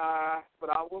 but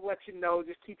I will let you know.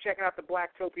 Just keep checking out the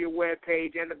Blacktopia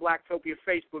webpage and the Blacktopia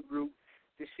Facebook group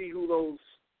to see who those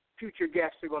future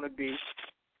guests are going to be.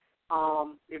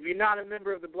 If you're not a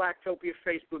member of the Blacktopia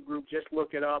Facebook group, just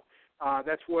look it up.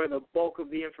 That's where the bulk of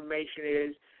the information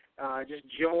is. Just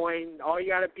join. All you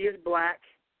got to be is black.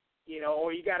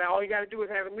 All you got to do is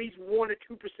have at least 1 or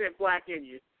 2% black in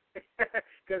you,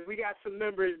 because we got some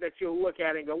members that you'll look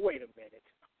at and go, wait a minute.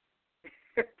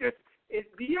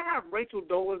 Do you have Rachel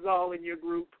Dolezal in your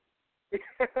group?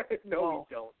 No,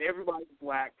 you don't. Everybody's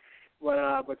black,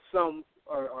 but some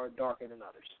are darker than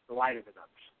others, lighter than others.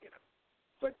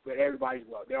 But everybody's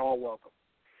welcome. They're all welcome.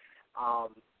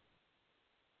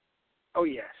 Oh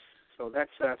yes. So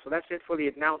that's it for the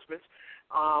announcements.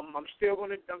 I'm still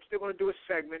gonna do a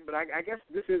segment, but I guess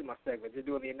this is my segment. Just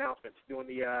doing the announcements, doing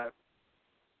the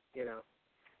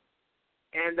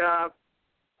and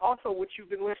also what you've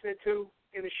been listening to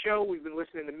in the show. We've been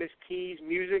listening to Miss Keys'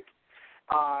 music.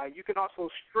 You can also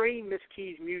stream Miss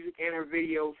Keys' music and her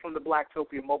videos from the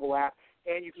Blacktopia mobile app,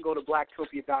 and you can go to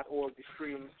blacktopia.org to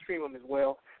stream them as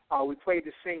well. We played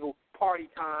the single "Party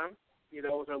Time." It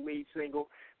was her lead single.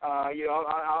 I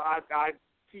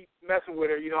keep messing with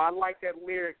her. I like that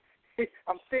lyric.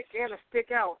 I'm thick and I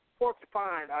stick out.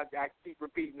 Porcupine. I keep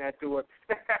repeating that to her.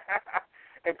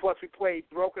 And plus, we played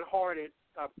Broken Hearted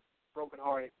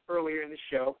earlier in the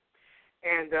show.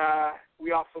 And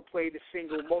we also played the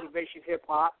single Motivation Hip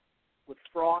Hop with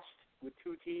Frost, with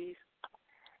 2 T's.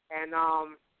 And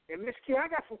And Miss Key, I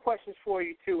got some questions for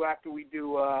you too after we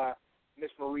do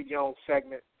Miss Marie Jones'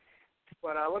 segment.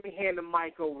 But let me hand the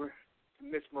mic over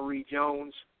to Miss Marie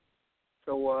Jones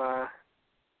so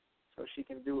she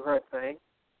can do her thing.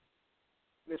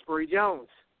 Miss Marie Jones.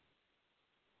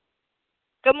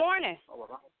 Good morning.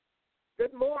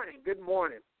 Good morning. Good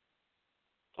morning.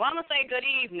 Well, I'm going to say good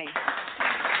evening.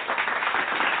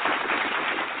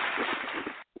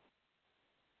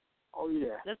 Oh,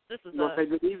 yeah. This is you going to say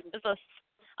good evening?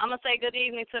 I'm going to say good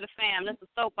evening to the fam. This is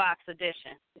Soapbox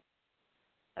Edition.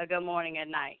 A good morning at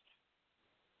night.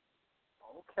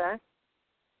 Okay.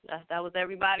 That was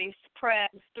everybody's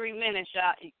prep. 3 minutes,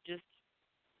 y'all. Just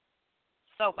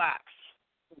Soapbox.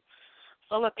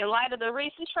 So, look, in light of the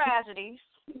recent tragedies,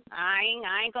 I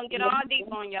ain't going to get all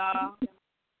deep on y'all.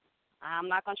 I'm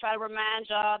not going to try to remind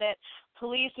y'all that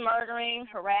police murdering,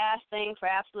 harassing for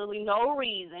absolutely no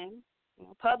reason,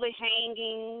 public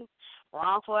hangings,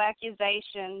 wrongful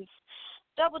accusations,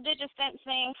 double-digit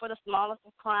sentencing for the smallest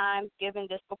of crimes given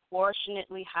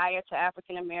disproportionately higher to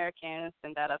African Americans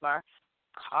than that of our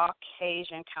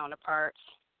Caucasian counterparts.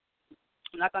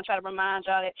 I'm not going to try to remind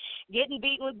y'all that getting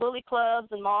beaten with bully clubs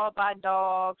and mauled by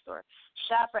dogs or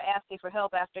shot for asking for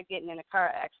help after getting in a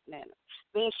car accident,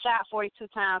 being shot 42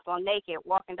 times while naked,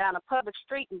 walking down a public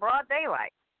street in broad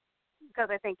daylight because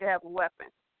they think they have a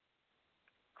weapon.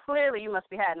 Clearly, you must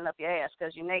be hiding up your ass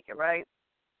because you're naked, right?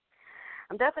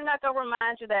 I'm definitely not going to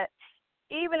remind you that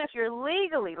even if you're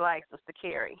legally licensed to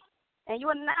carry and you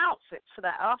announce it to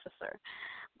the officer,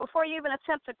 before you even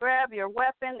attempt to grab your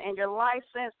weapon and your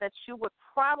license, that you would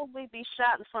probably be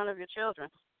shot in front of your children.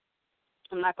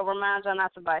 I'm not going to remind y'all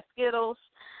not to buy Skittles,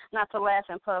 not to laugh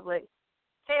in public.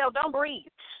 Hell, don't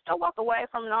breathe. Don't walk away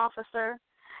from an officer.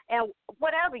 And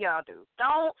whatever y'all do,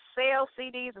 don't sell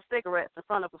CDs or cigarettes in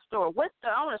front of a store with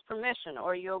the owner's permission,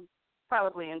 or you'll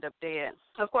probably end up dead.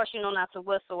 Of course, you know not to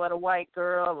whistle at a white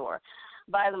girl or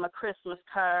buy them a Christmas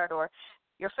card, or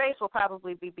your face will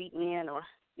probably be beaten in, or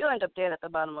you'll end up dead at the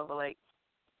bottom of a lake.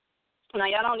 Now,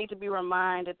 y'all don't need to be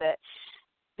reminded that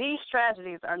these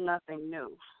tragedies are nothing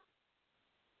new.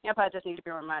 Y'all probably just need to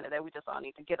be reminded that we just all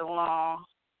need to get along.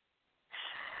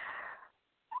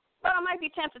 But I might be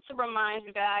tempted to remind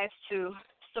you guys to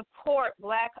support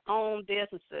Black-owned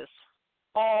businesses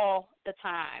all the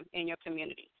time in your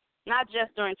community, not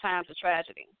just during times of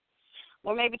tragedy.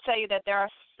 Or maybe tell you that there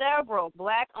are several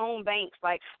Black-owned banks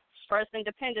like First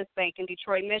Independence Bank in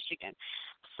Detroit, Michigan,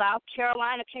 South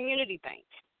Carolina Community Bank,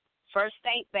 First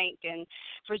State Bank in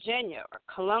Virginia, or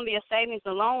Columbia Savings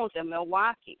and Loans in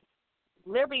Milwaukee,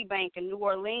 Liberty Bank in New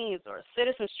Orleans, or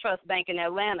Citizens Trust Bank in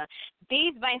Atlanta.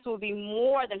 These banks will be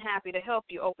more than happy to help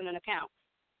you open an account.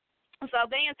 So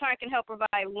they, in turn, can help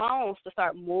provide loans to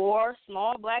start more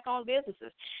small Black-owned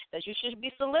businesses that you should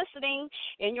be soliciting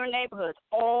in your neighborhoods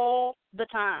all the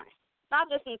time, not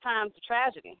just in times of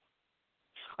tragedy.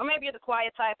 Or maybe you're the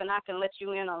quiet type and I can let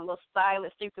you in on a little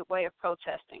stylish, secret way of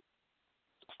protesting.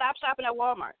 Stop shopping at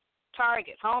Walmart,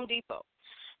 Target, Home Depot.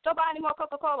 Don't buy any more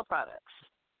Coca-Cola products.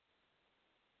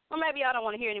 Or maybe I don't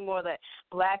want to hear any more of that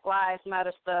Black Lives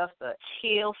Matter stuff, the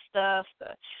Teal stuff,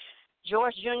 the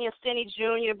George Jr., Stinny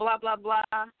Jr., blah, blah, blah.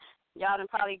 Y'all done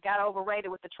probably got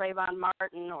overrated with the Trayvon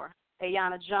Martin or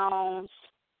Ayanna Jones,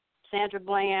 Sandra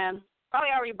Bland. Probably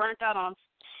already burnt out on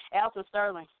Alton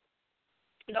Sterling.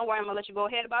 Don't worry, I'm going to let you go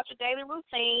ahead about your daily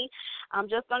routine. I'm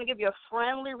just going to give you a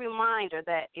friendly reminder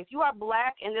that if you are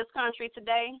Black in this country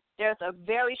today, there's a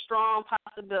very strong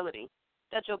possibility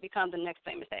that you'll become the next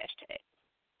famous hashtag.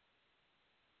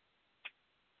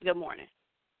 Good morning.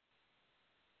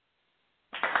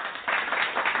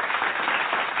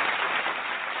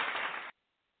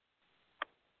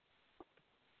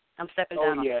 I'm stepping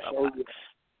down. Oh, yes.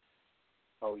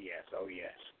 Oh,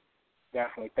 yes.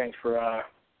 Definitely. Thanks for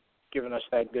giving us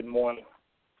that good morning.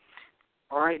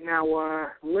 All right, now,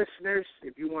 listeners,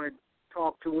 if you want to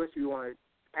talk to us, if you want to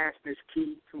ask Ms.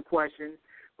 Key some questions,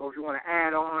 or if you want to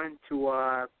add on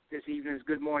to this evening's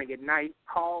Good Morning at Night,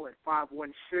 call at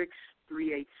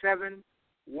 516-387-1219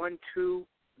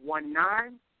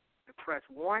 and press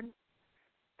 1.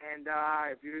 And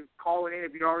if you're calling in,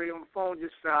 if you're already on the phone,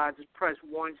 just press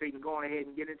 1 so you can go ahead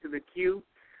and get into the queue,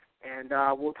 and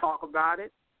we'll talk about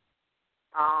it.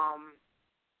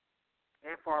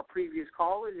 And for our previous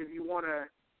callers, if you want to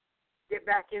get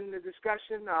back in the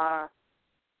discussion,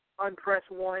 unpress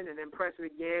 1 and then press it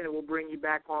again, and we'll bring you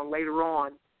back on later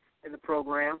on in the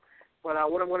program. But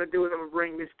what I'm going to do is I'm going to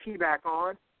bring Ms. Key back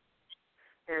on.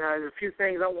 And there's a few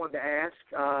things I wanted to ask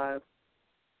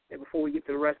before we get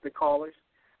to the rest of the callers.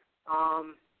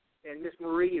 And Ms.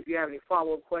 Marie, if you have any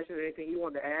follow-up questions or anything you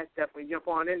want to ask, definitely jump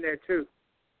on in there, too.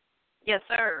 Yes,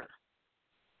 sir.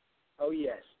 Oh,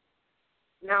 yes.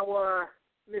 Now,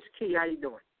 Miss Key, how you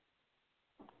doing?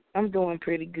 I'm doing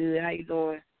pretty good. How you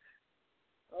doing?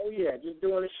 Oh yeah, just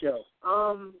doing the show.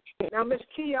 Now Miss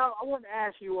Key, I want to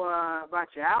ask you about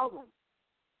your album,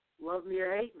 Love Me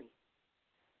or Hate Me.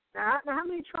 Now how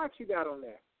many tracks you got on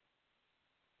there?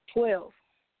 12.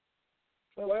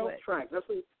 12 tracks.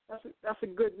 That's a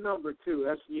good number too.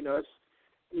 That's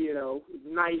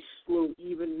nice little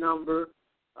even number.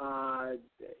 Because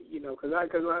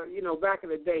back in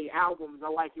the day, albums. I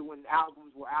like it when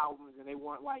albums were albums and they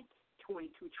weren't like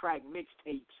 22 track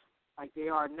mixtapes like they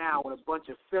are now with a bunch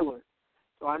of filler.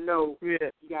 So I know you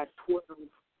got 12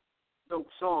 dope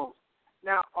songs.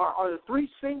 Now, are the 3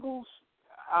 singles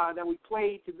that we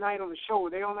played tonight on the show, are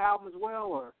they on the album as well,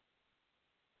 or?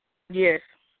 Yes.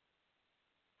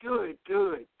 Good.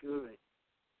 Oh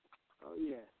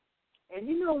yeah. And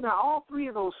now all 3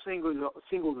 of those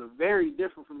singles are very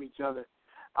different from each other.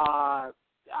 I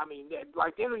mean, they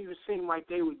don't even seem like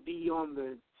they would be on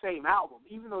the same album,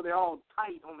 even though they're all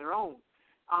tight on their own.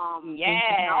 Yes.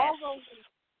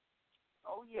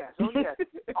 Oh yes.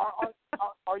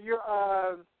 Are your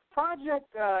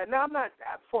project? Now I'm not,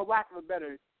 for lack of a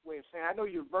better way of saying, I know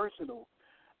you're versatile,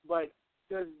 but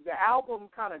does the album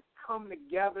kind of come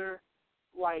together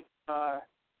like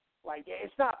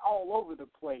it's not all over the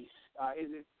place?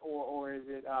 Is it, or is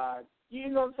it? You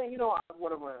know what I'm saying?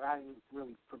 Whatever. I didn't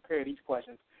really prepare these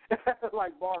questions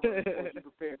like Barbara. You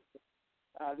prepared.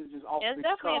 This is off It's the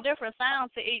definitely cuff. a different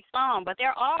sound to each song, but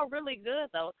they're all really good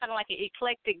though. It's kind of like an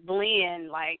eclectic blend,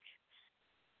 like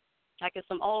it's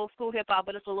some old school hip hop,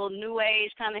 but it's a little new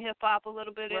age kind of hip hop a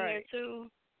little bit in there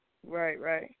too.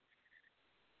 Right.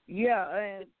 Yeah,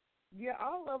 and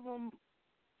all of them.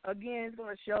 Again, it's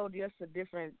going to show just the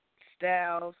different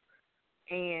styles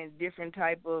and different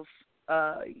type of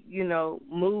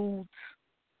moods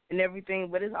and everything,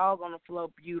 but it's all going to flow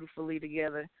beautifully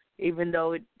together. Even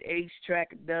though each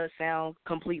track does sound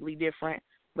completely different,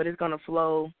 but it's going to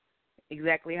flow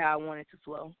exactly how I want it to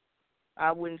flow.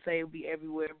 I wouldn't say it'll be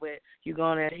everywhere, but you're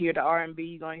going to hear the R&B,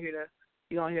 you're going to hear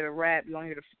the rap, you're going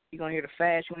to hear the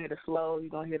fast, you're going to hear the slow, you're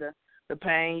going to hear the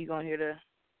pain, you're going to hear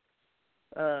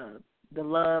the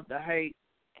love, the hate,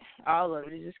 all of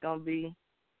it. It's just going to be,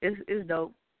 it's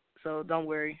dope. So don't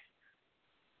worry.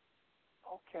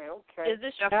 Okay. Is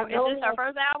this our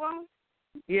first album?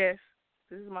 Yes.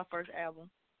 This is my first album.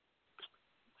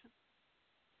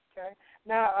 Okay.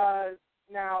 Now,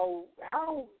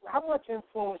 how much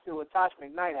influence did Latasha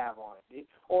McKnight have on it?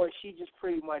 Or is she just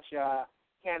pretty much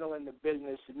handling the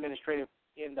business administrative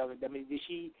end of it? I mean, did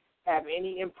she have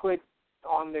any input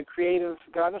on the creative?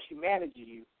 Because I know she manages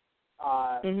you. But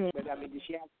I mean, did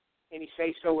she have any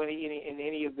say-so in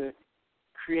any of the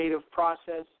creative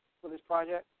process for this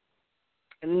project?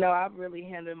 No, I really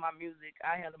handle my music.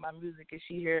 I handle my music, and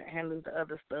she here handles the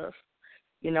other stuff.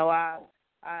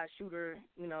 I shoot her,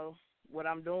 what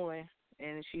I'm doing,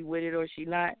 and she with it or she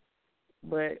not.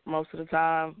 But most of the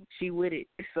time, she with it.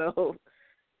 So,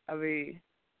 I mean,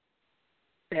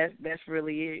 that's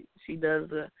really it. She does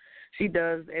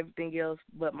everything else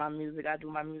but my music. I do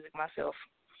my music myself.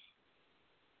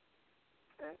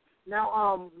 Okay.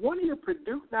 Now, one of your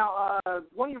producers,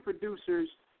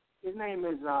 his name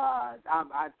is I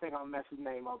think I'll mess his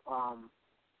name up.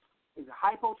 Is it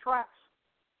Hypo Tracks?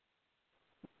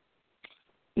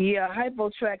 Yeah, Hypo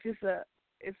Tracks.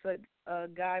 It's a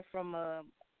guy from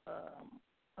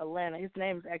Atlanta. His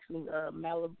name is actually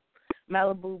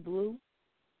Malibu Blue.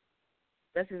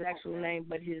 That's his actual name,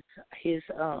 but his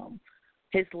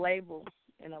label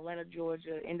in Atlanta,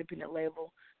 Georgia, independent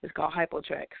label, is called Hypo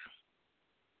Tracks.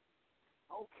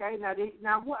 Okay.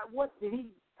 Now what did he?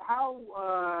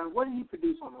 What did he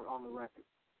produce on the record?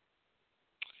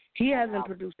 He hasn't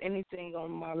produced anything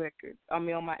on my record. I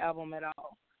mean, on my album at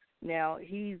all. Now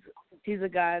he's a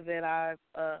guy that I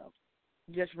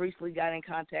just recently got in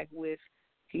contact with.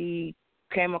 He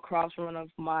came across one of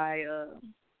my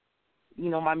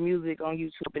my music on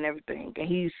YouTube and everything, and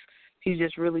he's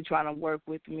just really trying to work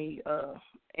with me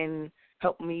and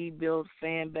help me build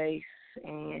fan base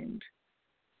and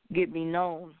get me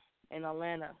known in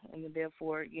Atlanta, and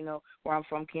therefore, where I'm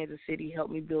from, Kansas City,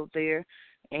 helped me build there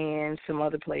and some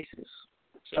other places.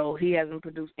 So he hasn't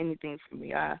produced anything for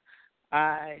me. I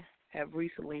have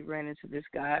recently ran into this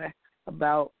guy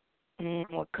about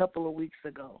a couple of weeks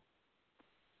ago.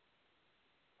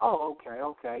 Oh, okay.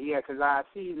 Yeah, because I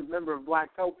see he's a member of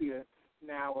Blacktopia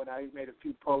now, and I made a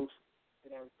few posts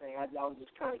and everything. I was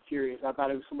just kind of curious. I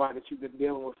thought it was somebody that you've been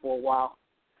dealing with for a while.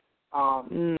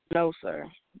 No, sir.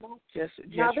 Just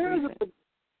now there is recent.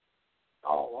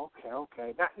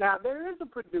 Okay. Now there is a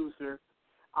producer.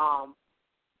 Hold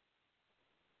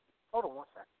on one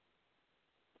second.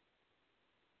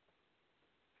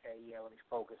 yeah, let me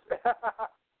focus.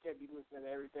 Can't be listening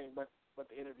to everything but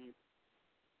the interview.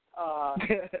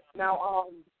 Now,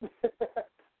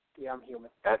 yeah, I'm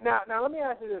human. Now, let me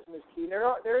ask you this, Ms. Key.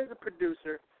 There is a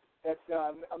producer that's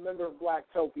a member of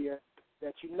Blacktopia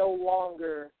that you no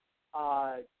longer,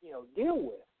 deal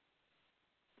with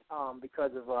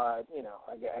because of, I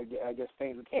guess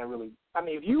things we can't really. I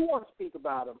mean, if you want to speak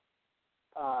about them,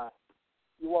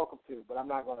 you're welcome to. But I'm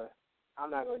not gonna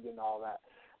get into all that.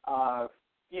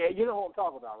 Yeah, you know what I'm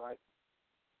talking about, right?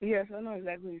 Yes, I know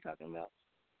exactly what you're talking about.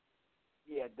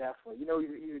 Yeah, definitely. You know,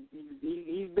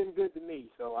 he's been good to me,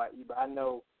 so I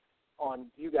know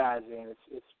on you guys, and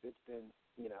it's been,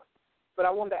 But I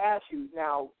wanted to ask you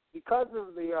now, because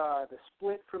of the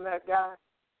split from that guy,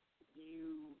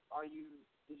 are you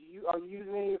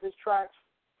using any of his tracks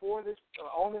for this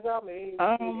on this album?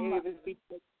 Any of his beats?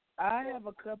 I have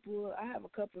a couple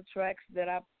of tracks that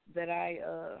I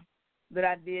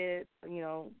did,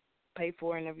 pay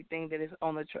for and everything that is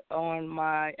on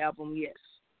my album. Yes.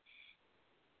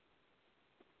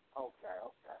 Okay.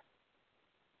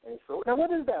 And so now,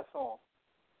 what is that song?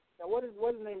 Now, what is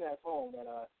the name of that song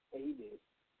that he did?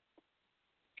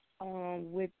 Let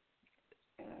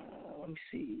me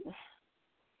see.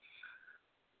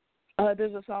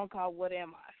 There's a song called "What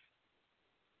Am I?"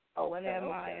 What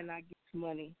am I and I get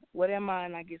money. What am I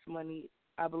and I get money.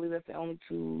 I believe that's the only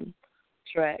two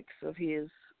tracks of his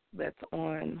that's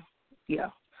on. Yeah,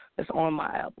 that's on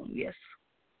my album. Yes.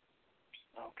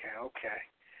 Okay.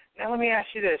 Now let me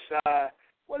ask you this: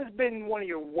 what has been one of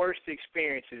your worst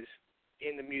experiences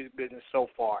in the music business so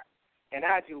far, and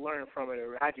how'd you learn from it,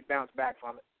 or how'd you bounce back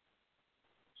from it?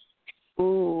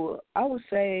 Ooh, I would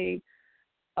say,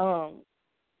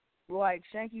 like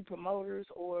shanky promoters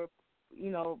or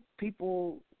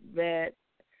people that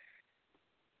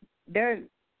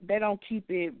they don't keep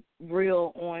it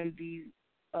real on the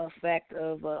fact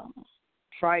of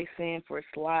pricing for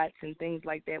slots and things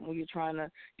like that. When you're trying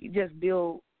to just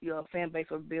build your fan base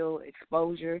or build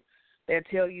exposure, they'll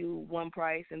tell you one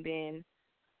price and then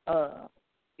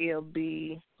it'll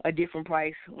be a different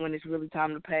price when it's really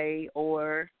time to pay.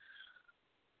 Or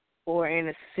in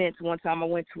a sense, one time I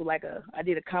went to I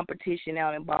did a competition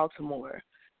out in Baltimore,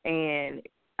 and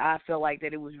I felt like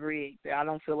that it was rigged. I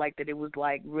don't feel like that it was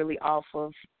really off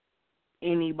of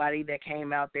anybody that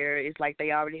came out there. It's like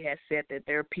they already had said that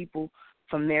their people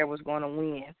from there was going to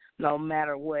win no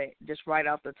matter what, just right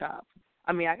off the top.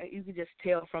 I mean, you could just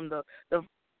tell from the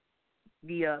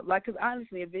because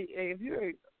honestly, if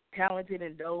you're talented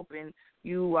and dope and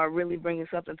you are really bringing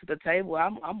something to the table,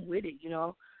 I'm with it.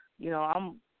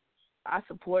 I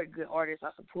support good artists. I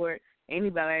support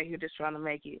anybody out here just trying to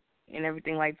make it and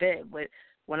everything like that. But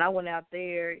when I went out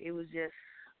there, it was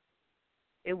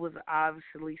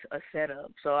obviously a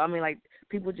setup. So, I mean,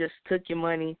 people just took your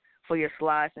money for your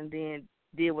slots and then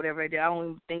did whatever they did. I don't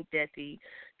even think that the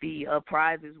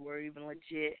prizes were even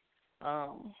legit.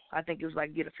 I think it was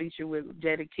get a feature with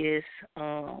Jadakiss,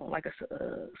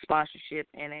 a sponsorship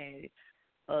and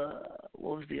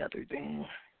what was the other thing?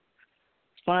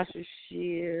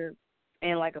 Sponsorship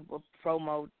and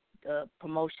a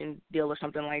promotion deal or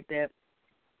something like that,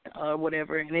 or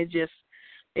whatever. And it just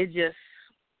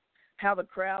how the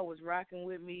crowd was rocking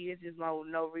with me. It's just no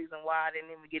reason why I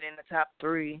didn't even get in the top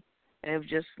 3. And it was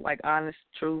just honest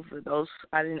truth for those.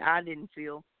 I didn't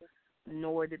feel,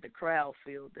 nor did the crowd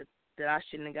feel that I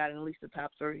shouldn't have gotten at least the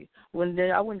top 3.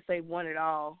 I wouldn't say one at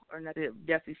all, or not. It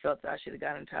definitely felt that I should have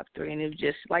gotten the top 3, and it was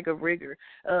just like a rigor.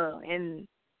 And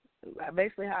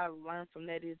basically, how I learned from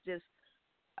that is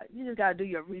you just gotta do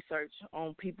your research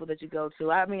on people that you go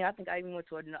to. I mean, I think I even went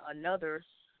to another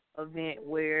event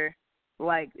where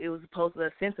it was supposed to,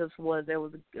 the census was there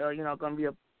was going to be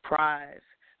a prize.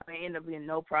 I mean, it ended up being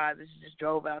no prize. It just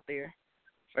drove out there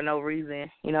for no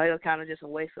reason. It was kind of just a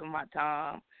waste of my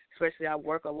time. Especially I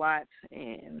work a lot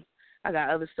and I got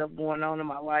other stuff going on in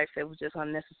my life that was just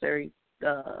unnecessary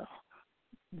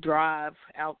drive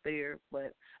out there.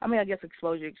 But I mean, I guess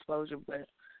exposure, but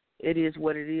it is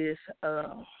what it is.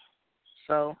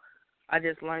 So I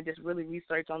just learned really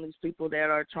research on these people that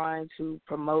are trying to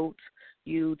promote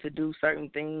you to do certain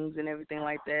things and everything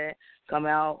like that. Come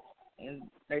out and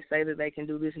they say that they can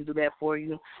do this and do that for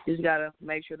you. You just gotta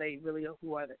make sure they really are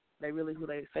who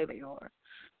they say they are.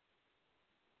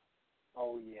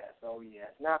 Oh yes.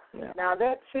 Now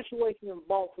that situation in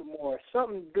Baltimore,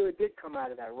 something good did come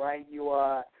out of that, right? You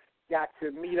got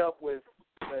to meet up with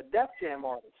the Def Jam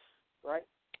artists, right?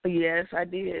 Yes, I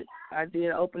did. I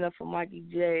did open up for Mikey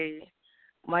J,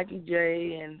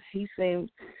 and he seemed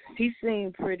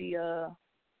pretty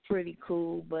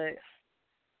cool, but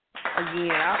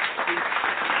again,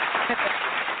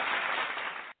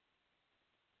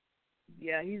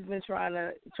 Yeah, he's been trying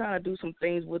to do some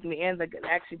things with me, and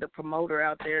actually the promoter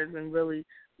out there has been really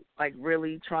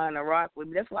trying to rock with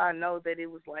me. That's why I know that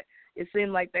it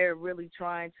seemed like they're really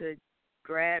trying to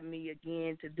grab me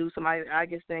again to do some. I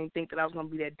guess they didn't think that I was gonna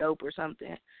be that dope or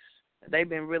something. They've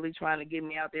been really trying to get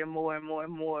me out there more and more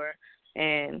and more.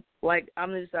 And like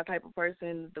I'm just that type of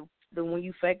person. The when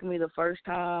you fake me the first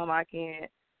time, I can't.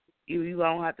 You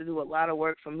don't have to do a lot of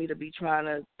work for me to be trying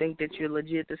to think that you're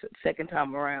legit the second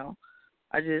time around.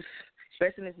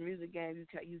 Especially in this music game,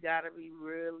 you gotta be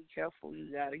really careful.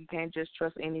 You can't just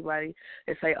trust anybody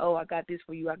and say, "Oh, I got this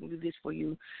for you. I can do this for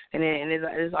you." And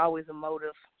there's always a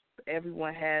motive.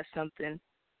 Everyone has something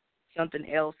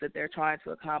else that they're trying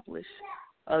to accomplish,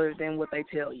 other than what they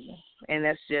tell you, and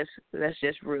that's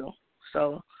just real.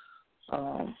 So,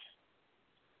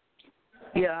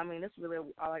 yeah, I mean that's really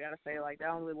all I gotta say. Like I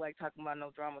don't really like talking about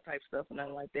no drama type stuff or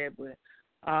nothing like that, but.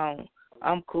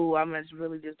 I'm cool. I'm just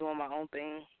really just doing my own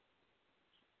thing.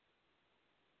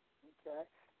 Okay.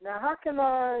 Now, how can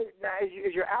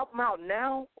is your album out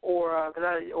now, or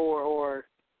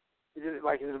is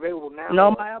it available now?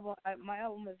 No, my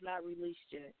album is not released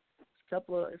yet.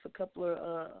 It's a couple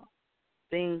of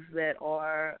things that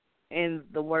are in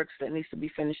the works that needs to be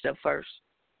finished up first.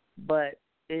 But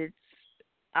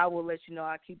I will let you know.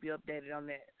 I'll keep you updated on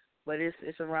that. But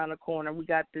it's around the corner. We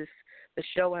got the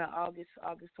show in August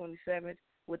 27th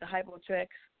with the hypo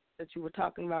tracks that you were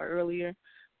talking about earlier,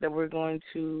 that we're going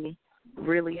to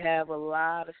really have a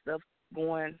lot of stuff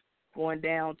going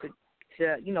down to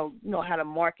you know how to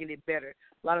market it better.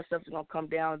 A lot of stuff is gonna come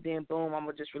down, then boom, I'm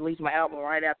gonna just release my album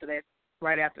right after that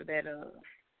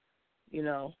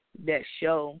that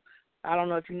show. I don't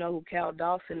know if you know who Cal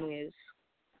Dawson is,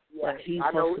 but he's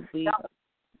supposed to be.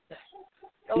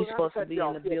 He's supposed to be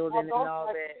in the building and all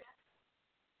that.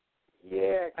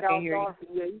 Yeah, Cal Dawson.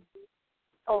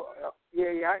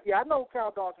 Yeah. I know who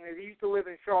Cal Dawson is. He used to live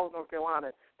in Charlotte, North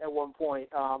Carolina at one point.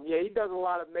 He does a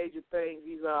lot of major things.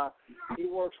 He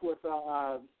works with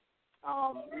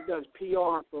he does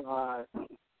PR for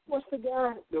what's the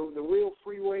guy? The Real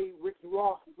Freeway, Ricky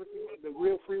Ross. The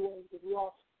Real Freeway, Ricky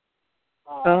Ross.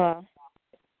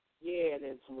 Yeah, and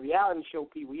then some reality show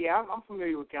people. Yeah, I'm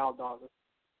familiar with Cal Dawson.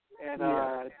 And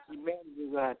he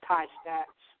manages Thai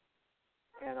Stats,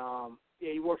 and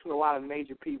he works with a lot of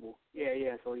major people.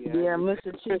 Yeah,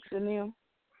 Mr. Cheeks and him.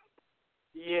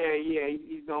 Yeah,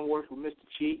 he's done work with Mr.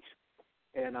 Cheeks,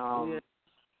 and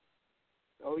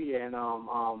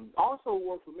also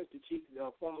worked with Mr. Cheeks,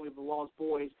 formerly of the Lost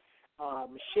Boys,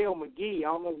 Michelle McGee. I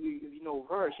don't know if you know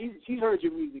her. She's heard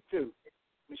your music too,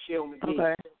 Michelle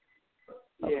McGee.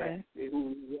 Okay. Yeah,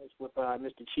 who works with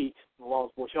Mr. Cheeks and the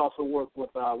Lost Boys. She also worked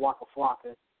with Waka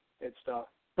Flocka and stuff.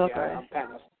 Okay. Yeah, I'm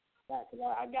patting myself back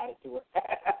because I got it to her.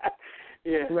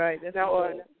 Yeah. Right. That's now,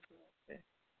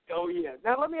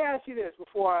 now let me ask you this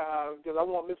before, because I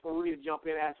want Miss Marie to jump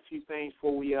in and ask a few things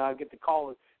before we get the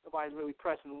callers. Nobody's really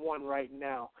pressing one right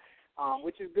now,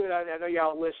 which is good. I know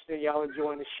y'all listening, y'all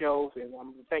enjoying the show, and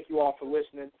thank you all for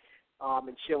listening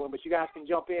and chilling. But you guys can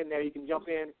jump in there. You can jump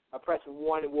in pressing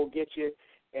one, and we'll get you.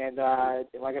 And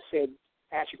like I said,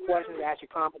 ask your questions, ask your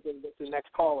comments, and get to the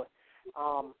next caller.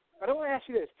 But I want to ask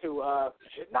you this too,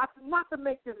 not to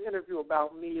make this interview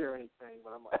about me or anything,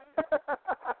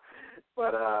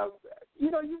 but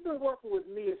you've been working with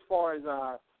me as far as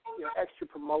extra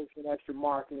promotion, extra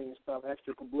marketing and stuff,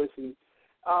 extra publicity.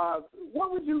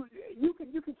 What would you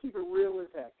can keep it real as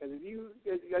heck, because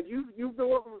you've been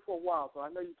working with me for a while, so I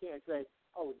know you can't say,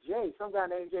 oh, Jay, some guy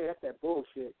named Jay, that's that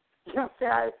bullshit. You know what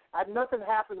I'm saying? Nothing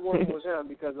happened working with him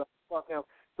because fuck him.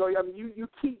 So you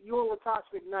keep you and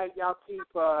Latasha McKnight, y'all keep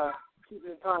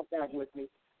in contact with me,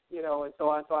 and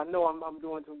so I know I'm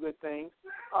doing some good things.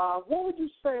 What would you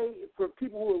say for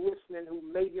people who are listening who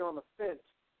may be on the fence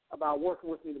about working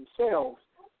with me themselves,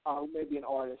 who may be an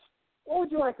artist? What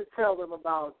would you like to tell them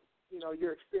about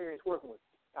your experience working with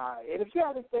me? And if you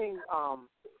have anything, I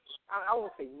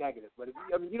won't say negative, but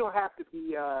you don't have to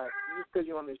be just because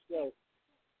you're on this show.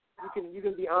 You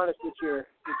can be honest with your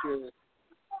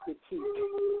critique.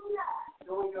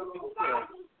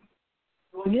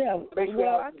 Yeah,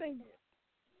 well,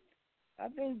 I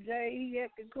think Jay, he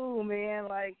acting cool, man.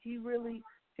 Like he really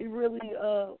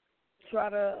try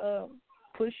to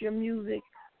push your music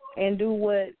and do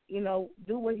what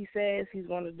he says he's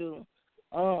gonna do.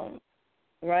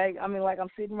 Right? I mean, like I'm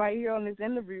sitting right here on this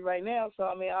interview right now, so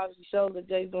I mean, obviously shows that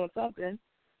Jay's doing something,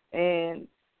 and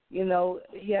he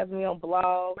has me on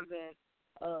blogs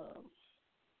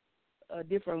and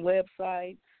different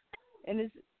websites, and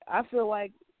I feel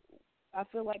like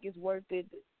it's worth it,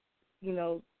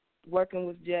 working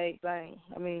with Jay. Thing.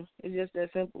 I mean, it's just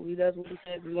that simple. He does what he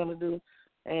says he's gonna do,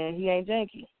 and he ain't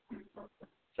janky.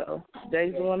 So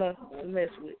Jay's the one to mess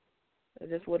with.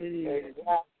 That's just what it is.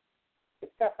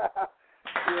 Yeah.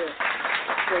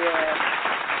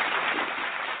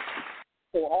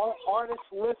 So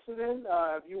artists listening,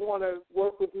 if you want to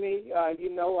work with me, like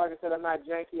I said, I'm not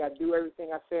janky. I do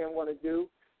everything I say I'm going to do.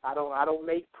 I don't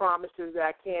make promises that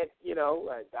I can't.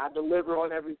 I deliver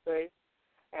on everything.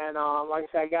 And like I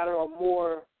said, I got her on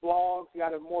more blogs,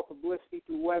 got her more publicity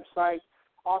through websites.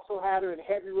 Also had her in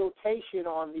heavy rotation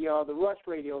on the Rush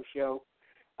Radio show.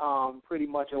 Pretty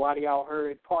much a lot of y'all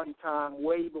heard Party Time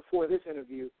way before this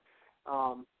interview.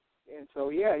 And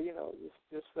so,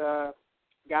 just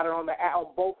got her on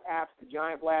both apps, the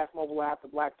Giant Blast mobile app, the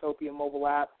Blacktopia mobile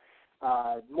app.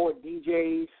 More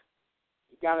DJs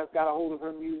got a hold of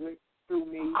her music through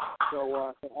me.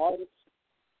 So artists,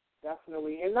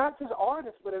 definitely, and not just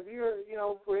artists, but if you're,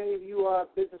 for any of you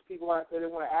business people out there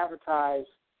that want to advertise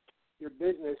your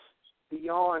business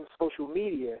beyond social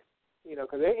media,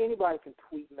 because anybody can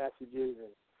tweet messages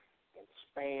and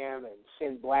spam and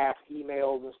send blast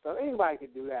emails and stuff. Anybody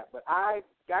can do that. But I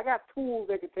got tools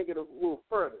that can take it a little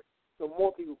further so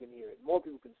more people can hear it, more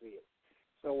people can see it.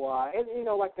 So,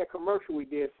 like that commercial we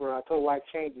did for Total Life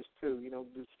Changes, too,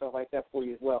 do stuff like that for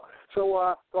you as well.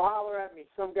 So holler at me,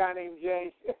 some guy named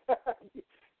Jay.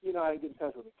 You know how to get in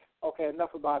touch with me. Okay,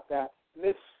 enough about that.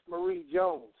 Miss Marie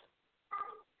Jones.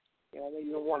 I know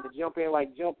you don't want to jump in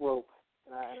like jump rope,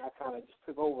 and I kind of just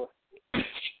took over.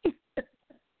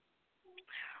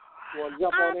 You want to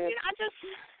jump on in?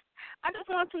 I just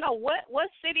want to know what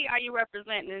city are you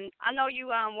representing? I know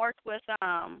you worked with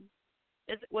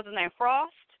what's his name,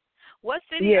 Frost. What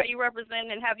city are you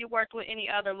representing, and have you worked with any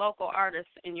other local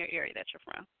artists in your area that you're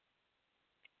from?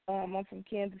 I'm from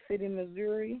Kansas City,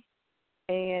 Missouri,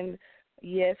 and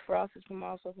yes, Frost is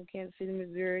also from Kansas City,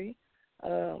 Missouri.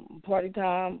 Party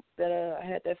Time that I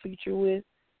had that feature with.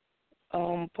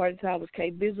 Party Time was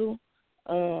K Bizzle.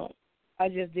 I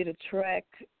just did a track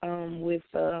with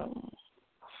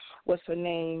what's her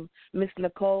name, Miss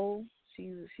Nicole.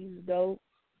 She's dope.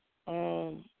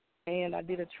 And I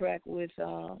did a track with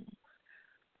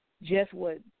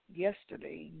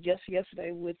yesterday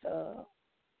with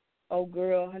old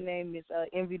girl. Her name is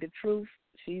Envy the Truth.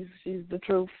 She's the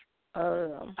truth.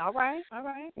 All right.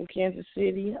 In Kansas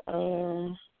City.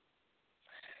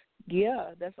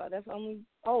 That's only.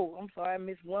 Oh, I'm sorry, I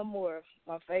missed one more.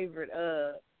 My favorite,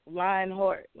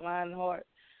 Lionheart.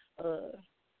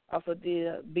 Off of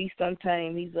the Beast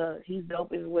Untamed. He's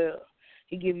dope as well.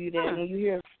 He give you that when you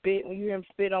hear him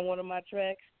spit on one of my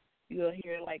tracks, you'll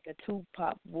hear like a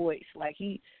Tupac voice. Like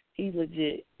he's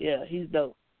legit. Yeah, he's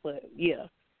dope. But yeah.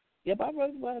 Yep, I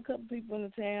wrote about a couple people in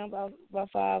the town, about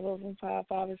 5 of them, 5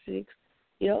 or 6.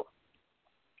 Yep.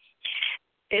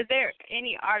 Is there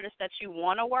any artist that you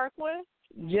want to work with?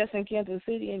 Just in Kansas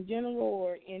City in general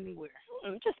or anywhere?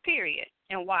 Just period.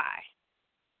 And why?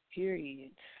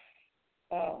 Period.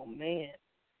 Oh, man.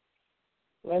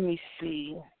 Let me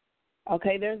see.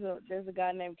 Okay, there's a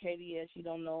guy named KDS. You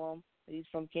don't know him. He's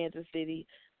from Kansas City.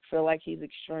 Feel like he's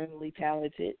extremely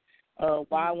talented.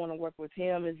 Why I want to work with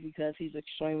him is because he's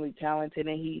extremely talented,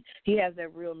 and he has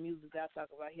that real music that I talk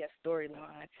about. He has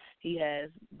storyline. He has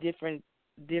different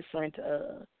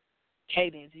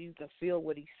cadence. You can feel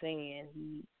what he's saying.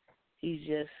 He's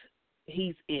it.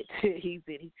 He's it. He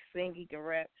can sing. He can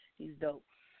rap. He's dope.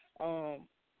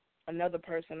 Another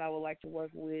person I would like to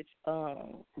work with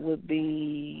would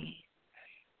be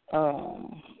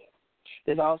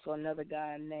there's also another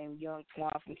guy named Young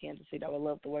Twan from Kansas City. I would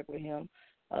love to work with him.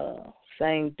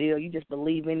 Same deal. You just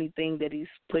believe anything that he's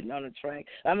putting on the track.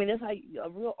 I mean, that's how a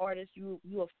real artist, you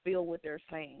will feel what they're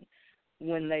saying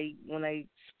when they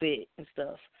spit and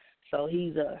stuff. So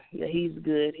he's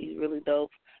good. He's really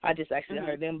dope. I just actually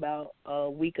heard him about a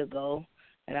week ago,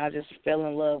 and I just fell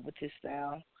in love with his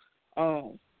style.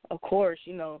 Of course,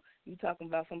 you talking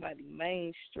about somebody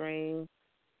mainstream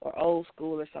or old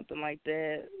school or something like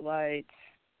that. Like,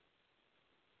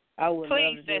 I would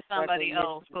please love to say somebody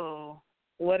old school.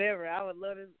 Whatever. I would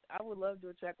love to do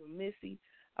a track with Missy.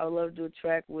 I would love to do a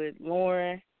track with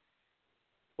Lauren.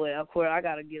 But of course, I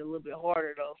gotta get a little bit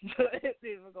harder though. See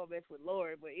if we're gonna mess with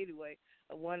Lauren. But anyway,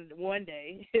 one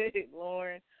day,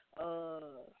 Lauren.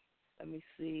 Let me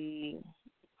see.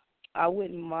 I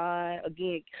wouldn't mind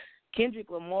again. Kendrick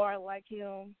Lamar, I like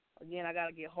him. Again, I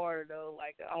gotta get harder though.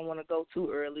 Like, I don't want to go too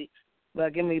early.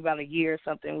 But give me about a year or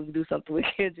something. We can do something with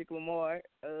Kendrick Lamar.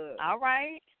 All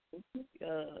right.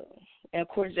 And of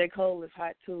course, J. Cole is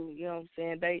hot too. You know what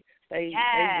I'm saying?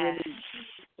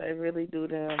 They really do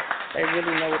them. They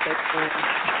really know what they're doing.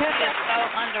 He's so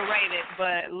underrated,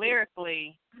 but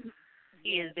lyrically, he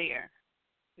is there.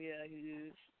 Yeah, he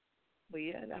is. But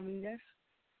yeah, I mean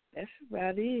that's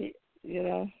about it. You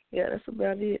know, yeah, that's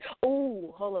about it.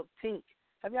 Oh, hold up, Tink.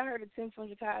 Have y'all heard of Tink from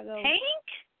Chicago?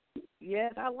 Tink?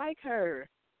 Yes, I like her.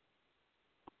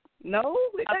 No?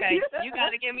 Okay, you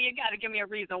gotta give me a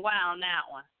reason why on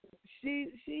that one. She's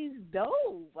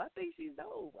dope. I think she's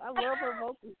dope. I love her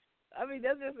vocals. I mean,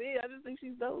 that's just it. I just think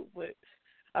she's dope. But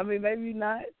I mean, maybe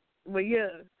not. But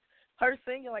yeah, her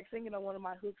singing on one of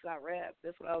my hooks I rap.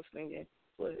 That's what I was thinking.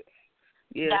 But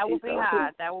yeah, that will be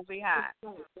hot. That will be hot.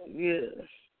 Yeah.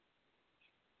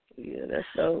 Yeah, that's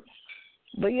dope.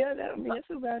 But yeah, that's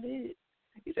about it.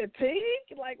 You said Pink?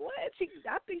 Like what? I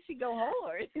think she go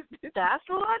hard. That's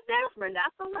a lot different. I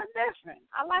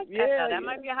like that though. That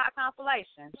might be a hot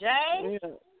compilation. Jay?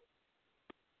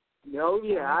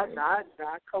 Yeah.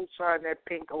 I co-sign that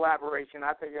Pink collaboration.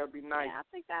 I think that'll be nice. Yeah, I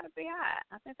think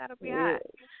that'll be hot.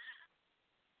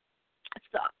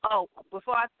 So,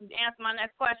 before I answer my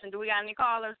next question, do we got any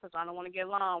callers? Because I don't want to get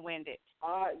long-winded.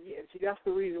 Yeah, see, that's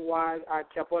the reason why I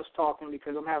kept us talking,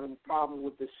 because I'm having a problem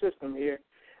with the system here.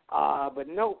 But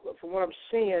no, from what I'm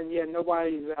seeing, yeah,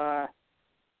 nobody's. I'm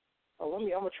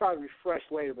gonna try to refresh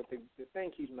later, but the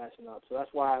thing keeps messing up, so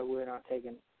that's why we're not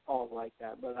taking calls like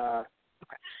that. But okay.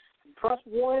 Press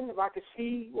 1 if I can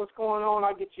see what's going on.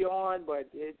 I'll get you on, but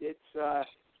it's a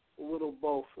little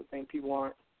both. I think people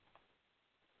aren't.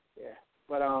 Yeah,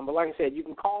 but like I said, you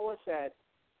can call us at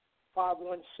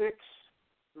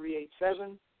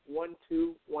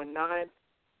 516-387-1219.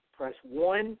 Press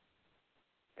 1.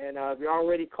 And if you're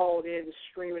already called in,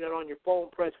 streaming it on your phone,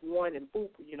 press 1 and boop,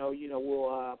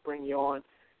 we'll bring you on.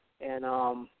 And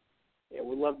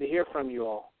we'd love to hear from you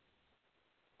all.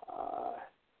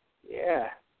 Yeah.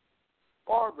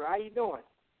 Barbara, how you doing?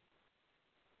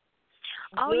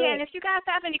 Oh Good. yeah, and if you guys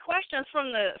have any questions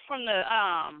from the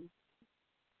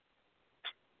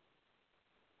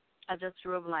I just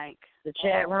drew a blank. The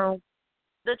chat room.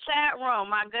 The chat room,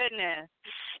 my goodness.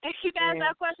 If you guys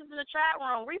have questions in the chat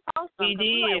room, repost them. We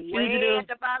did. Way at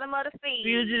the bottom of the feed.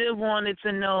 Fugitive wanted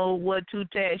to know what 2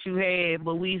 tats you had,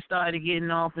 but we started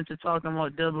getting off into talking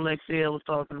about Double XL was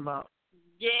talking about.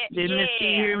 Yeah, Did Miss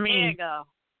Key hear me? There you go.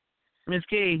 Miss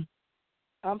Key.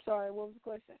 I'm sorry, what was the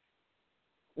question?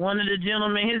 One of the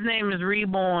gentlemen, his name is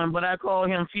Reborn, but I call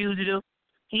him Fugitive.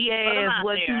 He asked,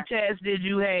 what 2 tats did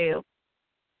you have?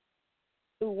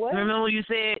 What? Remember you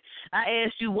said, I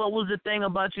asked you what was the thing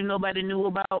about you nobody knew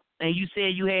about, and you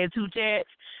said you had 2 tats?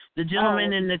 The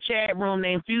gentleman in the chat room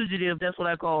named Fugitive, that's what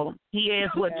I call him. He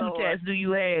asked, what 2 tats do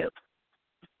you have?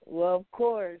 Well, of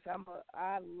course,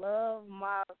 I love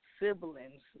my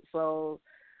siblings. So,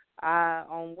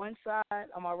 on one side,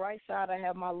 on my right side, I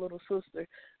have my little sister.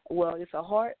 Well, it's a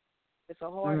heart.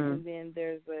 And then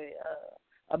there's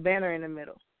a banner in the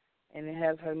middle, and it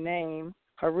has her name,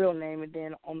 her real name, and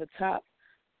then on the top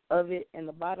of it and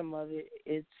the bottom of it,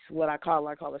 it's what I call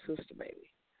her sister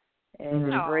baby. And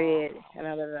it's red and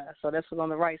so that's what's on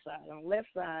the right side. On the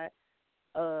left side,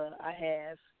 I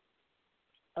have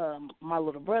my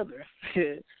little brother.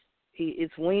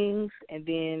 It's Wings, and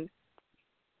then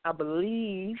I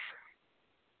believe,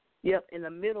 in the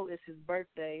middle is his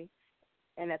birthday,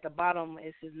 and at the bottom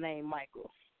is his name, Michael.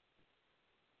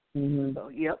 Mm-hmm.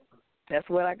 So that's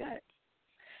what I got.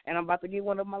 And I'm about to get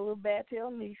one of my little bad tail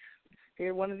niece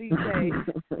here one of these days.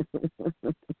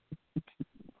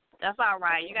 That's all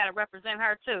right. You got to represent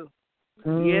her too.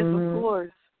 Yes, of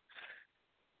course.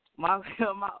 My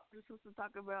sister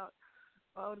talk about.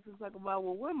 Well,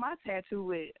 where my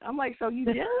tattoo at? I'm like, so you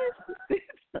jealous?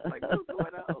 Like, what's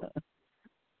going on?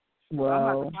 Wow.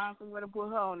 I'm going to have to find somewhere to put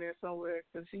her on there somewhere,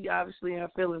 because she obviously in her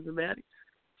feelings about it.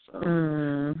 So I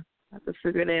have to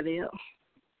figure that out.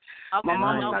 Okay,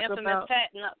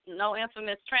 no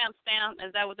infamous tramp stamp.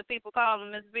 Is that what the people call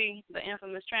them, Miss B? The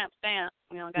infamous tramp stamp.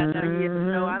 You don't got that?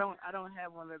 No, I don't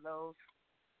have one of those.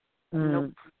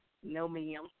 Nope. No,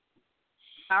 ma'am.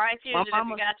 All right, Fugitive,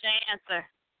 you got your answer.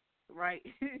 Right.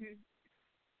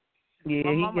 Yeah,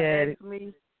 my mama he asked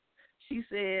me. She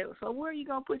said, "So where are you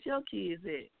gonna put your kids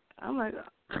at?" I'm like,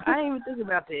 I ain't even think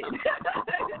about that.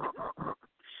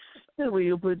 Where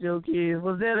you put your kids?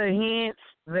 Was that a hint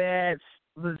that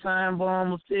the time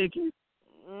bomb was ticking?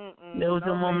 That was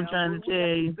your mama trying to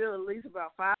tell you. Still at least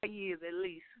about 5 years at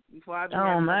least before I.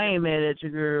 I ain't mad at you,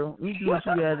 girl. You do what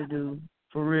you got to do.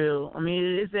 For real. I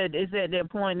mean, it's at that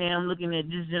point now. I'm looking at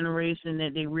this generation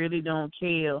that they really don't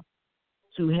care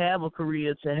to have a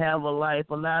career, to have a life.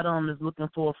 A lot of them is looking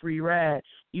for a free ride.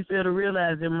 You fail to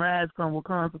realize them rides come with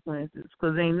consequences,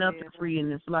 because ain't nothing free in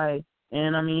this life.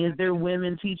 And, I mean, is there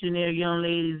women teaching their young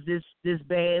ladies this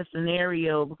bad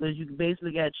scenario, because you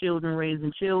basically got children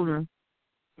raising children,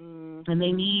 and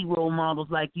they need role models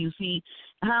like you. See,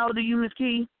 how old are you, Miss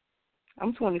Key?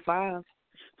 I'm 25.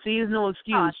 See, there's no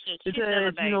excuse. Oh, shit.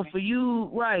 Because, for you,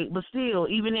 right, but still,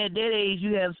 even at that age,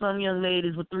 you have some young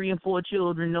ladies with 3 and 4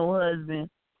 children, no husband,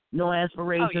 no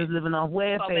aspirations, living off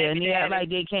welfare, and they act like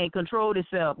they can't control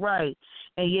themselves, right?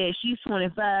 And yet she's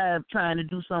 25 trying to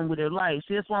do something with her life.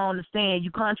 See, that's why I understand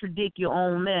you contradict your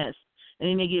own mess, and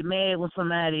then they get mad when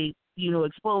somebody,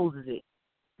 exposes it.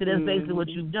 So that's basically what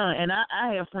you've done. And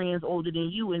I have friends older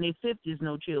than you in their 50s,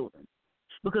 no children.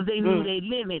 Because they knew their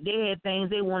limit. They had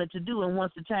things they wanted to do, and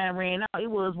once the time ran out,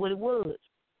 it was what it was.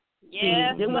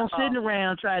 Yeah. They weren't sitting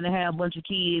around trying to have a bunch of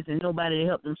kids and nobody to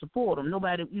help them support them.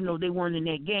 Nobody, they weren't in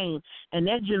that game. And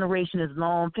that generation is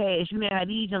long past. You know how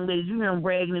these young ladies, you hear them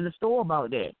bragging in the store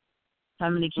about that. How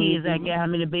many kids I got, how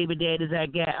many baby daddies I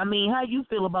got. I mean, how you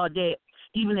feel about that?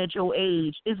 Even at your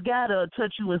age, it's got to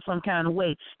touch you in some kind of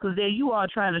way. Because there you are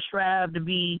trying to strive to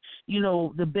be,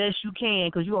 the best you can,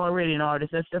 because you're already an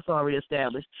artist. That's already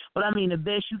established. But, I mean, the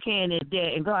best you can at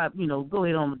that. And, God, go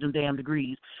ahead on with them damn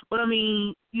degrees. But, I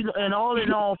mean, and all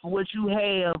in all, for what you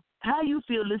have, how you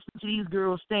feel listening to these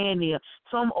girls stand there,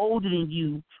 some older than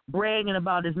you, bragging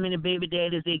about as many baby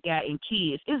daddies they got and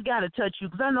kids. It's got to touch you.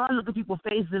 Because I know I look at people's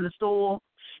faces in the store,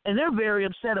 and they're very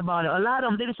upset about it. A lot of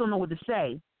them, they just don't know what to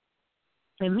say.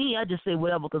 And me, I just say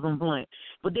whatever because I'm blunt.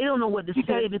 But they don't know what to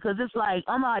say because it's like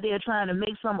I'm out there trying to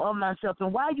make something of myself.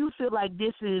 And why you feel like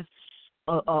this is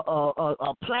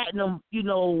a platinum,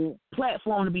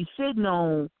 platform to be sitting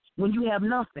on when you have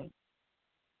nothing?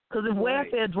 Because if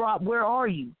welfare dropped, where are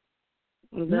you?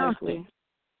 Exactly.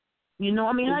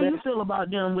 Nothing. How you feel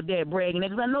about them with that bragging?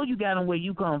 Because I know you got them where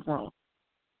you come from.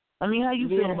 How you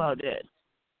feel about that?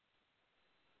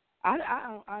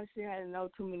 I honestly I didn't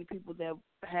know too many people that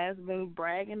has been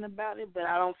bragging about it, but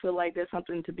I don't feel like there's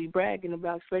something to be bragging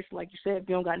about, especially like you said, if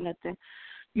you don't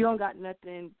got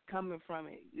nothing coming from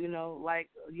it.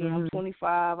 I'm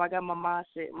 25, I got my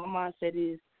mindset. My mindset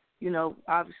is,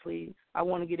 obviously I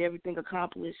want to get everything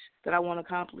accomplished that I want to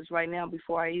accomplish right now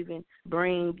before I even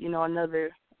bring,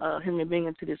 another human being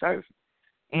into this earth.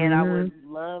 And I would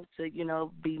love to,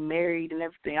 be married and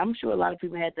everything. I'm sure a lot of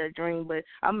people had that dream, but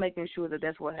I'm making sure that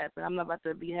that's what happened. I'm not about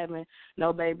to be having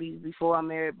no babies before I'm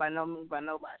married by no means by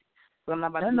nobody. But I'm not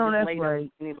about to be just laid up.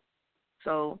 Anybody.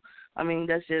 So,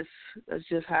 that's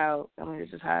just how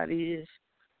it is.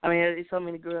 There's so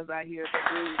many girls out here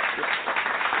that do.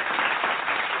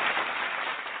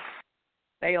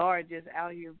 They are just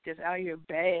out here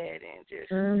bad and just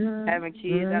having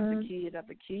kids after kids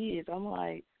after kids. I'm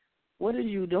like, what are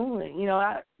you doing?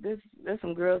 There's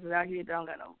some girls that out here that don't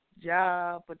got no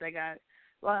job, but they got.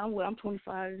 Well, I'm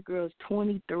 25. This girl's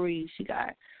 23. She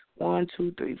got 1,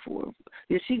 2, 3, 4.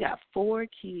 Yeah, she got 4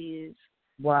 kids.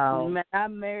 Wow.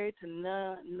 Not married to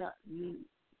none.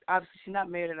 Obviously, she's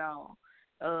not married at all.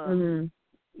 I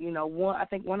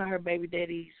think one of her baby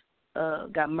daddies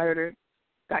got murdered,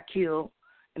 got killed,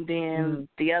 and then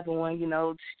the other one,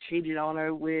 cheated on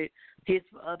her with his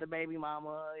other baby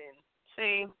mama and.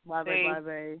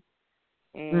 Blase.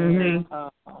 And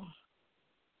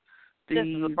this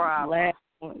is a problem. Last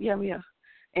one, yeah.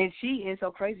 And it's so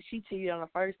crazy. She cheated on her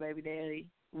first baby daddy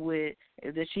with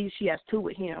that. She has 2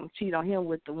 with him. Cheated on him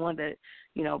with the one that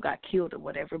got killed or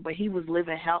whatever. But he was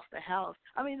living house to house.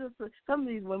 Some of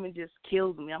these women just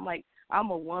kills me. I'm like, I'm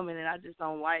a woman and I just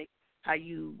don't like how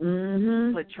you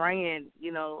portraying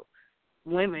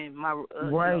women.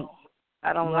 Right.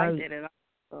 I don't like that at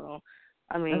all.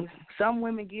 Some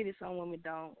women get it, some women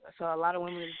don't. So a lot of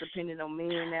women is dependent on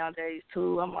men nowadays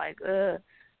too. I'm like,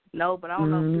 no, but I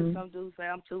don't know if some dudes say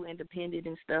I'm too independent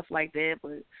and stuff like that.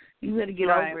 But you better get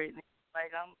over it.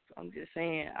 Like I'm just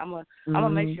saying, I'm gonna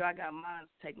make sure I got mine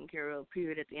taken care of.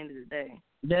 Period. At the end of the day.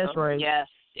 That's right. Yes.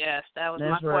 That was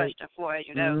my question for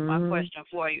you. That was my question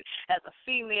for you. As a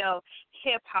female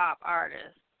hip hop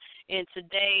artist in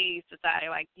today's society,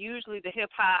 like usually the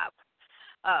hip hop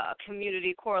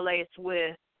community correlates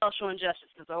with social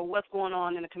injustices or what's going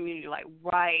on in the community, like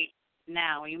right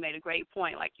now. You made a great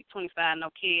point. Like you're 25, no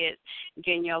kids,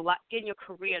 getting your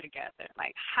career together.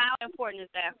 Like how important is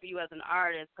that for you as an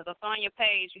artist? Because I saw on your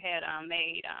page you had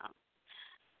made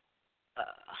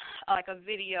like a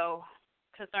video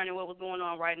concerning what was going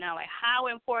on right now. Like how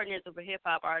important is it for hip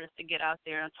hop artists to get out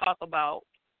there and talk about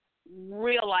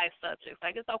real life subjects?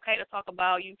 Like it's okay to talk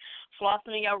about you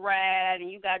flossing in your rad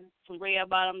and you got some red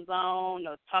bottoms on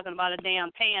or talking about a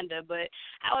damn panda, but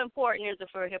how important is it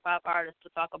for hip hop artists to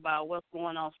talk about what's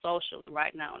going on social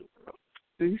right now in the world?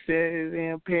 You said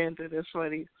damn panda, that's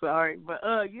funny. Sorry. But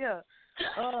yeah.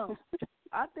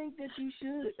 I think that you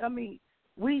should.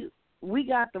 We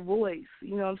got the voice,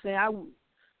 you know what I'm saying?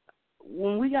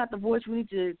 When we got the voice, we need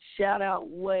to shout out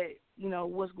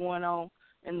what's going on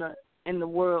in the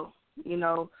world,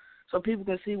 so people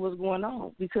can see what's going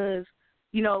on. Because,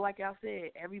 like I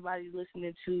said, everybody's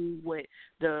listening to what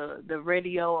the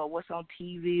radio or what's on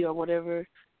TV or whatever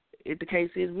if the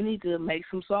case is. We need to make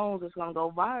some songs that's going to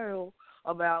go viral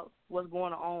about what's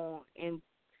going on in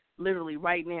literally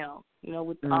right now,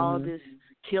 with all this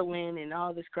killing and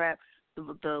all this crap, the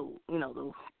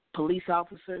police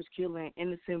officers killing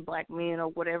innocent black men or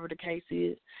whatever the case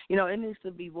is. It needs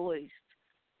to be voiced.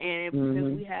 And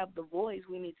since we have the voice,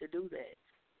 we need to do that.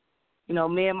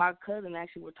 Me and my cousin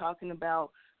actually were talking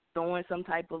about throwing some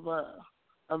type of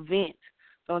event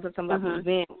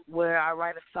where I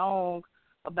write a song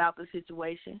about the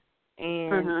situation,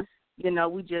 and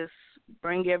we just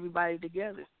bring everybody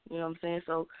together. You know what I'm saying?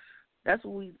 So that's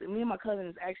what me and my cousin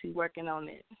is actually working on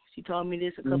it. She told me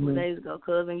this a couple of days ago.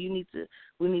 Cousin,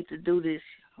 we need to do this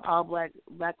all Black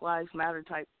Lives Matter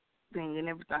type thing and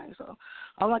everything. So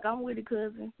I'm like, I'm with it,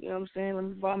 cousin. You know what I'm saying? Let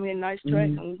me buy me a nice track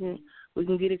and we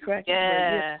can get it cracking.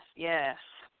 Yes.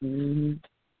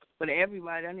 But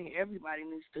everybody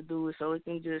needs to do it so it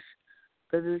can just,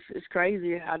 because it's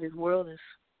crazy how this world is,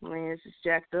 man, it's just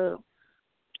jacked up.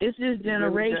 It's this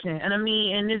generation,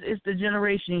 and it's the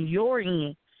generation you're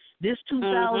in. This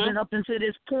 2000 up until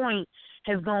this point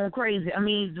has gone crazy.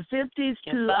 The 50s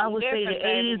to, I would say, the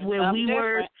 80s where we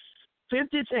were,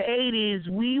 50 to 80s,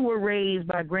 we were raised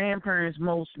by grandparents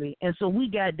mostly, and so we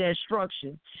got that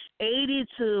structure. 80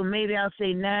 to maybe I'll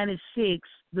say 96,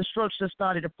 the structure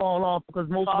started to fall off because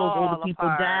most of those older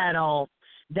people died off.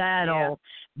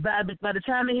 By the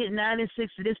time it hit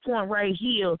 96 to this point right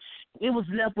here, it was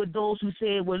left with those who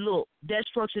said, well, look, that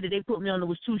structure that they put me under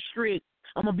was too strict.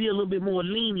 I'm going to be a little bit more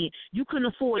lenient. You couldn't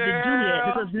afford to do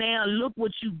that because now look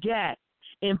what you got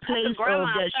in place of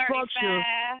that structure.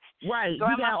 Right.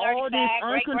 You got all this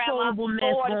uncontrollable mess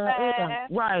going on.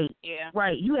 Right. Yeah.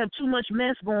 Right. You have too much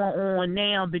mess going on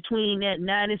now between that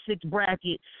 96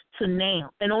 bracket to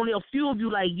now. And only a few of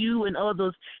you like you and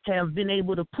others have been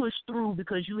able to push through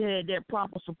because you had that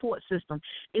proper support system.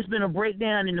 It's been a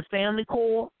breakdown in the family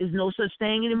core. There's no such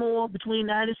thing anymore between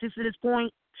 96 at this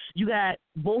point. You got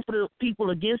both of the people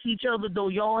against each other, though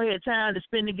y'all had time to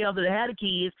spend together to have the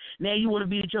kids. Now you want to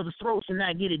beat each other's throats and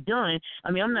not get it done.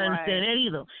 I'm not understanding that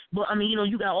either. But,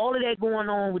 you got all of that going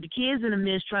on with the kids in the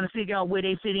midst trying to figure out where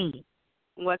they fit in.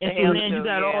 What the and hell? So then you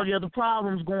got all the other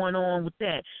problems going on with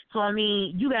that. So,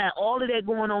 you got all of that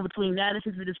going on between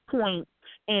 96 at this point,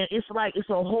 and it's like it's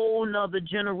a whole nother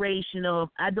generation of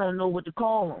I don't know what to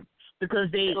call them.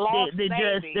 Because they're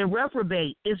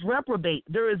reprobate. It's reprobate.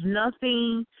 There is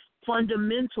nothing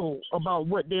fundamental about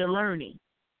what they're learning.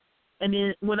 And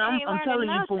then when I'm telling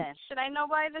nothing. you, Should ain't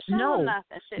nobody to show them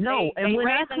nothing. Should they when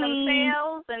raising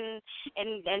themselves and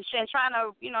trying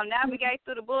to navigate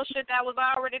through the bullshit that was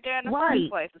already there in the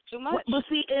first place. It's too much. But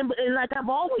see, and like I've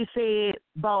always said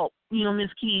about Ms.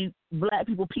 Key, black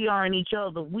people PRing each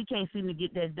other, we can't seem to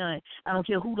get that done. I don't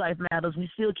care who life matters. We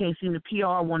still can't seem to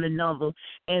PR one another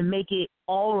and make it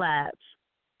all lives.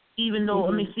 Even though,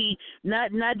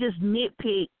 not just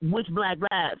nitpick which black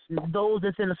lives, those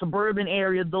that's in the suburban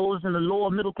area, those in the lower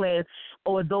middle class,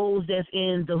 or those that's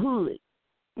in the hood.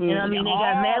 And they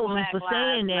got mad with me for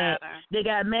saying that. They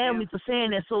got mad with me for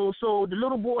saying that. So the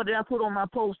little boy that I put on my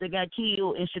post that got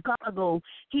killed in Chicago,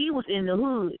 he was in the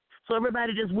hood. So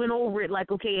everybody just went over it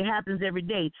like, okay, it happens every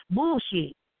day.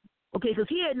 Bullshit. Okay, because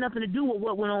he had nothing to do with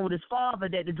what went on with his father,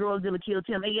 that the drug dealer killed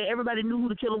him. And yeah, everybody knew who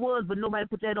the killer was, but nobody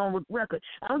put that on record.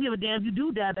 I don't give a damn if you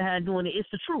do die behind doing it. It's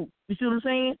the truth. You see what I'm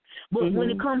saying? But when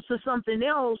it comes to something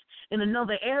else in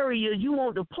another area, you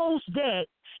want to post that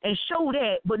and show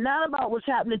that, but not about what's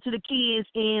happening to the kids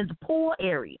in the poor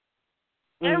area.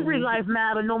 Every life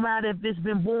matter, no matter if it's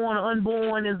been born or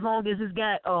unborn, as long as it's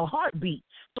got a heartbeat.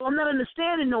 So I'm not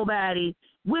understanding nobody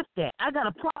with that. I got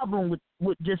a problem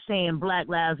with just saying Black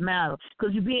Lives Matter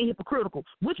because you're being hypocritical.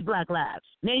 Which Black Lives?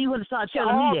 Now you're going to start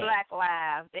telling me that. All Black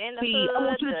Lives. See, I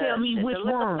want you to tell me which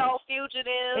one. The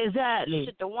fugitive.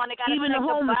 Exactly. The one that got even the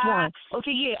homeless one.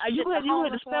 Okay, yeah. You had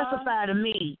to specify to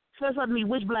me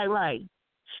which Black Lives.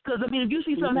 Because, if you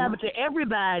see something happen to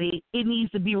everybody, it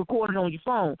needs to be recorded on your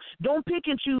phone. Don't pick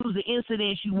and choose the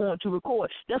incidents you want to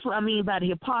record. That's what I mean by the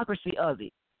hypocrisy of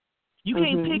it. You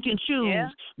can't pick and choose. Yeah.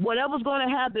 Whatever's going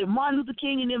to happen, Martin Luther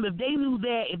King and them, if they knew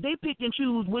that, if they picked and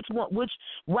choose which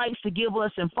rights to give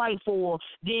us and fight for,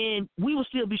 then we would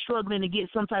still be struggling to get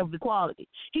some type of equality.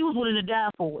 He was willing to die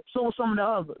for it. So were some of the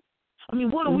others.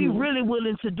 What are we really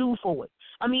willing to do for it?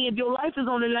 If your life is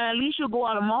on the line, at least you'll go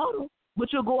out a model.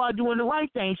 But you'll go out doing the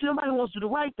right thing. See, nobody wants to do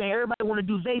the right thing. Everybody want to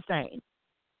do their thing.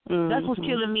 That's what's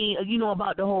killing me,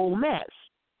 about the whole mess.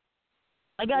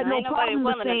 I got no problem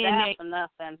with saying that. For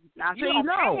nothing. Now, if you don't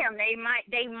pay them,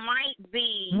 they might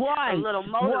be a little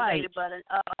motivated, but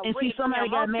and see, somebody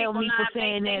got mad with me for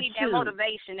saying that too. They need that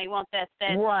motivation. They want that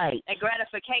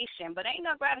gratification, but ain't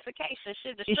no gratification.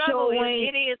 Shit, the struggle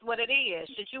it is what it is.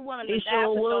 Shit, you willing to die,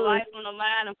 put your life on the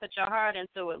line, and put your heart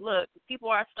into it. Look, people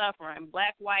are suffering.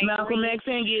 Black, white, Malcolm green. X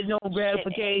ain't get no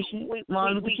gratification.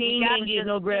 Martin Luther King ain't get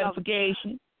no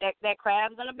gratification. That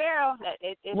crab's in a barrel.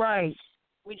 Right.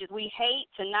 We hate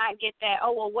to not get that.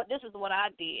 Oh well, this is what I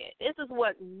did. This is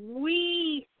what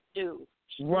we do.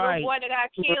 Right. The boy that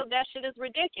got killed, that shit is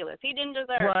ridiculous. He didn't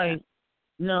deserve it.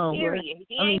 No. Period.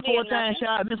 I mean, 4-time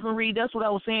shot, Miss Marie. That's what I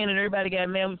was saying, and everybody got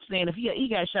mad with saying if he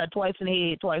got shot twice in the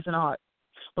head, twice in the heart.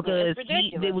 Because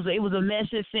it was a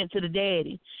message sent to the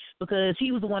daddy because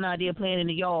he was the one out there playing in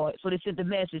the yard. So they sent the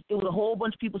message. There was a whole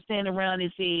bunch of people standing around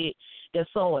and said that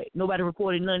saw it. Nobody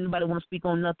recorded nothing. Nobody want to speak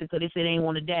on nothing because they said they ain't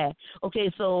want to die.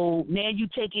 Okay, so now you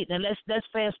take it and let's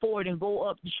fast forward and go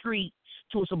up the street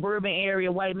to a suburban area.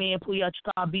 White man pull you out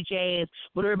your car, beat your ass,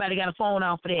 but everybody got a phone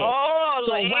out for that. Oh,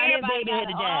 so why that baby had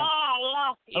to die?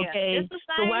 Okay,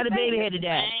 so why the baby had to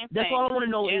die? That's all I want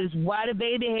to know is why the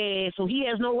baby had. So he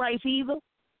has no rights either.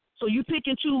 So you pick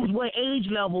and choose what age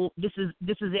level this is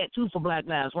at too for Black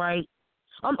Lives, right?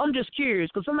 I'm just curious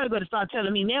because somebody got to start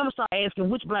telling me. Now I'm going to start asking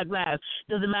which Black Lives.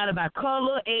 Does it matter by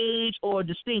color, age, or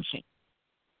distinction?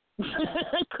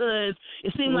 Because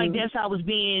it seems like that's how it's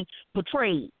being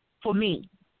portrayed for me.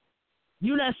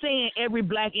 You're not saying every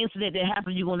black incident that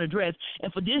happened you're going to address.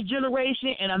 And for this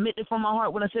generation, and I meant it from my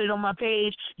heart when I said it on my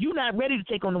page, you're not ready to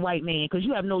take on the white man because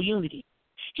you have no unity.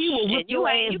 He will whip your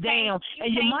ass down,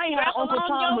 and you might have Uncle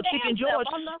Tom or Chicken George.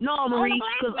 No, Marie,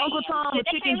 because Uncle Tom or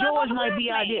Chicken George might be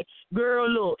out there. Girl,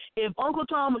 look, if Uncle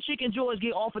Tom or Chicken George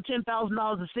get offered $10,000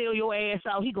 to sell your ass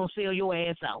out, he gonna sell your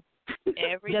ass out.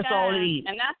 That's all it is.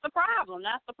 And that's the problem.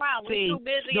 See, we're too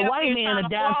busy the white man will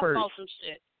die first. Some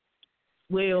shit.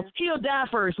 Well, he'll die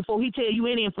first before he tell you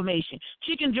any information.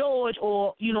 Chicken George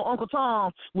or, Uncle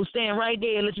Tom will stand right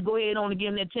there and let you go ahead on and give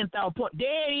him that 10,000 point.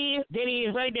 There he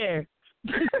is right there.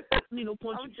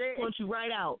 Punch you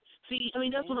right out. See, I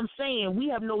mean, that's what I'm saying. We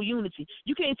have no unity.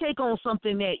 You can't take on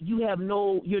something that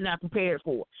you're not prepared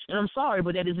for. And I'm sorry,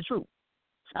 but that is the truth.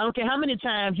 I don't care how many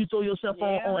times you throw yourself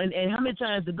on and how many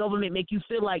times the government make you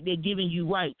feel like they're giving you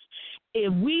rights.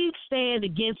 If we stand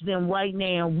against them right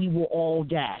now, we will all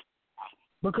die.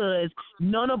 Because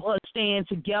none of us stand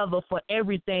together for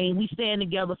everything. We stand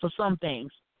together for some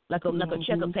things. Like a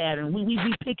checker pattern. We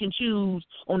pick and choose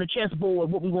on the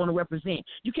chessboard what we want to represent.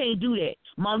 You can't do that.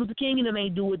 Martin Luther King and them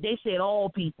ain't do it. They said all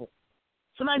people.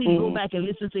 Somebody needs to go back and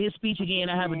listen to his speech again.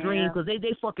 I have a dream because they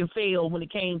fucking failed when it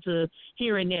came to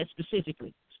hearing that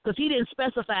specifically. Because he didn't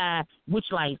specify which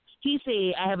life. He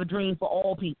said, I have a dream for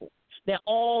all people. That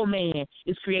all man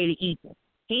is created equal.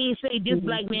 He ain't say this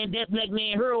black man, that black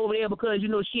man, her over there because,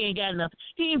 she ain't got enough.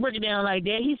 He ain't break it down like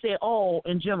that. He said all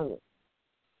in general.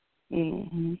 I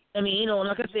mean,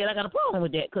 like I said, I got a problem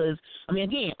with that because, I mean,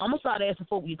 again, I'm going to start asking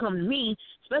folks, you come to me,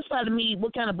 specify to me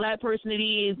what kind of black person it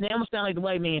is. Now I'm going to sound like the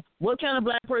white man. What kind of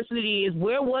black person it is,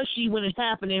 where was she when it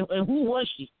happened, and who was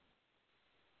she?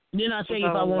 And then I'll tell you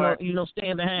if I want to,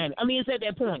 stand behind it. I mean, it's at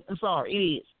that point. I'm sorry,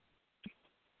 it is.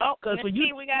 Oh, Ms.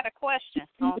 T, we got a question.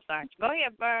 Oh, I'm sorry. Go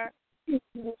ahead, Bird.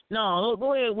 No,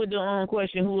 go ahead with the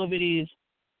question, whoever it is.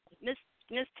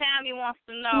 Miss Tammy wants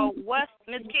to know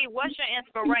Miss Key, what's your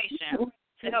inspiration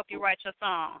to help you write your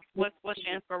songs? What's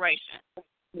your inspiration?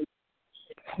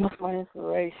 What's my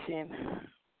inspiration?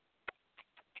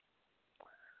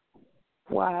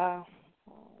 Wow.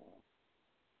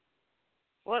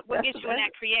 What gets you in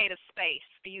that creative space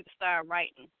for you to start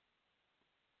writing?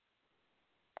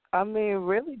 I mean,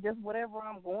 really, just whatever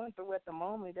I'm going through at the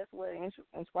moment. That's what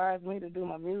inspires me to do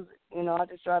my music. I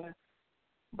just try to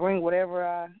bring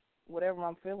whatever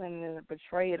I'm feeling and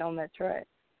portray it on that track.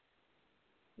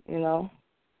 Okay,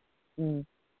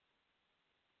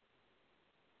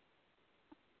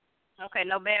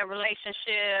 no bad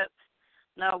relationships.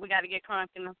 No, we got to get crunk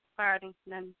in the party.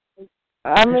 Then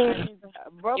I mean,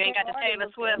 you ain't got the Taylor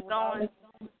Swift going.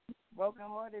 Broken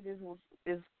Hearted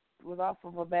was off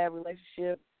of a bad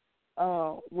relationship.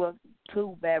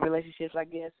 Two bad relationships, I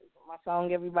guess. My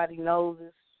song Everybody Knows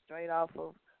is straight off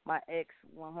of my ex,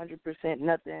 100%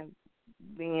 nothing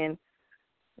being.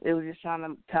 It was just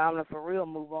time to for real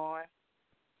move on.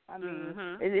 I mean,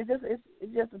 it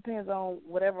just depends on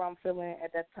whatever I'm feeling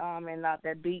at that time, and not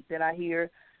that beat that I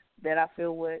hear, that I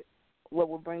feel what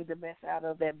will bring the best out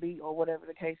of that beat, or whatever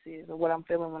the case is, or what I'm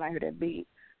feeling when I hear that beat.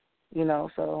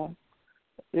 So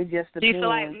it just depends. Do you feel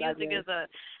like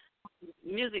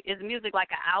music is music like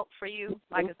an out for you?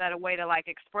 Like, is that a way to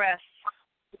express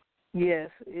Yes,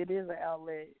 it is an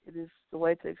outlet. It is the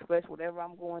way to express whatever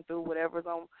I'm going through, whatever's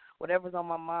on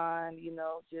my mind.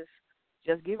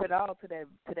 Just give it all to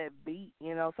that beat.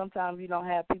 Sometimes you don't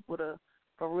have people to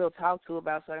for real talk to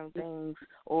about certain things,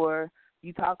 or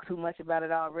you talk too much about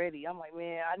it already. I'm like,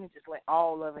 man, I need to just let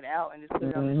all of it out and just put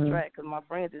it on this track because my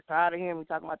friends is tired of hearing me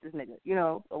talking about this nigga,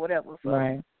 or whatever. So,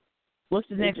 right. What's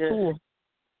the next tour?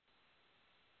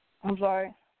 I'm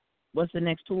sorry? What's the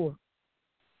next tour?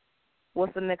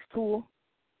 What's the next tour?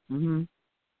 Mhm.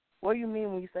 What do you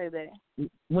mean when you say that?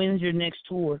 When's your next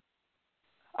tour?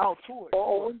 Oh, tour.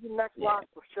 Or when's your next line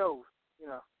for shows?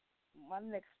 My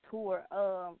next tour.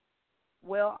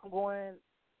 Well,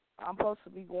 I'm supposed to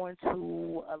be going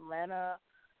to Atlanta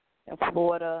and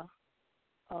Florida.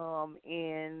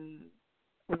 In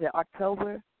was it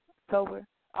October?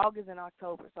 August and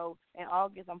October. So in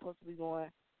August, I'm supposed to be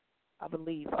going. I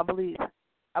believe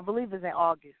it's in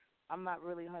August. I'm not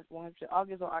really 100%.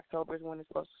 August or October is when it's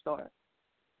supposed to start.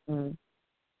 Mm.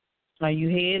 Are you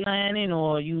headlining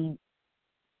or you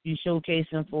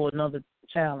showcasing for another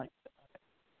talent?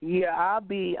 Yeah, I'll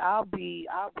be headlining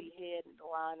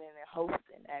and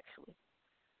hosting actually.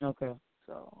 Okay.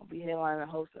 So I'll be headlining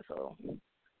and hosting. So,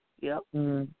 yep.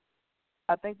 Mm.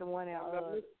 I think the one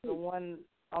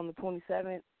on the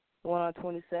 27th,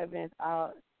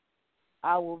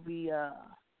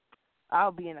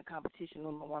 I'll be in a competition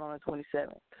on the one on the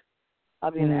 27th.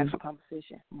 I'll be in an actual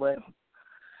competition, but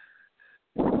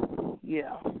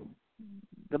yeah,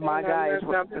 my guy is.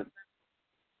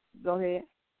 Go ahead.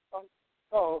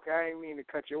 Oh, okay. I didn't mean to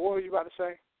cut you. What were you about to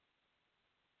say?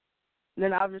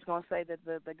 Then I was just gonna say that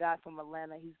the guy from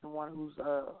Atlanta, he's the one who's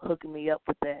hooking me up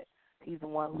with that. He's the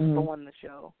one who's throwing the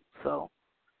show. So,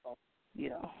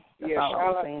 yeah. That's all I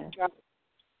was saying.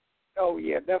 Oh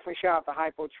yeah, definitely shout out to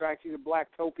Hypo Tracks. He's a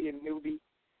Blacktopia newbie,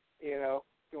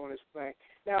 doing his thing.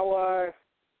 Now,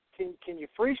 can you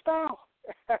freestyle?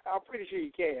 I'm pretty sure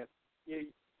you can.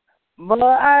 But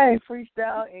I ain't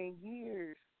freestyle in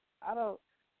years. I don't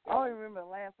remember the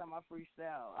last time I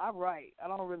freestyle. I write. I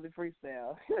don't really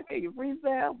freestyle. You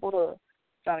freestyle, but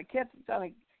trying to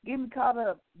get me caught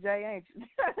up, Jay, ain't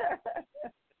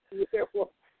you? Yeah,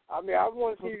 well, I mean, I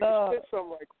want to see you spit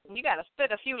something like that. You got to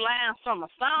spit a few lines from a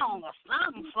song or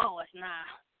something for us now.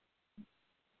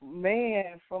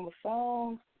 Man, from a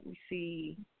song, let me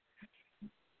see.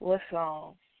 What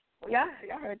song? Well,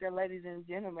 y'all heard that, Ladies and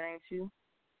Gentlemen, ain't you?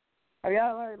 Have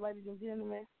y'all heard Ladies and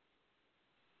Gentlemen?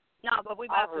 No, but we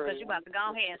about to, because you about to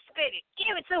go ahead and spit it.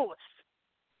 Give it to us.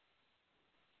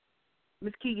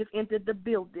 Miss Keys entered the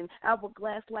building,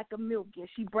 hourglass like a million.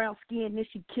 She brown skinned and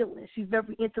she killing. She's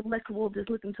very intellectual, just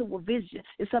looking to a vision.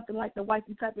 It's something like the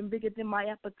wifey typing bigger than my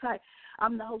appetite.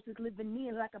 I'm the hostess living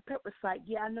in like a parasite.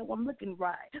 Yeah, I know I'm looking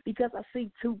right because I see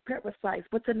two parasites.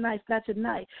 But tonight's not your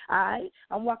night, alright?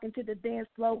 I'm walking to the dance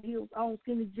floor, heels on,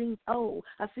 skinny jeans. Oh,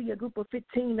 I see a group of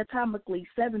 15 atomically,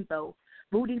 7 though.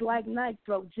 Booty like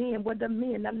nitro, gin with the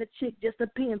men. I'm the chick, just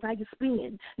depends how you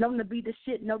spin. Known to be the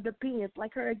shit, no depends.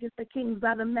 Like her against the Kings,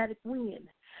 automatic win.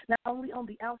 Not only on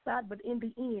the outside, but in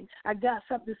the end, I got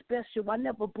something special. I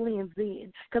never blends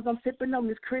in. Cause I'm sipping on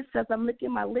this Chris as I'm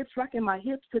licking my lips, rocking my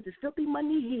hips to this filthy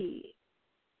money head.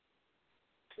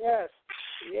 Yes.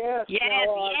 Yes.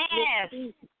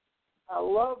 I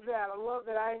love that.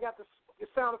 I ain't got the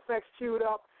sound effects queued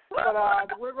up, but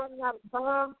we're running out of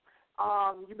time.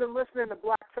 You've been listening to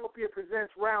Blacktopia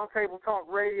Presents Roundtable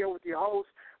Talk Radio with your host,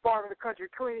 Barbara the Country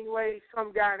Cleaning Lady,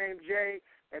 some guy named Jay,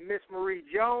 and Miss Marie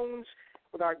Jones,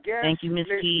 with our guest, Thank you, Miss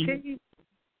Key.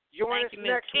 Join us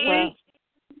next week.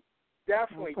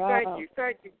 Definitely. No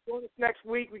Thank you. Join us next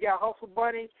week. We got Hustle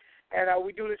Bunny, and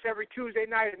we do this every Tuesday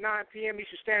night at 9 p.m.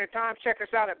 Eastern Standard Time. Check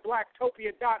us out at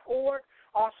blacktopia.org.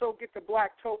 Also, get the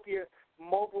Blacktopia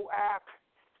mobile app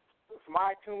from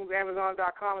iTunes,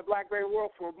 Amazon.com, and BlackBerry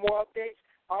World for more updates.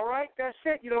 All right, that's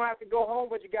it. You don't have to go home,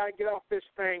 but you got to get off this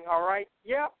thing. All right?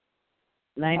 Yep.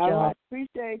 Night, y'all.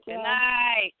 Appreciate y'all. Good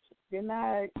night. Good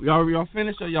night. Y'all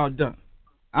finished or y'all done?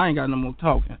 I ain't got no more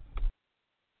talking.